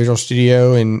Visual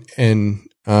Studio and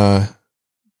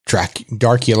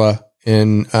Darkula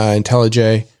in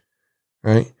IntelliJ,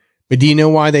 right? But do you know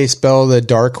why they spell the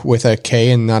dark with a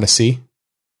K and not a C?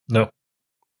 No.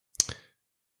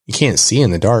 You can't see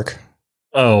in the dark.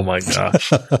 Oh my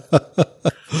gosh.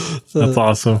 That's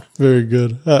awesome. Very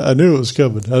good. I knew it was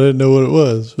coming. I didn't know what it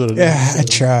was. But I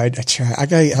tried. I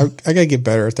gotta get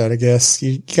better at that, I guess.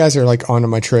 You guys are like onto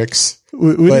my tricks.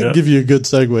 We didn't give you a good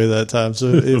segue that time. So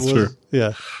it was true.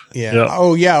 Yeah. Yeah. Yep.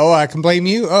 Oh, yeah. Oh, I can blame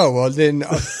you. Oh, well, then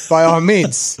by all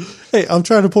means. Hey, I'm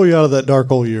trying to pull you out of that dark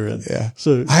hole you're in. Yeah.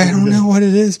 So I don't know what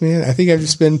it is, man. I think I've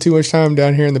just spent too much time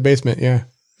down here in the basement. Yeah.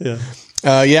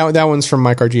 Yeah. That one's from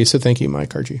Mike RG. So thank you, Mike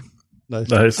RG.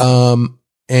 Nice.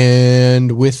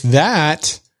 And with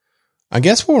that, I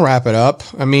guess we'll wrap it up.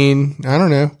 I mean, I don't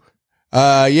know.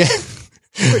 Yeah.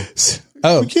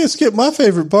 You can't skip my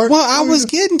favorite part. Well, I was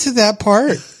getting to that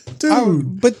part,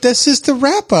 dude. But this is the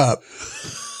wrap up.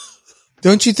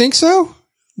 Don't you think so?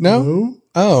 No?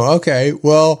 Oh, okay.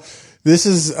 Well, this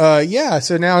is,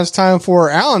 so now it's time for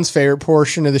Alan's favorite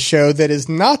portion of the show that is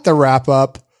not the wrap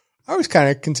up. I was kind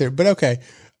of considered, but okay.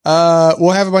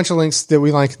 We'll have a bunch of links that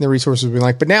we like and the resources we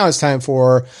like. But now it's time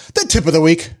for the tip of the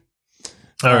week.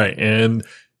 All right. And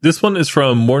this one is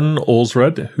from Morten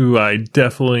Olsrud, who I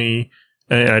definitely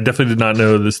did not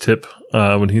know this tip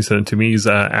when he sent it to me. He's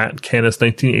at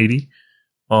Canis1980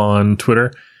 on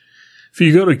Twitter. If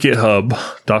you go to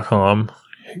github.com,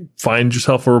 find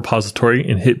yourself a repository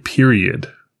and hit period.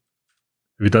 Have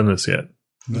you done this yet?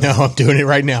 No, I'm doing it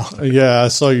right now. Yeah, I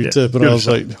saw your tip and I was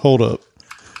like, hold up.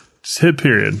 Just hit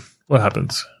period. What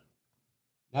happens?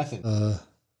 Nothing. I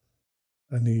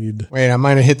need. Wait, I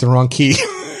might have hit the wrong key.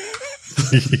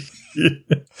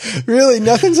 Really?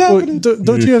 Nothing's happening?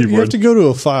 Don't you have to go to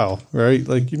a file, right?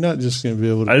 Like, you're not just going to be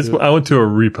able to. I went to a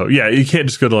repo. Yeah, you can't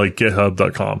just go to like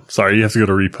github.com. Sorry, you have to go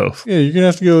to repo. Yeah, you're going to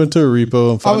have to go into a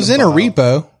repo and find I was in a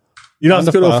repo. You don't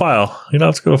have to go to a file. You don't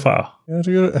have to go to a file. You have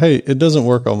to go to, hey, it doesn't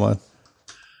work on mine.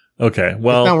 Okay, It's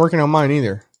well. not working on mine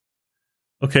either.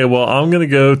 Okay, well, I'm going to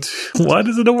go to. Why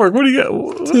does it not work? What do you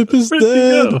got? Tip is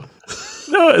dead.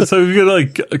 No, so if you go to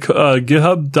like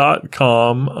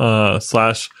github.com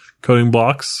 /coding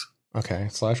blocks. Okay,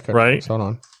 /coding. Right. Hold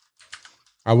on.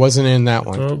 I wasn't in that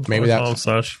one. Maybe that's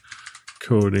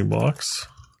 /coding blocks.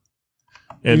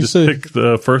 And You just say- pick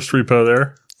the first repo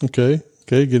there. Okay,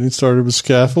 getting started with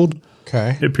scaffold.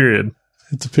 okay. Hit period.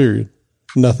 It's a period.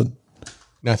 Nothing.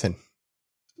 Nothing.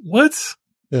 What?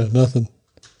 Yeah, nothing.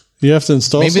 You have to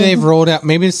install Maybe something? they've rolled out.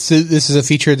 Maybe this is a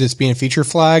feature that's being feature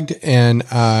flagged, and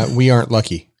we aren't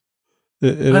lucky.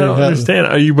 It I don't understand.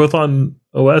 Are you both on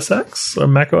OS X or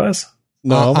Mac OS?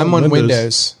 No, I'm on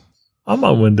Windows. I'm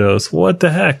on Windows. What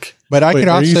the heck? But I Wait, could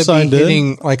are you also be signed in?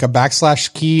 hitting like a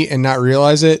 / key and not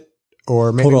realize it,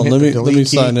 or maybe Hold on, hit let the me delete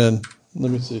key. sign in.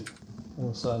 Let me see.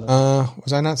 I'll sign in.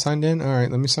 Was I not signed in? All right,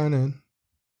 let me sign in.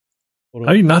 Hold How on.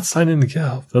 are you not signed in to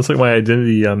GitHub? That's like my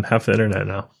identity on half the internet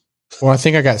now. Well, I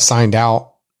think I got signed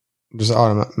out just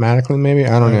automatically. Maybe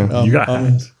I don't know. You got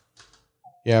hacked.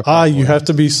 Yeah. You have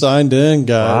to be signed in,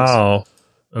 guys. Wow.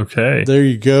 Okay. There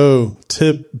you go.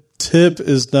 Tip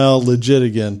is now legit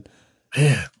again.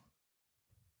 Man.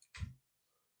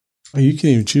 Oh, you can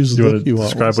even choose Do the you look want to you want.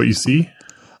 describe what you see?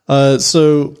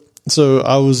 So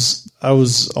I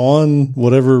was on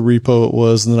whatever repo it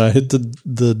was, and then I hit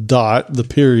the dot, the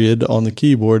period on the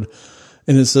keyboard,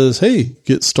 and it says, "Hey,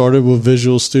 get started with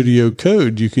Visual Studio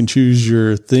Code. You can choose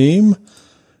your theme,"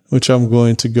 which I'm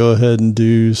going to go ahead and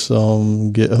do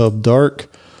some GitHub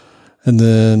Dark, and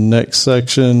then next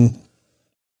section.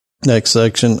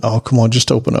 Oh, come on,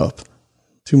 just open up.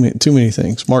 Too many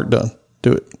things. Mark done.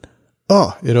 Do it.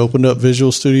 Oh, it opened up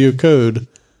Visual Studio Code.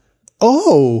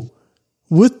 Oh,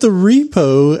 with the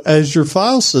repo as your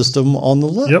file system on the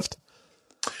left. Yep.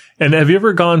 And have you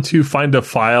ever gone to find a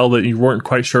file that you weren't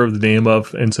quite sure of the name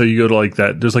of, and so you go to like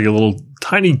that? There's like a little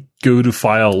tiny go to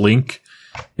file link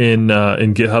in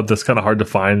GitHub that's kind of hard to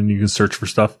find, and you can search for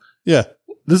stuff. Yeah.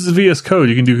 This is VS Code.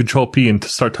 You can do Control P and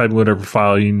start typing whatever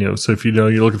file you know. So if you know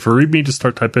you're looking for README, just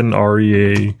start typing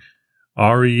READ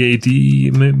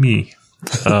me.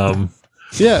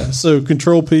 Yeah. So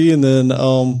Control P and then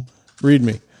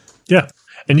README. Yeah,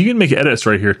 and you can make edits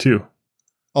right here too.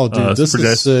 Oh, dude, this super is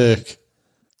nice. sick.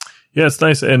 Yeah, it's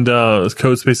nice. And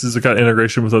Code Spaces have got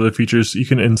integration with other features. You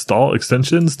can install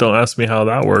extensions. Don't ask me how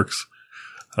that works.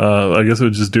 I guess it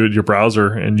would just do it in your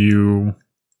browser, and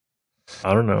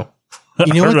I don't know.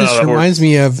 You know what this reminds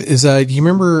me of is, do you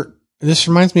remember, this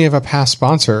reminds me of a past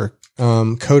sponsor,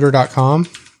 Coder.com.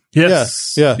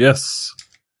 Yes. Yeah. Yes.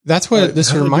 That's what this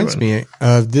how they reminds doing? me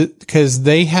of, because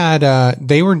they had,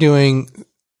 they were doing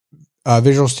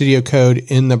Visual Studio Code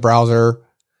in the browser,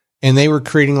 and they were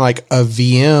creating like a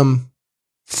VM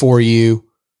for you.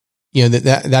 You know,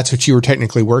 that's what you were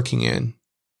technically working in.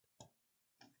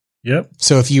 Yep.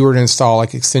 So if you were to install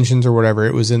like extensions or whatever,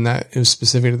 it was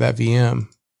specific to that VM.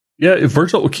 Yeah,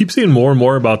 we keep seeing more and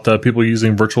more about people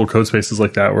using virtual code spaces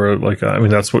like that, where like, I mean,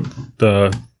 that's what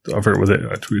I forget what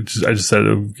I just said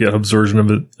GitHub's version of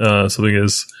it. Something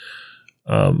is,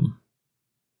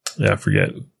 I forget.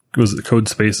 Was it Code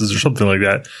Spaces or something like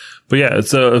that? But yeah,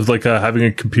 it's like having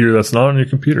a computer that's not on your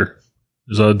computer.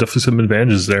 There's definitely some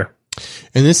advantages there.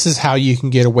 And this is how you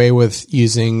can get away with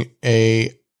using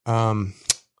a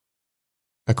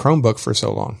Chromebook for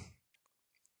so long.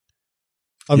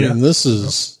 I mean, this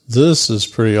is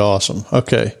pretty awesome.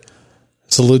 Okay.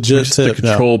 It's a legit Just tip the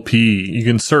now. Control P. You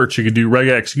can search. You can do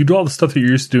regex. You can do all the stuff that you're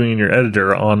used to doing in your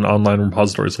editor on online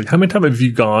repositories. Like, how many times have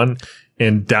you gone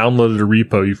and downloaded a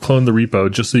repo? You've cloned the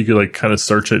repo just so you could like kind of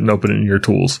search it and open it in your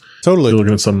tools. Totally. You're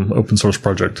looking at some open source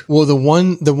project. Well, the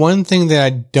one thing that I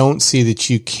don't see that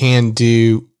you can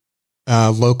do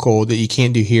local that you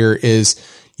can't do here is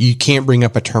you can't bring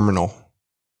up a terminal.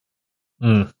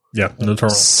 Yeah, no terminal.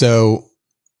 So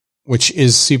which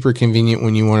is super convenient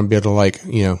when you want to be able to like,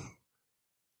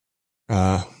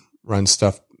 run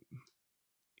stuff,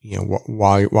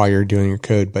 while you're doing your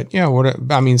code. But yeah,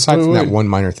 aside from that one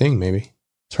minor thing, maybe.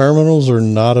 Terminals are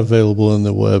not available in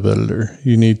the web editor.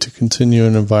 You need to continue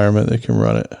an environment that can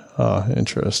run it.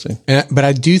 Interesting. But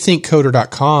I do think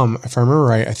coder.com, if I remember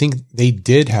right, I think they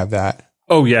did have that.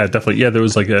 Oh yeah, definitely. Yeah, there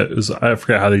was I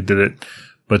forgot how they did it,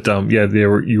 but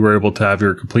you were able to have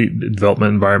your complete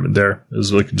development environment there. It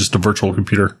was like just a virtual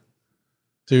computer.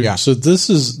 Dude, yeah. So this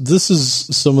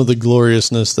is some of the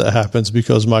gloriousness that happens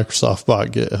because Microsoft bought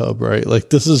GitHub, right? Like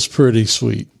this is pretty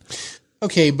sweet.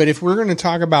 Okay, but if we're going to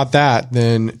talk about that,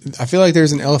 then I feel like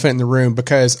there's an elephant in the room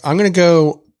because I'm going to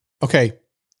go, okay,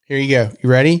 here you go. You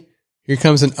ready? Here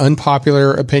comes an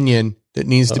unpopular opinion that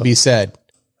needs to be said.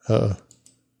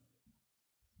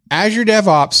 Azure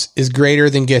DevOps is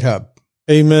greater than GitHub.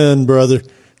 Amen, brother.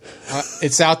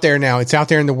 It's out there now. It's out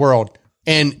there in the world.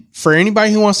 And for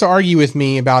anybody who wants to argue with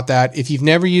me about that, if you've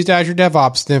never used Azure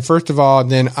DevOps, then first of all,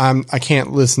 then I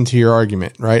can't listen to your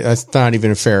argument, right? That's not even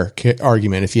a fair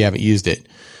argument if you haven't used it.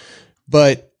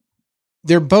 But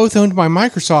they're both owned by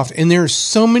Microsoft, and there's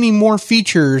so many more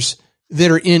features that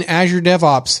are in Azure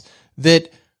DevOps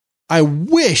that I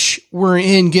wish were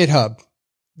in GitHub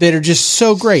that are just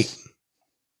so great.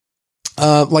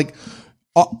 Like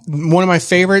one of my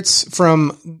favorites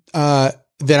from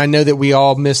that I know that we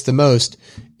all miss the most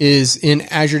is in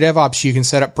Azure DevOps. You can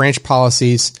set up branch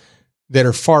policies that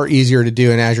are far easier to do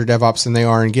in Azure DevOps than they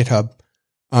are in GitHub,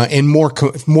 and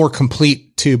more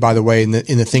complete too. By the way, in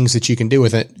the things that you can do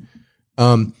with it.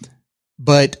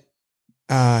 But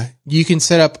you can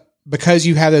set up, because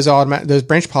you have those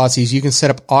branch policies, you can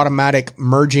set up automatic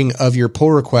merging of your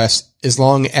pull requests as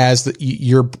long as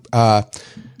your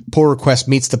pull request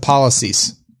meets the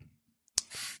policies.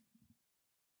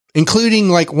 Including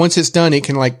like once it's done, it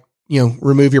can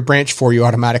remove your branch for you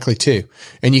automatically too.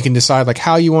 And you can decide like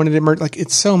how you want it to merge. Like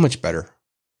it's so much better.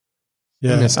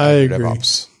 Yeah, I agree.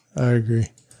 DevOps. I agree.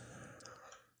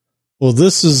 Well,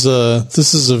 this is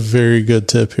a very good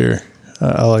tip here.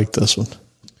 I like this one.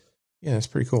 Yeah, it's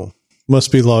pretty cool. Must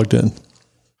be logged in.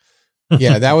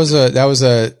 Yeah, that was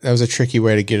a tricky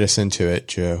way to get us into it,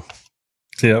 Joe.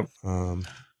 Yep.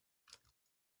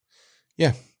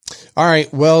 Yeah. All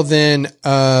right. Well, then,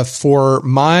 for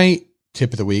my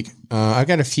tip of the week, I've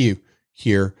got a few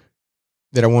here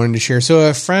that I wanted to share. So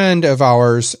a friend of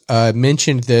ours,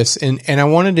 mentioned this and I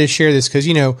wanted to share this because,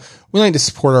 we like to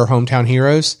support our hometown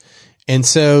heroes. And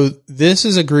so this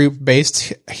is a group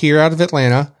based here out of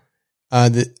Atlanta,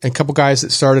 a couple guys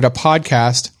that started a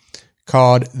podcast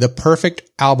called The Perfect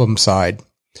Album Side.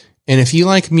 And if you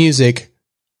like music,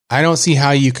 I don't see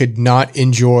how you could not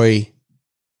enjoy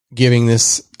giving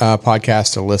this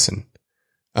podcast a listen.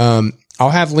 I'll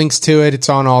have links to it. It's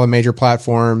on all the major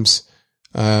platforms.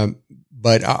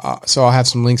 But so I'll have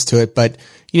some links to it. But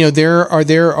there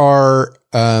are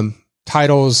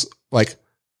titles like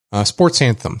sports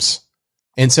anthems,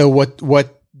 and so what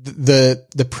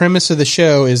the premise of the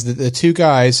show is that the two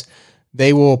guys,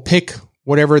 they will pick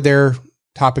whatever their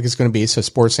topic is going to be, so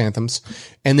sports anthems,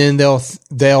 and then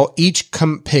they'll each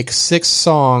pick 6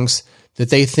 songs that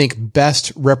they think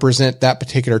best represent that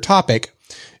particular topic,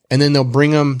 and then they'll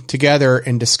bring them together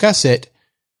and discuss it,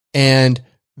 and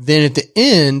then at the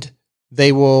end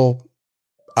they will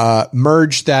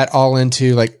merge that all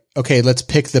into like, okay, let's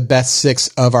pick the best 6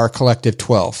 of our collective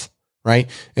 12, right?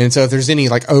 And so if there's any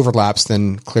like overlaps,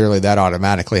 then clearly that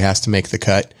automatically has to make the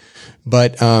cut.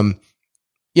 But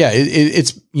yeah,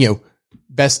 it's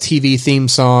best TV theme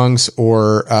songs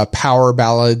or power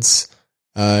ballads,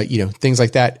 things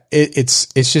like that. It's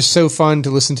just so fun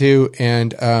to listen to,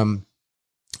 and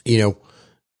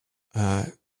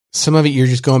some of it you're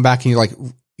just going back and you're like,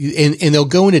 and they'll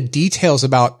go into details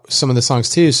about some of the songs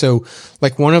too. So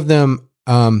like one of them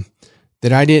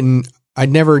that I didn't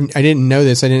know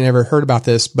this, I didn't ever heard about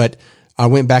this, but I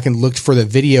went back and looked for the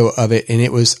video of it, and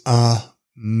it was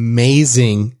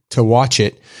amazing to watch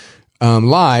it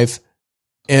live.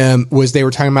 Was they were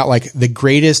talking about like the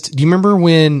greatest. Do you remember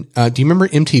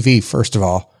MTV? First of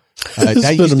all,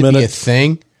 that used to be a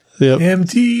thing. Yep.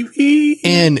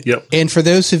 MTV. And for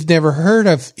those who've never heard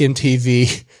of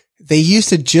MTV, they used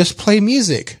to just play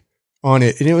music on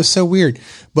it, and it was so weird.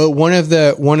 But one of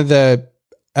the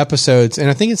episodes, and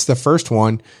I think it's the first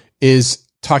one, is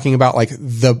talking about like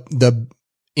the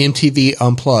MTV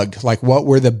Unplugged, like what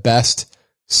were the best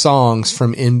songs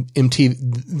from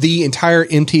MTV, the entire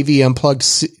MTV Unplugged,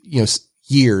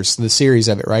 years, the series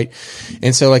of it, right?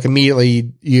 And so like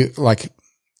immediately you like,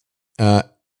 Man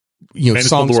Who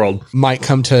Sold the World might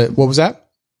come to, what was that?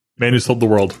 Man Who Sold the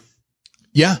World.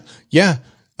 Yeah.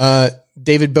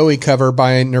 David Bowie cover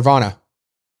by Nirvana.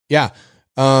 Yeah.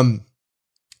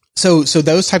 So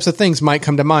those types of things might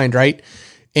come to mind, right?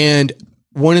 And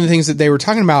one of the things that they were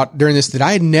talking about during this that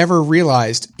I had never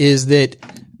realized is that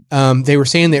they were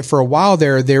saying that for a while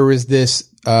there was this,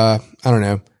 I don't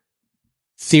know,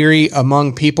 theory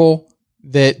among people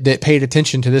that paid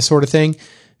attention to this sort of thing,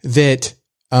 that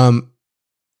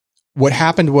what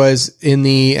happened was in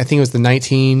I think it was the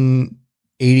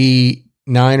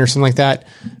 1989 or something like that,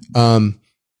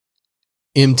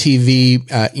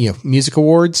 MTV, Music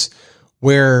Awards,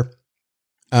 where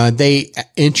they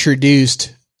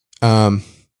introduced John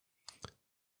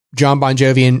Bon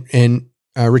Jovi and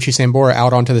Richie Sambora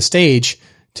out onto the stage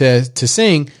to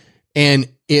sing, and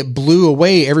it blew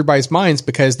away everybody's minds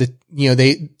because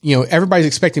everybody's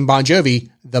expecting Bon Jovi,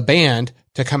 the band,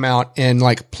 to come out and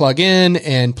like plug in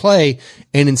and play.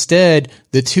 And instead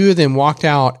the two of them walked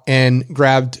out and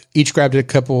each grabbed a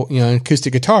couple,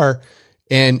 acoustic guitar,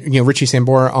 and, Richie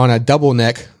Sambora on a double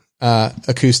neck,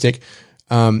 acoustic.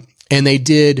 And they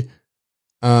did,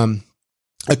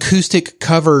 acoustic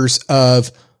covers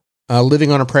of,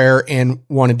 Living on a Prayer and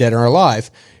Wanted Dead or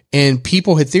Alive. And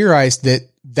people had theorized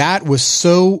that was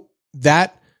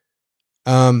that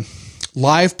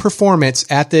live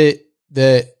performance at the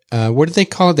what did they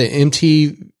call it? The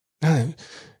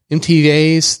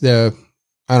MTVs,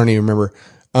 I don't even remember.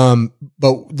 But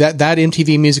that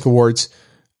MTV Music Awards,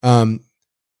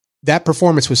 that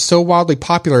performance was so wildly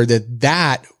popular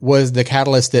that was the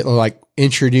catalyst that like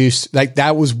introduced, like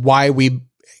that was why we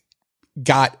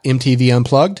got MTV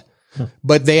Unplugged.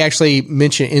 But they actually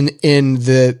mentioned in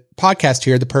the podcast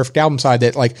here, the Perfect Album Side,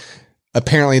 that like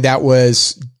apparently that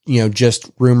was, just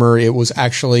rumor. It was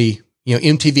actually,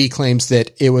 MTV claims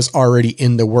that it was already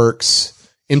in the works.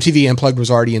 MTV Unplugged was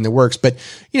already in the works. But,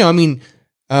 I'm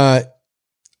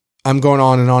going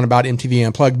on and on about MTV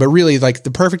Unplugged, but really like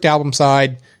the Perfect Album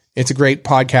Side, it's a great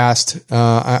podcast.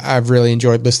 I've really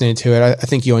enjoyed listening to it. I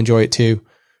think you'll enjoy it too.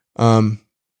 So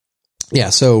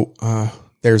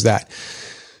there's that.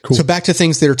 Cool. So back to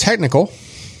things that are technical.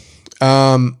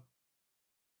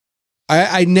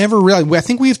 I never realized, I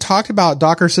think we've talked about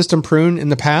Docker System Prune in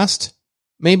the past,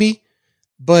 maybe,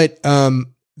 but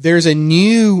there's a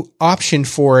new option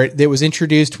for it that was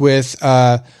introduced with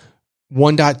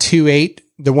 1.28,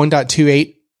 the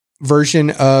 1.28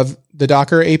 version of the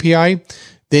Docker API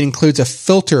that includes a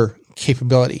filter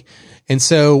capability. And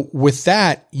so with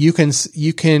that, you can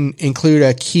include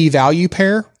a key value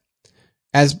pair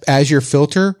as your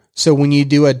filter. So when you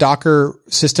do a Docker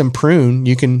System Prune,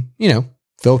 you can,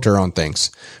 filter on things,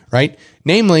 right?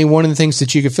 Namely, one of the things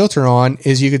that you could filter on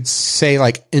is you could say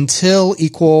like until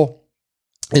equal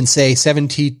and say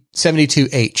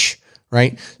 72H,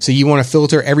 right? So you want to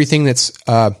filter everything that's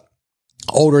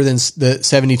older than the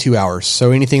 72 hours. So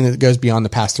anything that goes beyond the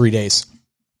past 3 days.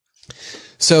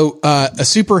 So a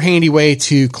super handy way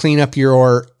to clean up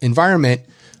your environment,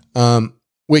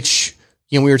 which,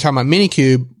 we were talking about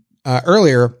Minikube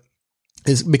earlier,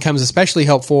 becomes especially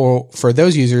helpful for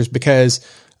those users because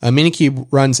Minikube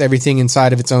runs everything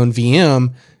inside of its own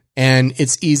VM, and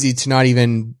it's easy to not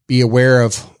even be aware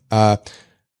of how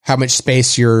much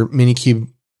space your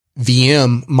Minikube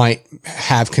VM might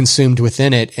have consumed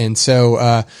within it. And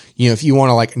so, if you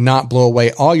want to like not blow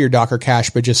away all your Docker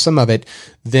cache, but just some of it,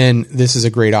 then this is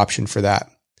a great option for that.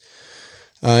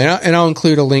 And I'll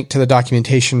include a link to the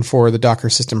documentation for the Docker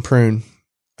System Prune.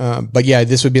 But yeah,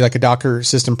 this would be like a Docker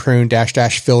System Prune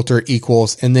 -- filter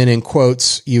equals, and then in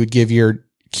quotes, you would give your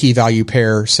key value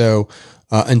pair. So,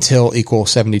 until equal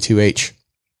 72H.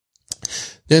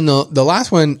 Then the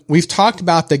last one, we've talked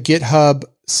about the GitHub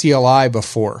CLI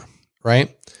before,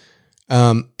 right?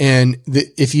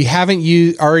 If you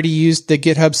haven't already used the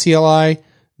GitHub CLI,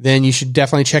 then you should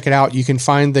definitely check it out. You can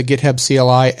find the GitHub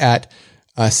CLI at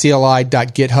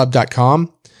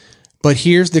cli.github.com. But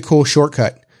here's the cool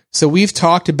shortcut. So we've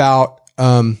talked about,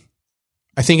 I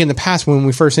think in the past when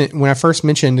I first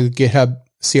mentioned the GitHub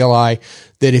CLI,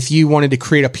 that if you wanted to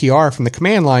create a PR from the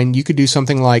command line, you could do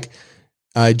something like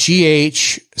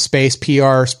GH space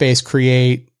PR space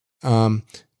create to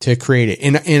create it.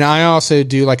 And I also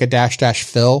do like a --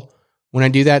 fill when I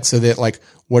do that, so that like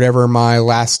whatever my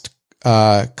last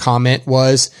comment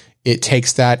was, it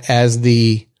takes that as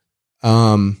the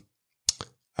the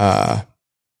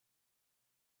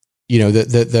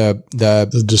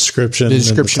description, of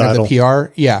the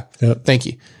PR. Yeah. Yep. Thank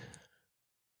you.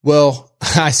 Well,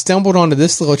 I stumbled onto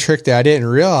this little trick that I didn't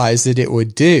realize that it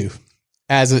would do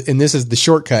and this is the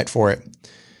shortcut for it.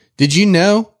 Did you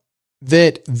know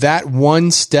that one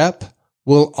step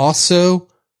will also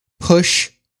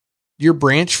push your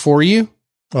branch for you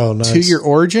nice. to your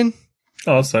origin?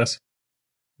 Oh, that's nice.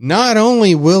 not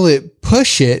only will it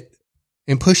push it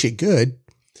and push it good,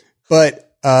 but,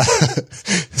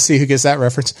 see who gets that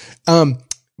reference.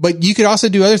 But you could also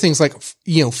do other things like,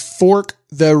 fork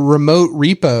the remote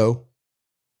repo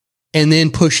and then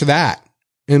push that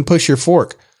and push your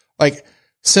fork. Like,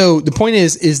 so the point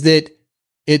is that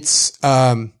it's,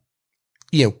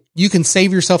 you can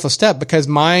save yourself a step, because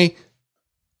my,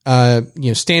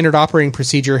 standard operating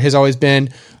procedure has always been,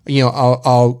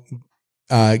 I'll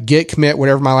git commit,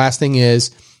 whatever my last thing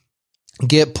is,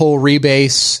 git pull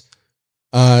rebase,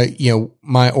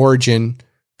 my origin,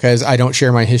 because I don't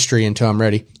share my history until I'm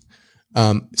ready.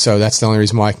 So that's the only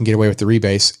reason why I can get away with the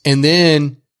rebase. And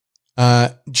then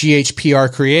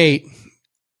GHPR create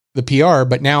the PR,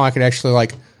 but now I could actually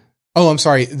I'm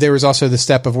sorry. There was also the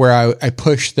step of where I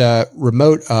push the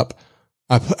remote up.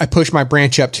 I push my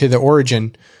branch up to the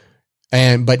origin,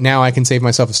 but now I can save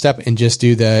myself a step and just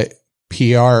do the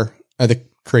PR, the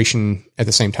creation at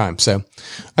the same time. So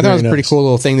I thought it was a pretty cool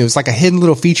little thing. There was like a hidden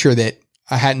little feature that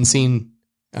I hadn't seen,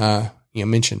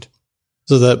 mentioned.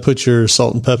 So that puts your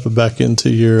salt and pepper back into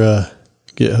your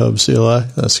GitHub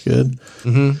CLI. That's good.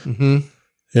 Mm-hmm.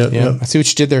 Yep, yeah. yep. I see what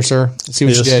you did there, sir. I see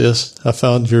what you did. Yes. I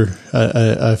found your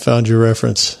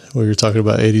reference where you're talking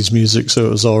about 80s music. So it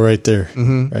was all right there.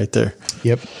 Mm-hmm. Right there.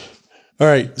 Yep. All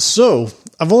right. So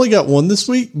I've only got one this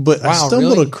week, but I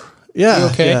stumbled really? Yeah. You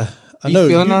okay? Yeah. I know. You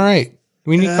feeling all right?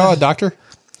 We need to call a doctor?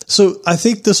 So I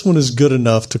think this one is good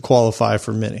enough to qualify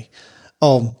for many.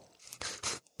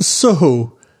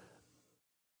 So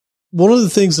one of the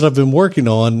things that I've been working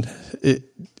on,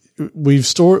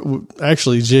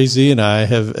 Jay-Z and I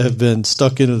have been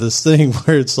stuck into this thing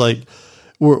where it's like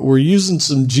we're using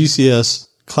some GCS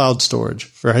cloud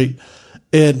storage, right?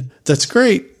 And that's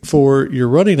great for your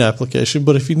running application,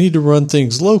 but if you need to run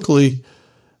things locally,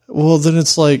 well, then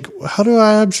it's like, how do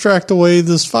I abstract away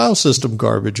this file system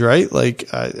garbage, right?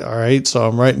 All right, so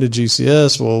I'm writing to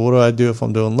GCS. Well, what do I do if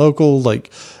I'm doing local? And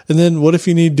then what if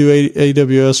you need to do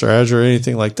AWS or Azure or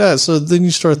anything like that? So then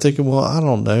you start thinking, well, I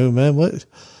don't know, man. What?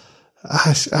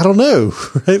 I don't know,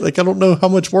 right? I don't know how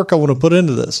much work I want to put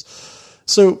into this.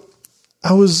 So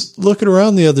I was looking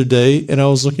around the other day and I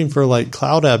was looking for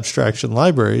cloud abstraction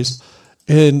libraries,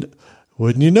 and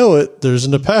wouldn't you know it, there's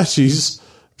an Apache's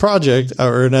project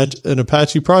or an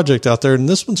Apache project out there, and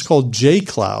this one's called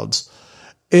JClouds,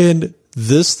 and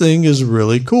this thing is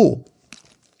really cool.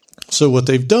 So what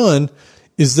they've done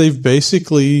is they've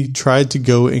basically tried to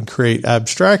go and create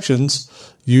abstractions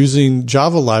using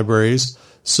Java libraries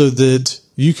so that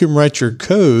you can write your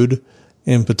code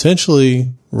and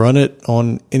potentially run it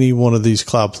on any one of these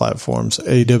cloud platforms: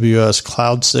 AWS,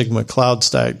 Cloud Sigma,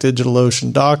 CloudStack,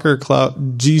 DigitalOcean, Docker,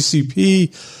 Cloud,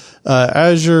 GCP,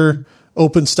 Azure,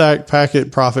 OpenStack,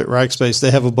 Packet, Prophet, Rackspace.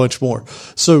 They have a bunch more.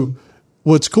 So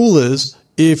what's cool is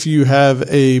if you have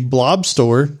a blob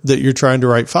store that you're trying to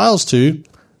write files to,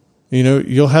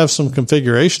 you'll have some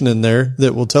configuration in there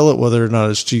that will tell it whether or not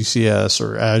it's GCS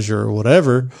or Azure or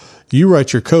whatever. You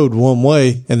write your code one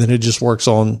way, and then it just works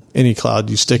on any cloud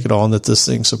you stick it on that this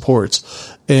thing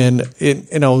supports. And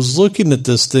I was looking at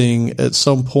this thing at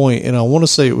some point, and I want to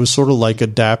say it was sort of like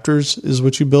adapters is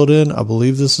what you build in. I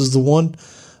believe this is the one.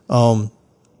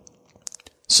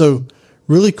 So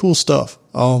really cool stuff.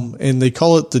 And they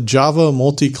call it the Java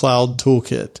Multi-Cloud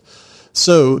Toolkit.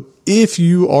 So if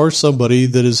you are somebody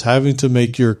that is having to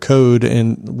make your code,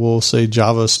 and we'll say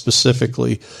Java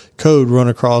specifically, code run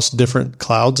across different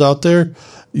clouds out there,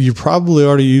 you're probably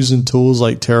already using tools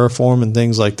like Terraform and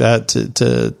things like that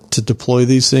to deploy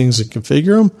these things and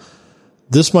configure them.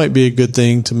 This might be a good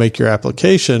thing to make your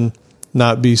application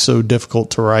not be so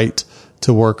difficult to write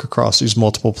to work across these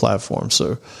multiple platforms.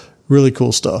 So really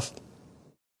cool stuff.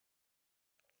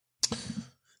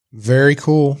 Very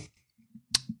cool.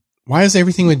 Why does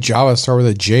everything with Java start with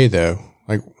a J though?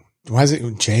 Why is it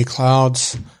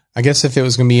JClouds? I guess if it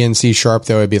was going to be in C#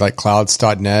 though, it'd be like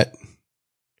clouds.net.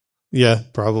 Yeah,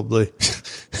 probably.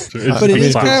 But it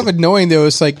is kind of annoying though.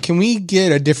 It's can we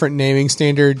get a different naming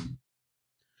standard?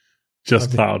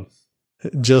 Just cloud.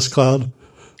 Just cloud.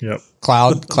 Yep.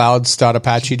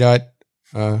 Clouds.apache.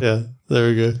 Yeah, there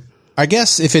we go. I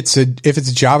guess if it's a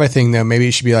Java thing though, maybe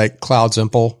it should be like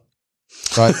CloudSimple.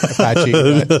 But Apache.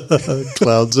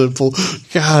 Cloud Simple.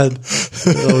 God,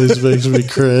 it always makes me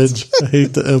cringe. I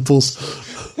hate the impulse.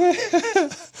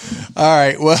 All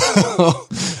right. Well,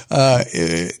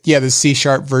 the C#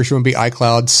 version would be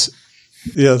iClouds.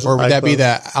 Yes. Or would that be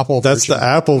the Apple That's version? the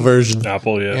Apple version.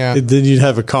 Apple, yeah. And then you'd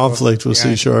have a conflict with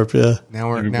C#, yeah. Now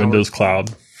we're Windows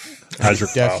Cloud. Azure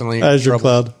Cloud. Definitely. Azure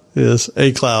Cloud. Yes.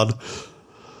 A cloud.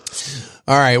 All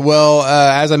All right. Well,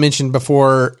 as I mentioned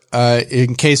before,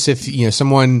 in case if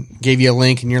someone gave you a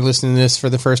link and you're listening to this for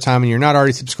the first time and you're not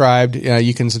already subscribed,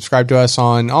 you can subscribe to us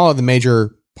on all of the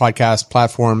major podcast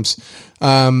platforms,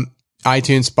 iTunes,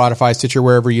 Spotify, Stitcher,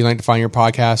 wherever you like to find your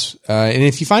podcasts. And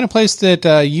if you find a place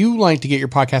that you like to get your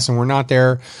podcast and we're not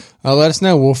there, let us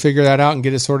know. We'll figure that out and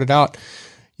get it sorted out.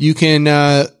 You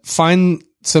can find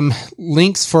some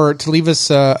links to leave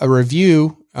us a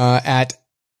review at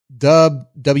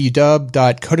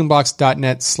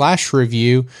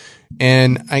www.codingblocks.net/review.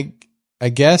 And I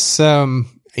guess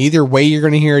either way you're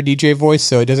going to hear a DJ voice,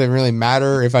 so it doesn't really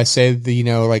matter if I say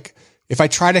if I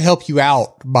try to help you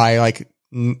out by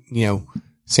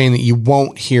saying that you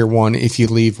won't hear one if you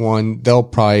leave one, they'll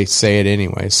probably say it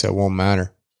anyway, so it won't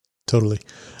matter. Totally.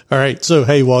 All right. So,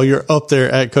 hey, while you're up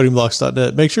there at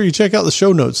codingblocks.net, make sure you check out the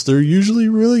show notes. They're usually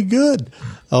really good.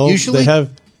 Oh, usually?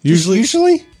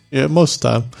 Usually? Yeah, most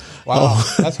of the time. Wow,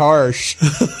 that's harsh.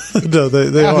 No,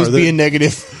 they are. Who's being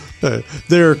negative?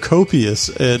 They're copious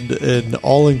and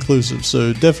all-inclusive,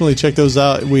 so definitely check those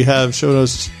out. We have show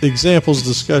notes, examples,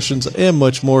 discussions, and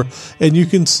much more. And you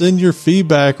can send your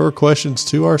feedback or questions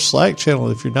to our Slack channel.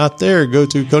 If you're not there, go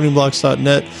to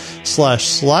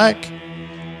codingblocks.net/Slack.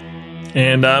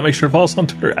 And make sure to follow us on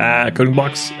Twitter at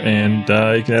CodingBlocks. And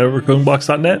you can head over to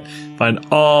codingblocks.net. Find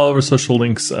all of our social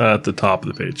links at the top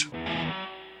of the page.